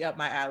is definitely up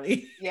my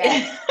alley.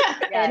 Yeah.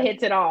 It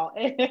hits it all.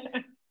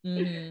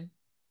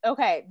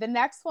 Okay. The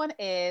next one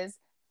is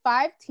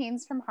 5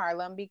 teens from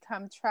Harlem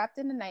become trapped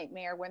in a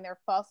nightmare when they're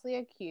falsely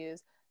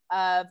accused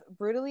of a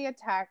brutal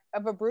attack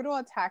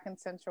in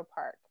Central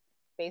Park.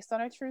 Based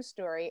on a true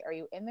story. Are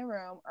you in the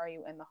room or are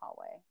you in the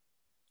hallway?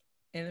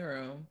 In the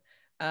room.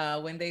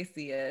 When They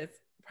See Us,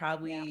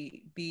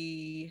 probably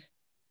the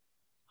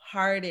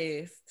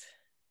hardest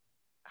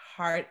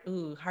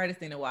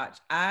thing to watch.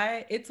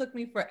 It took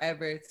me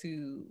forever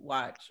to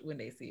watch When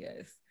They See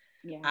Us.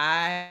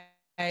 Yeah.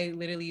 I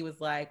literally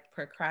was like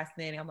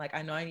procrastinating. I'm like,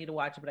 I know I need to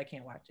watch it, but I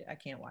can't watch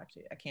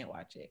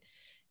it.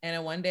 And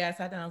then one day I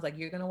sat down, I was like,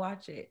 you're gonna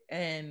watch it.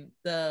 And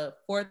the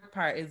 4th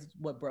part is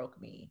what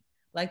broke me.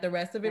 Like the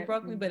rest of it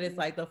broke me, but it's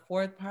like the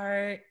 4th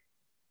part,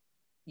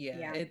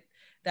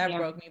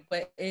 broke me.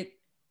 But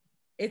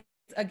it's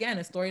again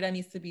a story that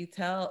needs to be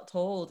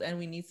told, and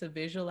we need to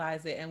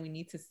visualize it, and we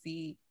need to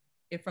see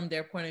it from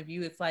their point of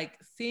view. It's like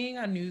seeing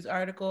a news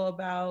article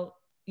about,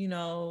 you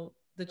know,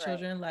 the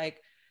children,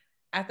 like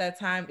at that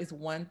time is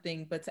one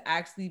thing, but to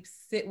actually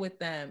sit with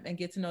them and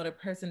get to know their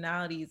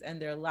personalities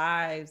and their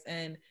lives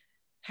and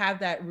have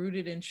that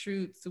rooted in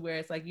truth, to where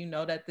it's like, you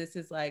know, that this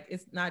is like,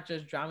 it's not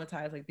just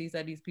dramatized, like these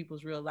are these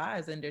people's real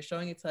lives and they're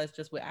showing it to us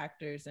just with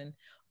actors and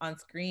on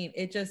screen.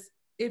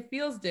 It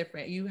feels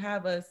different. You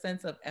have a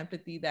sense of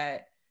empathy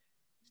that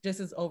just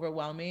is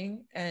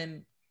overwhelming,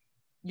 and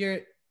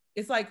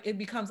it's like, it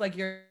becomes like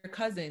your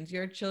cousins,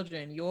 your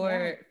children,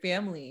 your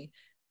family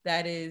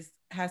that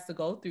has to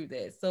go through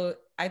this. So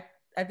I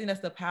think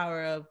that's the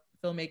power of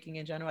filmmaking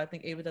in general. I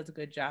think Ava does a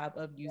good job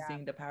of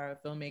using the power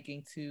of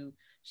filmmaking to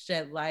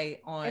shed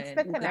light on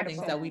the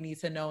things that we need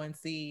to know and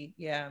see.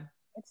 Yeah.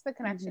 It's the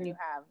connection you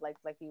have, like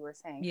you were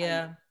saying.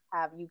 Yeah.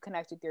 You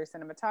connect with your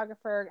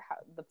cinematographer, how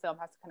the film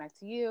has to connect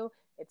to you.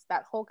 It's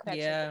that whole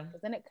connection,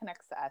 because then it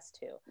connects to us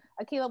too.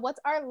 Akila, what's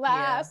our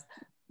last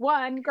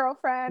one,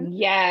 girlfriend?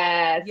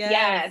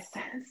 Yes.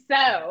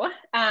 So,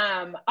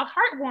 a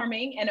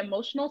heartwarming and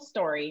emotional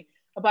story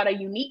about a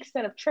unique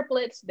set of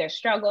triplets, their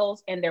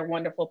struggles, and their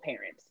wonderful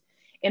parents.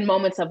 In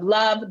moments of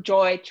love,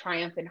 joy,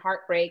 triumph, and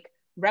heartbreak,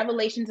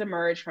 revelations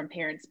emerge from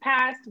parents'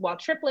 past, while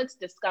triplets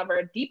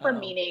discover deeper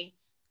meaning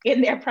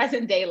in their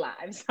present day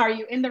lives. Are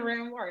you in the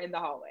room or in the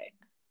hallway?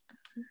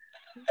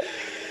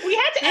 We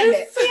had to end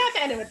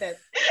it with this.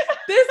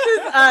 This is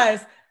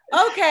us.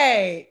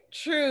 Okay,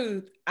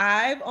 truth.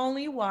 I've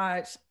only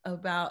watched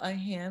about a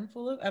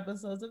handful of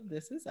episodes of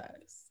This Is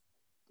Us.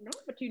 No,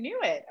 but you knew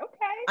it. Okay.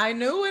 I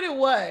knew what it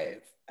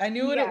was.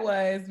 It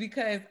was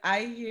because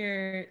I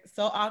hear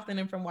so often,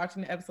 and from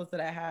watching the episodes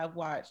that I have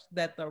watched,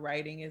 that the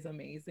writing is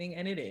amazing,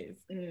 and it is.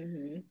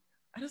 Mm-hmm.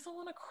 I just don't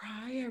want to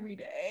cry every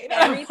day. There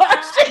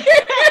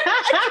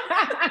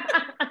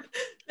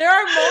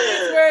are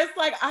moments where it's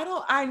like, I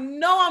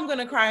know I'm going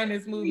to cry in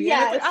this movie.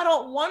 Yes. And it's like, I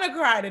don't want to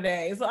cry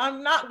today. So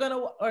I'm not going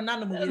to, or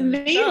not in the movie.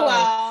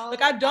 Meanwhile,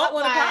 like, I don't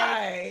want to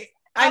cry.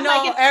 I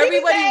know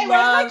everybody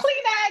loves.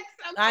 Kleenex?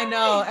 I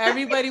know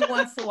everybody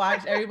wants to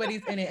watch.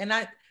 Everybody's in it,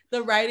 and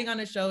the writing on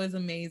the show is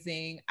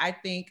amazing. I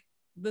think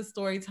the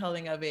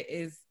storytelling of it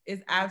is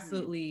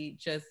absolutely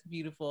just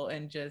beautiful,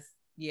 and just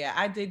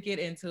I did get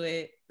into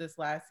it this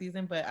last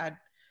season, but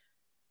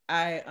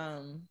I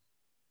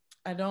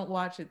don't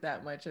watch it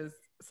that much as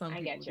some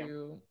people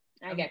do.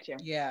 I get you.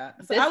 Yeah.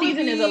 So this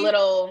season is a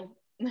little.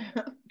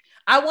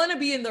 I want to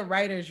be in the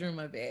writer's room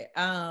of it.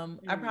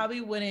 I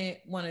probably wouldn't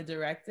want to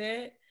direct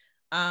it.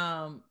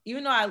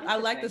 Even though I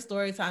like the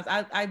story times,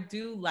 I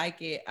do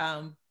like it.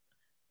 I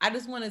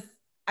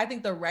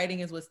think the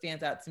writing is what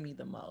stands out to me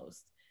the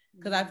most,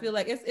 because I feel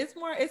like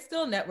it's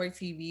still network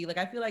TV. Like,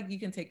 I feel like you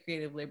can take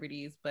creative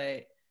liberties,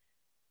 but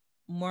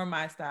more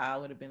my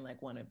style would have been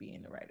like, want to be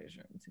in the writer's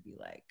room to be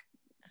like,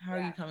 how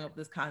are you coming up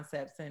with these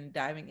concepts and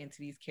diving into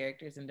these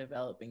characters and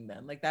developing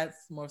them? Like, that's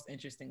most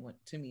interesting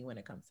to me when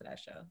it comes to that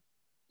show.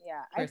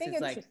 Yeah, I think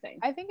it's interesting.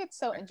 I think it's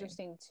so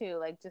interesting too,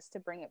 like, just to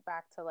bring it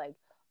back to like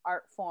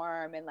art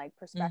form and like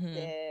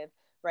perspective,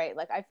 right?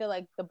 Like, I feel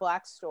like the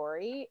Black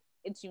story,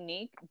 it's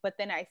unique, but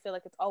then I feel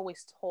like it's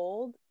always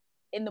told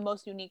in the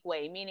most unique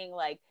way, meaning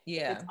like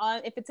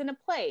if it's in a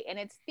play and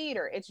it's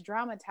theater, it's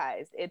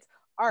dramatized, it's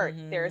art,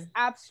 there's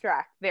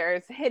abstract,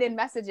 there's hidden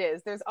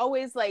messages, there's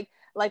always like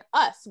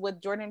Us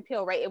with Jordan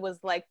Peele, right? It was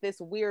like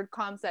this weird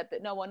concept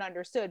that no one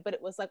understood, but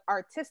it was like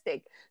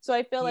artistic. So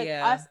I feel like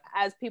us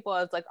as people,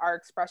 as like our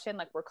expression,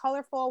 like we're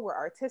colorful, we're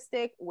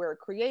artistic, we're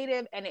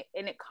creative, and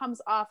it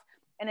comes off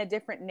in a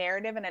different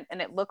narrative,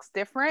 and it looks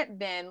different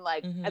than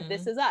like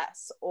This Is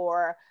Us,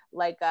 or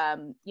like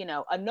you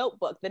know, a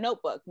Notebook, the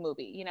Notebook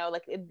movie, you know,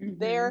 like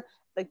they're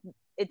like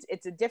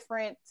it's a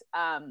different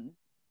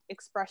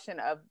expression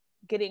of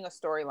getting a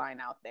storyline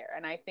out there.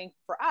 And I think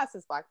for us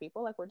as Black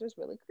people, like, we're just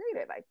really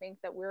creative. I think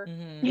that we're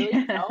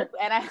really dope,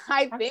 and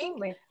I think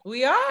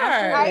we are.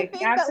 I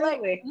think that,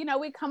 like, you know,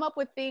 we come up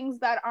with things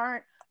that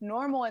aren't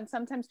normal, and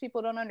sometimes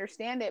people don't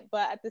understand it,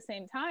 but at the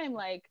same time,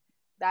 like,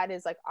 that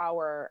is like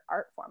our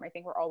art form. I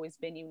think we're always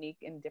been unique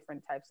in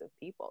different types of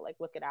people. Like,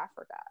 look at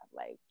Africa,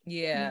 like,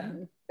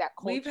 that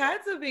culture. We've had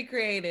to be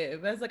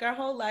creative. That's like, our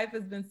whole life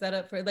has been set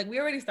up for, like, we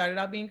already started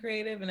out being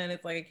creative, and then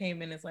it's like, it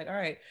came in, it's like, all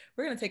right,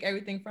 we're going to take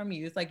everything from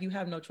you. It's like, you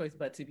have no choice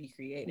but to be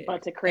creative,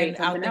 but to create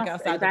something else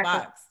outside the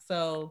box.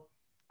 So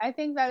I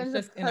think that is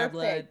just in our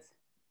blood.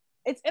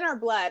 It's in our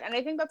blood. And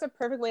I think that's a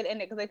perfect way to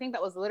end it, because I think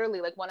that was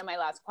literally like one of my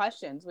last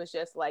questions, was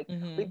just like,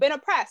 we've been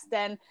oppressed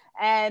and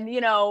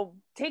you know,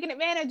 taken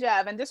advantage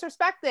of and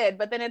disrespected,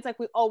 but then it's like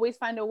we always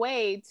find a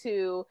way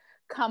to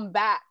come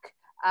back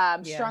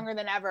stronger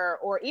than ever,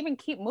 or even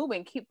keep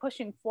moving, keep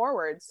pushing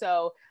forward.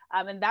 So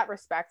in that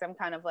respect, I'm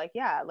kind of like,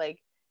 like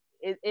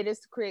it is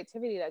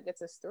creativity that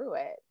gets us through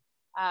it.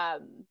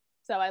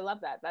 So I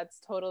love that. That's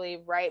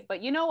totally right.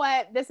 But you know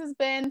what? This has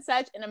been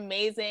such an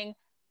amazing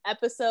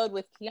episode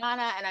with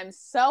Kiana, and I'm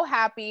so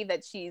happy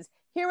that she's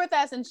here with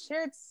us and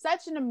shared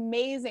such an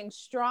amazing,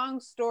 strong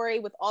story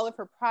with all of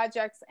her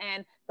projects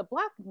and the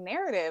Black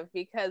narrative,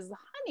 because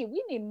honey,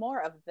 we need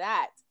more of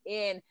that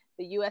in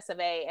the US of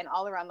A and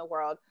all around the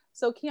world.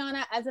 So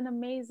Kiana, as an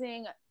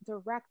amazing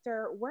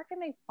director, where can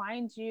they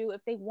find you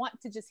if they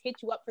want to just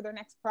hit you up for their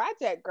next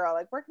project, girl?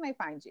 Like, where can they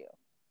find you?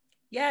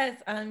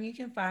 Yes, you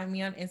can find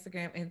me on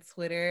Instagram and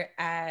Twitter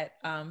at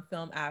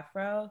Film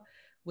Afro,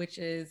 which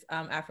is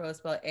Afro is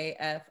spelled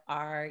AFREAUX.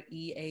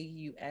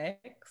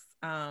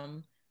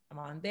 I'm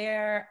on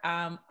there.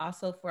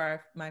 Also,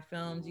 for my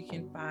films, you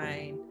can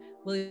find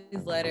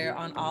Willie's Letter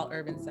on all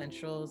Urban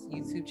Central's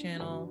YouTube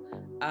channel.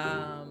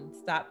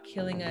 Stop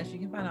Killing Us, you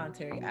can find on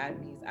Terry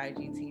Abney's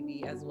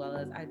IGTV, as well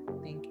as, I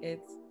think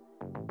it's,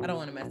 I don't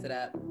want to mess it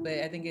up, but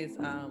I think it's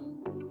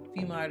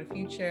Female Art of the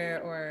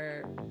Future,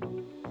 or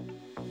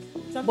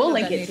something. We'll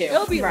link it too.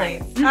 It'll be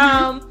linked.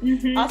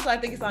 Also, I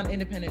think it's on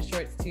Independent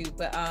Shorts too,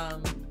 but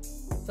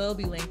so it'll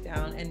be linked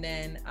down. And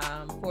then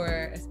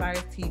for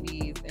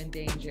AspireTV's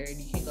Endangered,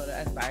 you can go to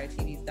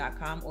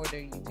AspireTVs.com or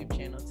their YouTube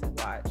channel to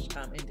watch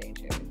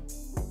Endangered.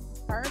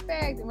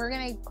 Perfect. We're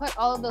going to put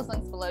all of those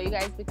links below, you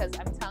guys, because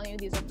I'm telling you,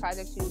 these are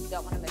projects you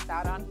don't want to miss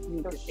out on.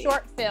 They're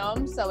short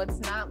films, so it's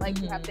not like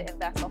you have to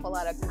invest a whole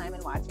lot of time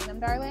in watching them,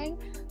 darling.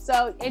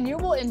 So, and you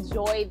will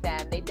enjoy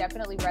them. They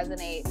definitely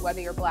resonate,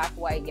 whether you're Black,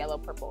 white, yellow,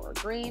 purple, or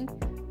green.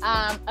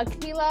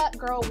 Akilah,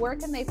 girl, where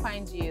can they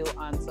find you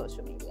on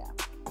social media?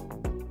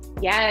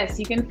 Yes,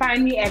 you can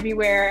find me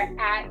everywhere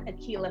at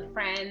Akilah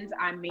Friends.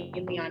 I'm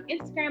mainly on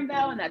Instagram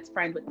though, and that's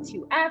friend with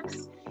 2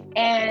 F's.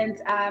 And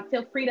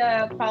feel free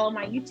to follow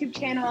my YouTube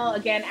channel,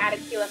 again, at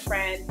Akilah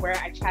Friends, where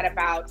I chat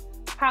about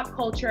pop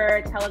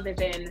culture,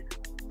 television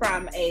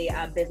from a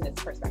business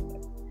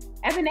perspective.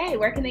 Evan A,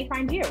 where can they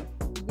find you?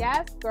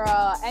 Yes,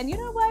 girl. And you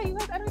know what? You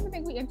guys, I don't even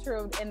think we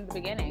introed in the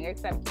beginning,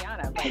 except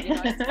Kiana, but you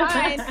know, it's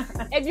fine.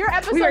 If you're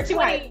episode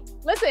 20,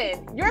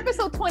 listen, you're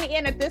episode 20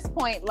 in at this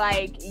point,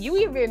 like, you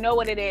either know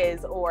what it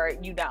is or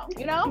you don't,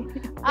 you know?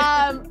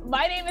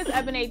 My name is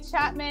Eben A.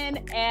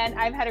 Chapman, and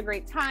I've had a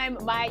great time.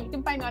 You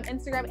can find me on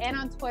Instagram and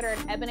on Twitter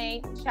at Eben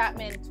A.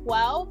 Chapman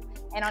 12.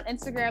 And on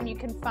Instagram, you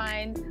can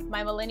find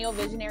my Millennial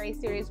Visionary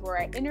series where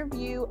I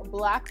interview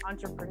Black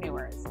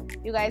entrepreneurs.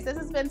 You guys, this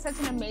has been such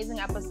an amazing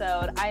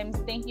episode.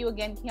 Thank you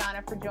again,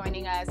 Kiana, for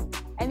joining us.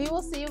 And we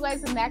will see you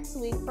guys next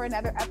week for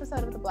another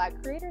episode of the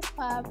Black Creators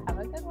Club. Have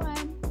a good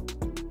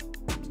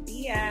one.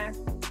 See ya.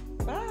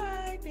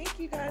 Bye. Thank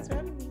you guys for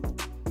having me.